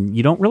lit, and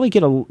you don't really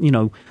get a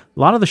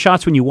lot of the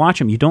shots when you watch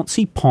them, you don't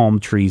see palm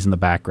trees in the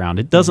background.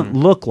 It doesn't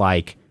look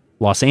like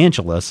Los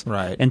Angeles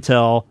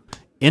until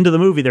into the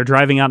movie they're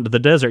driving out into the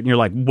desert and you're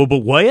like, but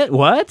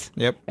what?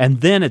 Yep.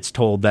 And then it's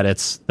told that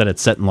it's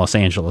set in Los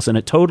Angeles, and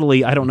it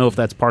totally, I don't know if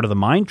that's part of the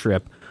mind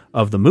trip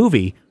of the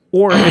movie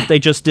or if they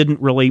just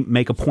didn't really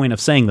make a point of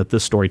saying that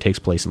this story takes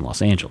place in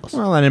Los Angeles.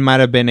 Well, and it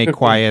might have been a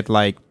quiet,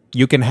 like,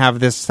 you can have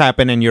this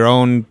happen in your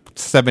own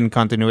Seven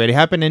continuity,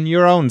 happen in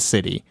your own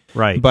city.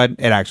 Right. But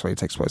it actually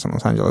takes place in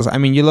Los Angeles. I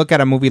mean, you look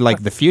at a movie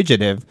like The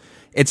Fugitive,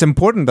 it's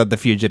important that The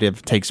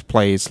Fugitive takes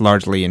place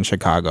largely in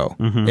Chicago.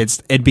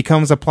 It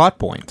becomes a plot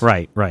point.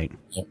 Right.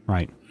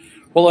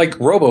 Well, like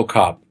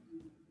RoboCop,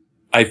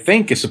 I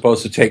think is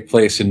supposed to take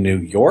place in New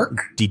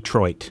York?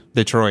 Detroit.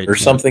 Or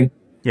something.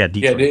 Yeah,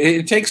 Detroit. Yeah,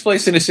 it takes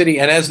place in a city,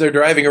 and as they're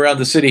driving around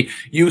the city,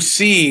 you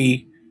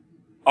see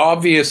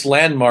obvious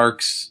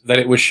landmarks that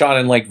it was shot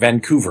in, like,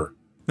 Vancouver.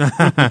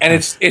 And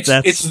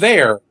it's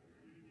there.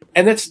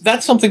 And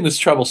that's something that's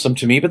troublesome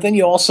to me. But then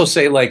you also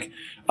say, like,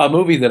 a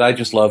movie that I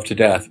just love to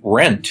death,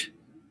 Rent.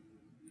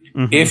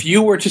 If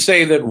you were to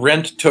say that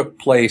Rent took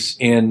place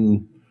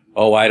in,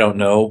 I don't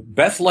know,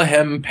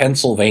 Bethlehem,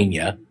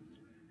 Pennsylvania,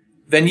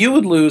 then you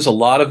would lose a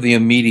lot of the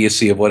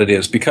immediacy of what it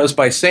is. Because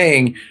by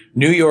saying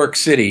New York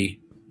City,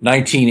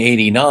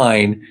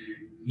 1989,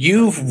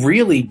 you've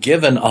really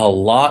given a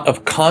lot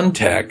of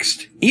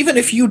context. Even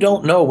if you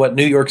don't know what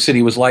New York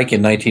City was like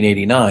in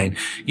 1989,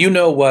 you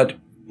know what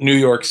New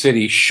York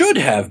City should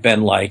have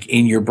been like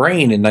in your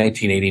brain in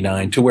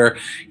 1989, to where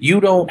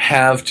you don't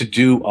have to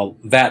do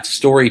that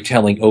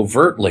storytelling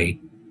overtly.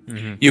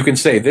 You can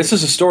say, this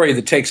is a story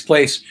that takes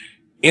place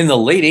in the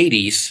late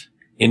 80s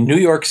in New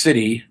York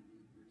City.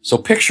 So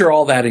picture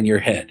all that in your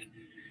head.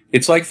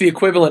 It's like the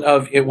equivalent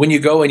of when you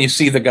go and you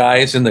see the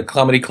guys in the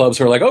comedy clubs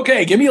who are like,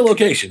 okay, give me a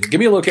location.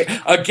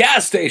 A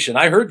gas station.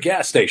 I heard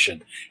gas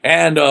station.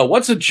 And,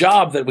 what's a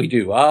job that we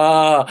do?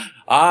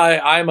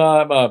 I'm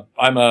a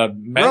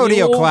manual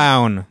rodeo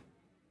clown.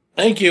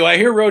 Thank you. I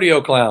hear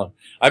rodeo clown.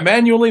 I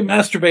manually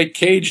masturbate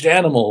caged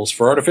animals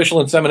for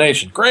artificial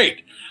insemination.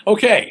 Great.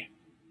 Okay.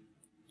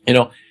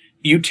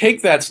 You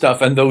take that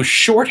stuff and those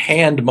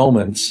shorthand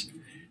moments,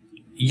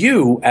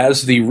 you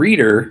as the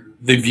reader,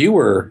 the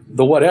viewer,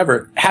 the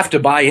whatever, have to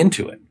buy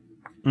into it.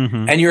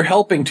 And you're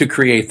helping to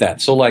create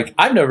that. So, like,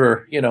 I've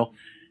never,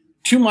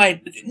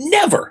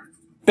 never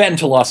been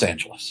to Los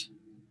Angeles.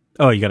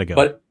 Oh, you got to go.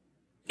 But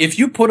if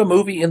you put a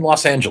movie in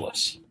Los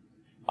Angeles,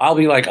 I'll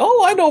be like,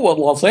 oh, I know what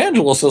Los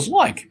Angeles is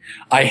like.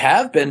 I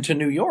have been to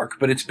New York,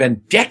 but it's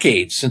been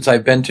decades since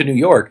I've been to New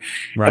York.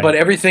 Right. But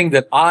everything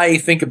that I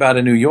think about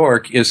in New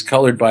York is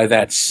colored by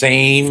that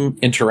same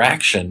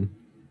interaction,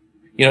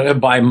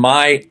 by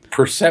my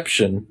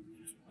perception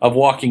of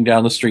walking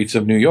down the streets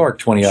of New York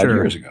 20 odd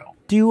years ago.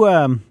 Do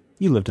you,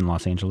 you lived in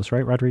Los Angeles,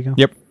 right, Rodrigo?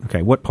 Yep.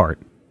 Okay. What part?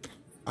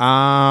 The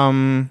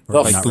Long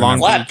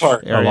Beach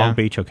part. Oh, Long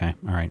Beach. Okay.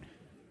 All right.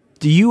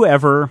 Do you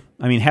ever,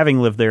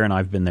 having lived there and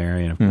I've been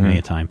there many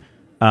a time,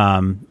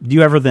 do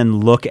you ever then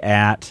look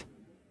at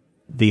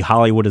the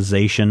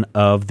Hollywoodization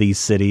of these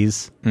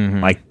cities,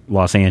 like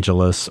Los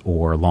Angeles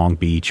or Long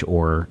Beach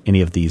or any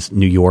of these,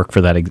 New York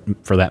for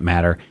that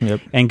matter,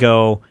 and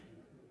go,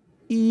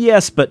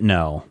 yes, but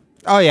no?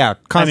 Oh, yeah,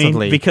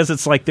 constantly. Because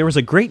it's like there was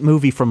a great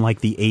movie from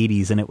like the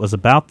 80s and it was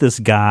about this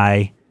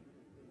guy.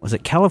 Was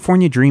it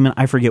California Dreamin'?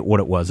 I forget what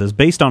it was. It was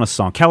based on a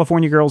song.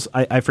 California Girls,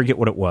 I forget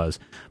what it was.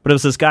 But it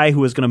was this guy who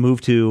was going to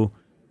move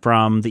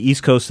from the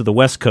East Coast to the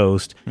West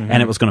Coast,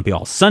 and it was going to be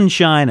all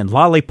sunshine and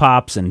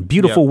lollipops and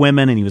beautiful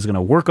women, and he was going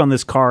to work on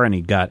this car, and he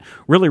got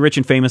really rich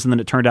and famous, and then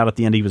it turned out at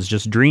the end he was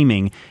just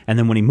dreaming. And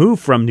then when he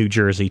moved from New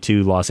Jersey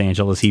to Los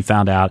Angeles, he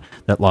found out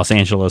that Los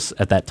Angeles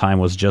at that time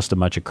was just as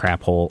much a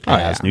crap hole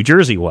as New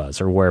Jersey was,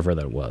 or wherever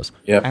that was.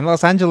 Yep. And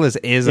Los Angeles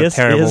is a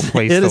terrible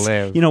place to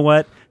live. You know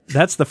what?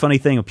 That's the funny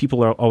thing.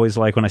 People are always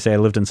like, when I say I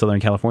lived in Southern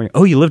California,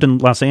 oh, you lived in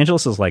Los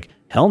Angeles? It's like,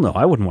 hell no,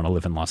 I wouldn't want to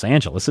live in Los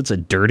Angeles. It's a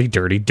dirty,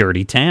 dirty,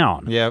 dirty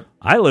town. Yep.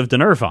 I lived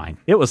in Irvine.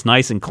 It was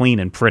nice and clean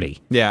and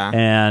pretty. Yeah.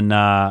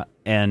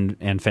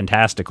 And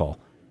fantastical.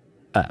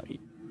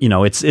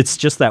 It's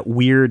just that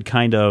weird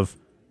kind of,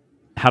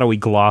 how do we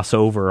gloss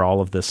over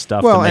all of this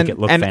stuff to make it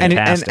look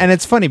fantastic? And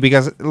it's funny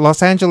because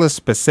Los Angeles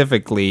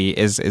specifically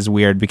is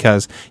weird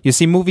because you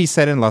see movies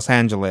set in Los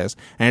Angeles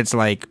and it's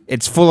like,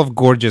 it's full of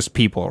gorgeous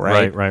people,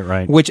 right?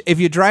 Right. Which if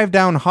you drive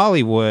down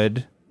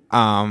Hollywood,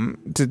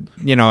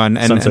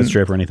 Sunset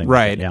Strip or anything.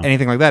 Right. Like that,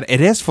 anything like that.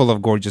 It is full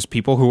of gorgeous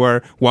people who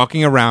are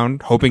walking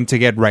around hoping to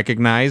get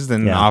recognized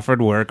and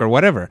offered work or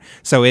whatever.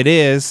 So it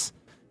is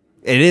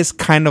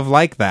kind of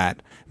like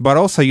that. But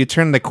also, you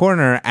turn the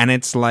corner, and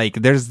it's like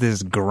there's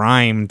this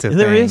grime to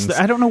things.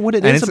 I don't know what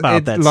it is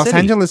about that Los city.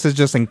 Angeles is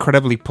just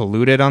incredibly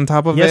polluted on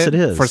top of it. Yes, it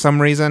is. For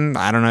some reason.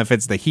 I don't know if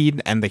it's the heat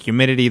and the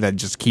humidity that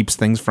just keeps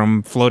things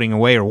from floating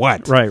away or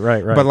what. Right.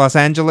 But Los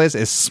Angeles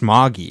is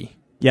smoggy.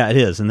 Yeah, it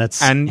is.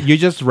 And you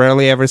just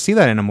rarely ever see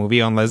that in a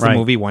movie unless the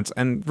movie wants.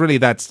 And really,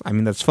 that's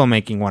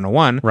filmmaking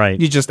 101. Right.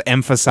 You just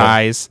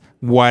emphasize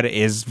what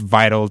is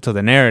vital to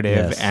the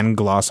narrative and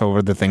gloss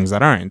over the things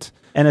that aren't.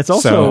 And it's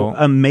also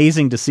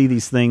amazing to see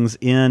these things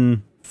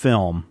in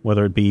film,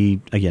 whether it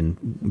be,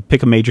 again,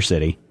 pick a major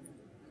city,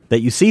 that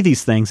you see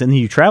these things and then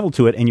you travel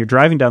to it and you're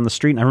driving down the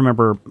street. And I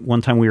remember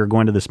one time we were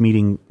going to this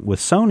meeting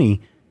with Sony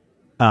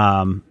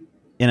in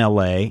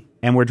LA,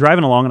 and we're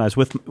driving along, and I was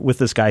with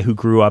this guy who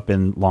grew up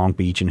in Long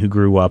Beach and who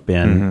grew up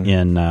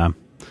in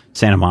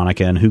Santa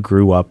Monica and who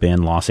grew up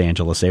in Los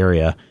Angeles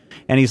area.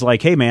 And he's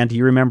like, hey, man, do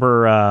you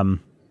remember...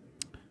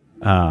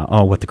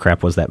 what the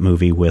crap was that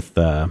movie with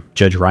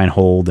Judge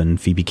Reinhold and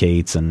Phoebe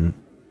Cates and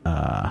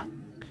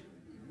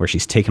where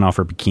she's taking off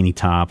her bikini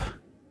top?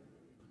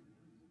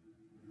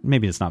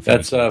 Maybe it's not.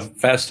 That's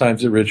Fast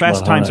Times at Ridgemont High.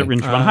 Fast Times at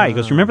Ridgemont High. He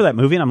goes, remember that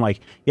movie? And I'm like,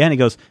 yeah. And he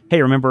goes,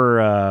 hey,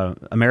 remember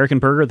American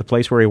Burger, the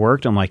place where he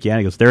worked? I'm like, yeah. And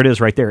he goes, there it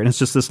is right there. And it's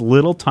just this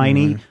little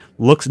tiny,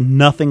 looks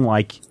nothing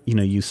like,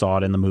 you saw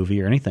it in the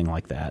movie or anything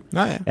like that.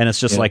 Oh, yeah. And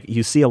it's just like,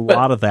 you see a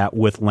lot of that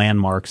with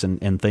landmarks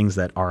and things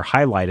that are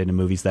highlighted in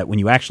movies that when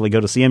you actually go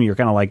to see them, you're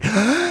kind of like...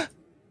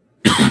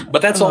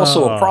 But that's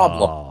also a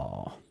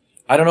problem.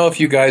 I don't know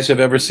if you guys have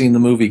ever seen the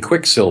movie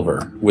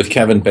Quicksilver with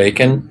Kevin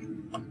Bacon.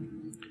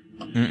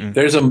 Mm-mm.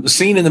 There's a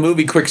scene in the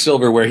movie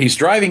Quicksilver where he's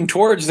driving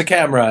towards the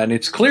camera and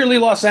it's clearly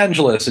Los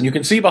Angeles and you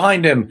can see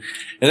behind him.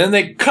 And then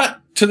they cut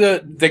to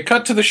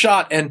the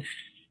shot and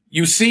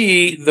you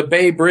see the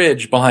Bay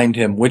Bridge behind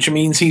him, which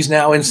means he's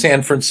now in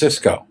San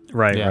Francisco.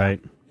 Right,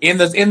 right. In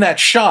that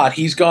shot,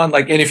 he's gone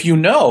like, and if you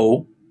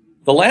know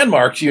the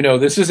landmarks,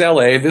 this is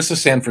LA, this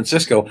is San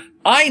Francisco.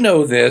 I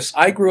know this.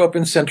 I grew up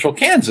in central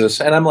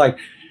Kansas and I'm like,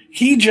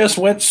 he just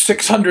went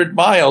 600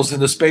 miles in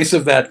the space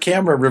of that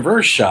camera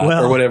reverse shot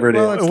or whatever it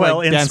is.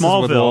 Well, in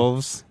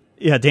Smallville,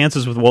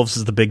 Dances with Wolves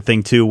is the big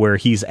thing too, where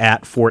he's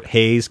at Fort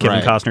Hays. Kevin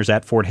Costner's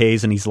at Fort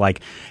Hays, and he's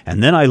like,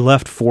 and then I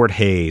left Fort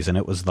Hays, and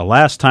it was the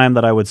last time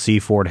that I would see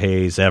Fort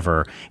Hays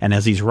ever. And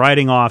as he's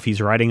riding off,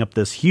 he's riding up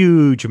this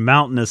huge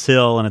mountainous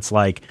hill, and it's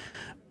like,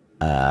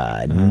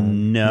 no,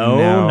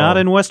 not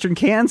in Western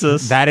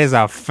Kansas. That is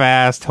a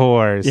fast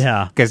horse.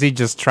 Yeah. Because he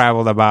just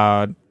traveled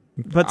about...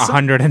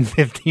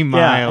 150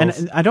 miles. Yeah,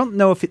 and I don't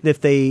know if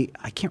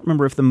I can't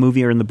remember if the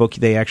movie or in the book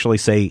they actually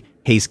say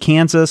Hays,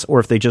 Kansas, or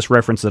if they just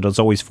reference that it's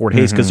always Fort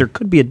Hays, because there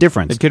could be a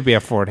difference. It could be a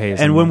Fort Hays.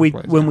 And when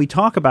we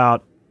talk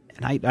about,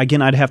 and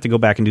I'd have to go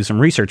back and do some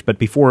research, but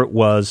before it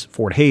was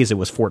Fort Hays, it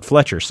was Fort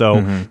Fletcher.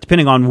 So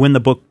depending on when the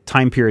book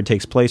time period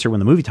takes place or when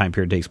the movie time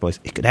period takes place,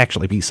 it could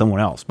actually be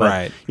someone else.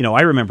 But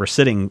I remember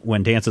sitting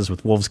when Dances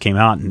with Wolves came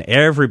out, and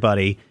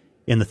everybody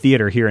in the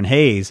theater here in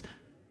Hays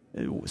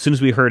as soon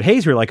as we heard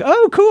Hayes, we were like,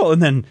 oh, cool.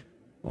 And then,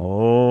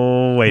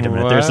 oh, wait a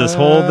minute. There's this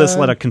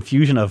lot of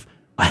confusion of,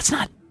 that's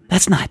not,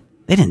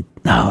 they didn't,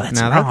 no,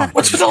 that's wrong.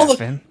 What's with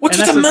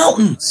the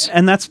mountains?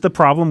 And that's the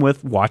problem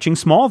with watching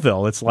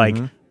Smallville. It's like,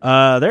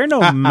 there are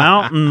no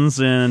mountains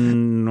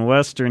in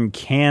western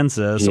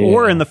Kansas,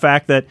 or in the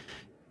fact that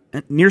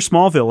near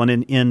Smallville,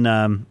 and in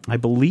I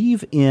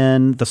believe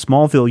in the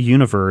Smallville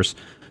universe,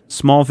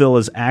 Smallville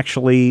is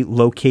actually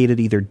located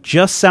either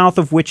just south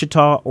of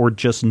Wichita or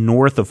just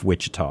north of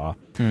Wichita.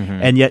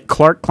 And yet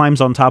Clark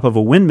climbs on top of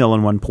a windmill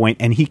in one point,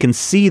 and he can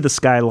see the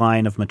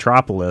skyline of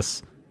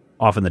Metropolis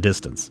off in the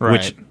distance. Right.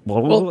 Which,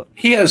 well,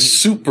 he has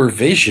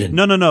supervision.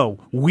 No.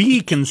 We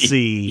can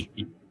see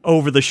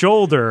over the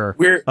shoulder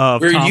We're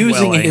Tom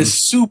using Welling. his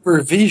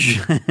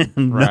supervision.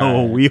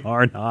 No, we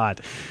are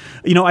not.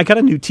 I got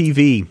a new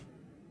TV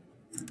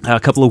a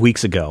couple of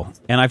weeks ago,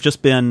 and I've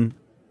just been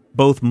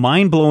both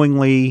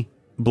mind-blowingly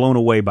blown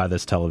away by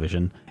this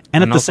television,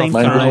 and at the same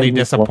time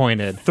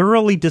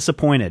thoroughly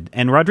disappointed.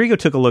 And Rodrigo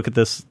took a look at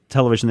this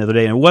television the other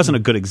day, and it wasn't a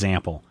good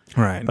example.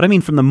 Right. But I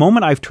mean, from the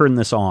moment I've turned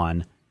this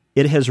on,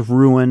 it has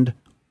ruined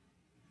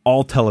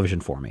all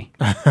television for me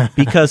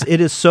because it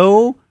is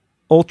so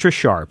ultra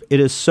sharp. It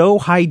is so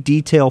high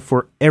detail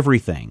for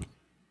everything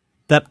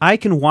that I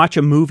can watch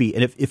a movie,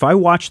 and if I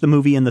watch the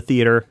movie in the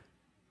theater,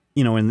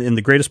 in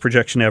the greatest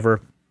projection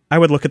ever, I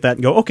would look at that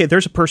and go, okay,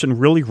 there's a person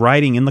really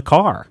riding in the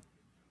car.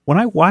 When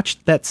I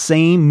watched that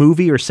same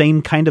movie or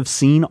same kind of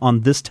scene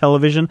on this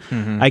television,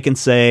 I can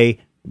say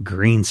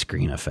green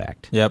screen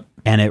effect. Yep.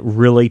 And it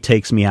really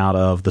takes me out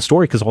of the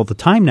story because all the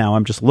time now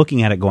I'm just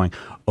looking at it going,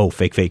 oh,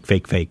 fake. Oh,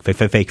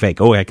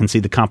 I can see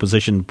the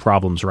composition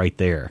problems right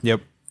there.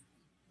 Yep.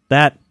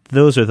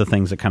 Those are the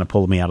things that kind of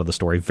pulled me out of the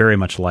story. Very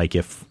much like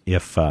if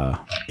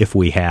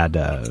we had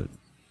a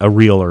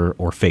real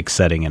or fake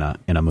setting in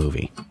a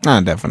movie.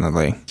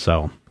 Definitely.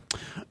 So,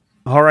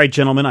 all right,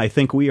 gentlemen, I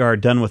think we are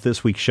done with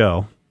this week's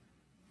show.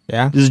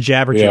 Yeah, this is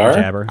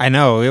jabber. I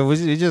know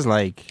it just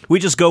like we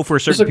just go for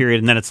a certain period,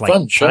 and then it's like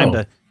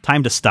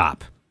time to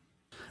stop.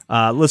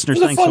 Listeners,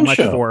 thanks so much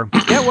for.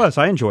 Yeah, it was.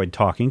 I enjoyed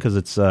talking because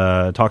it's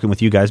talking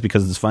with you guys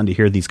because it's fun to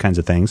hear these kinds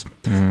of things.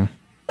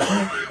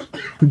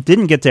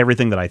 Didn't get to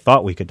everything that I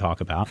thought we could talk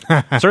about.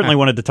 Certainly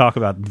wanted to talk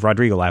about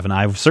Rodrigo Live, and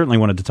I certainly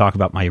wanted to talk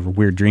about my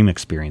weird dream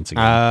experience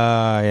again.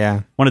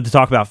 Yeah. Wanted to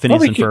talk about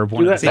Phineas and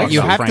Ferb.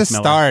 You have to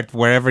start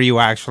wherever you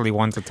actually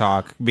want to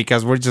talk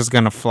because we're just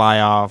going to fly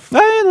off.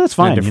 That's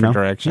fine. In a different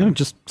direction.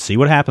 Just see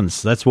what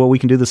happens. That's what we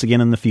can do this again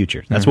in the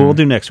future. That's what we'll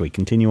do next week.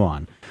 Continue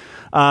on.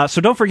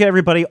 So don't forget,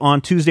 everybody,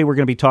 on Tuesday we're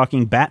going to be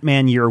talking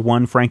Batman Year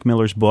One, Frank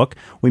Miller's book.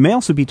 We may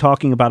also be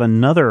talking about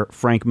another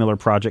Frank Miller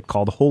project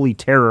called Holy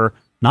Terror.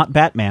 Not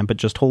Batman, but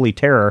just Holy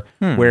Terror,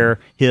 where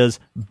his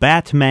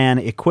Batman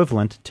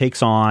equivalent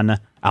takes on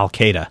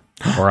Al-Qaeda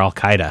or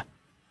Al-Qaeda.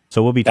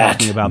 So we'll be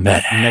talking about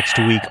that next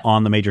week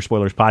on the Major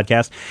Spoilers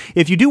Podcast.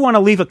 If you do want to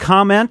leave a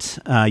comment,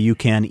 you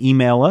can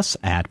email us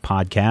at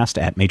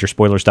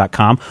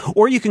podcast@majorspoilers.com,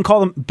 or you can call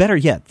them, better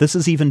yet, this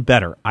is even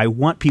better. I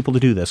want people to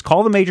do this.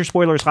 Call the Major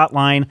Spoilers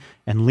hotline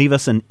and leave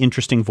us an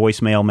interesting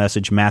voicemail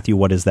message. Matthew,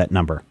 what is that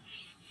number?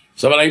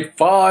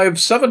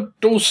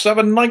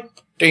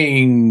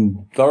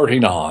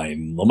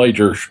 785-727-1939. The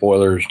Major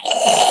Spoilers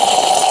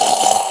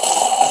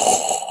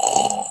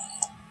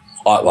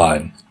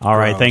hotline. All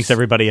right. Thanks,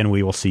 everybody, and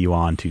we will see you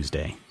on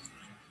Tuesday.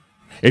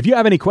 If you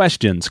have any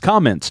questions,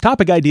 comments,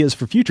 topic ideas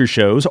for future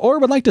shows, or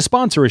would like to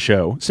sponsor a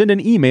show, send an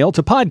email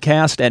to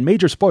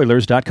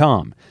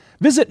podcast@majorspoilers.com.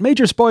 Visit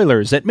Major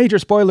Spoilers at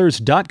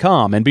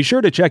majorspoilers.com and be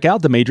sure to check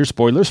out the Major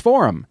Spoilers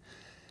Forum.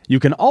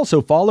 You can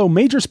also follow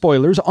Major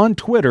Spoilers on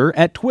Twitter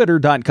at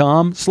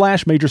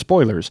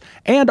twitter.com/majorspoilers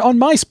and on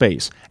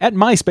MySpace at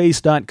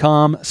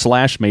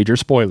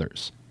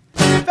myspace.com/majorspoilers.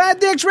 If I had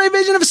the X-ray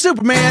vision of a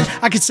Superman,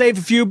 I could save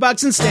a few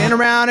bucks and stand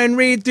around and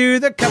read through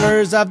the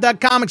covers of the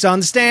comics on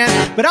the stand.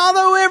 But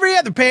although every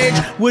other page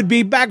would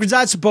be backwards,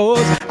 I suppose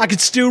I could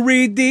still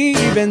read the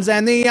evens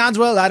and the odds.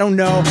 Well, I don't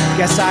know.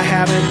 Guess I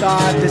haven't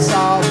thought this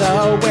all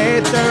the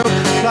way through.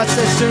 Plus,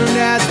 as soon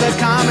as the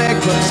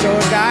comic book store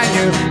guy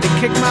knew, they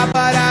kicked my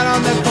butt out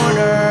on the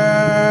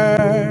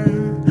corner.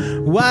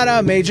 What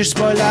a major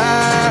spoiler!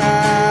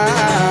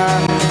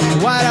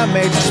 What a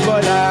major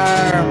spoiler!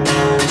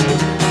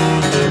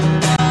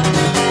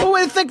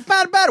 Think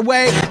about a better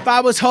way. If I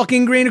was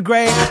hulking green or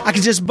gray, I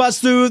could just bust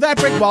through that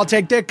brick wall,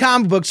 take their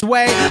comic books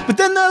away. But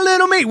then the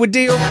little meat would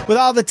deal with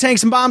all the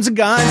tanks and bombs and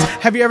guns.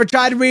 Have you ever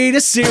tried to read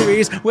a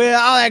series with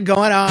all that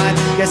going on?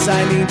 Guess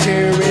I need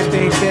to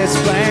rethink this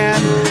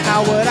plan.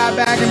 How would I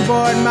back and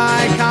board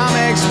my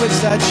comics with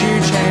such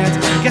huge hands?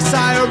 Guess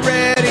I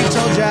already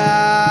told ya.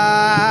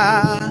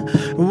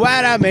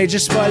 What a major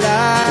spoiler.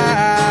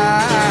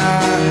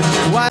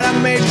 What a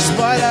major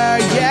spoiler.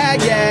 Yeah,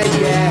 yeah,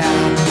 yeah.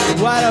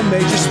 What a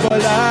major spoiler.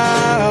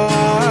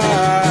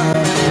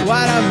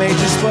 What a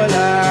major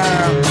spoiler.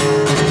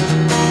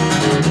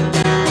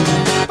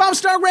 If I'm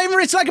Stark Raven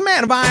furious like a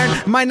man of iron.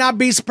 I might not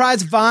be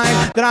surprised to find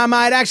that I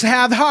might actually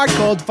have the heart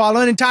cold to follow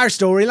an entire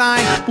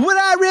storyline. But would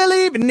I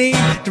really even need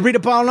to read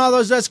up on all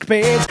those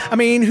escapades? I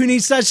mean, who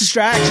needs such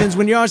distractions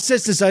when your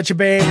sister's such a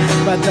babe?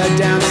 But the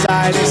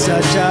downside is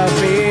such a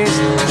beast,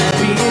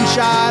 being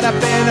shot up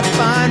in a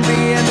fun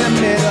bee in the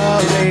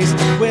Middle East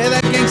with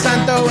a gang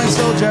sign throwing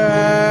soldier.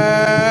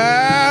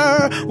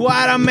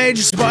 What a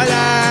major spoiler!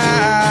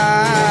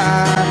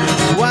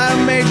 What a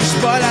major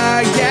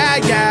spoiler! Yeah,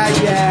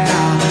 yeah,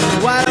 yeah!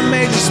 What a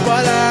major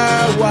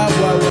spoiler! Whoa,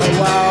 whoa, whoa,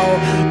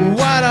 whoa!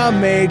 What a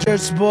major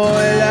spoiler!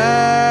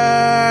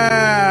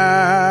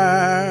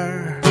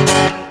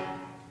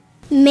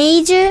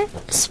 Major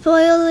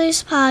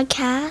Spoilers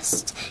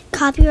Podcast,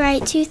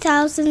 copyright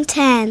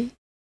 2010.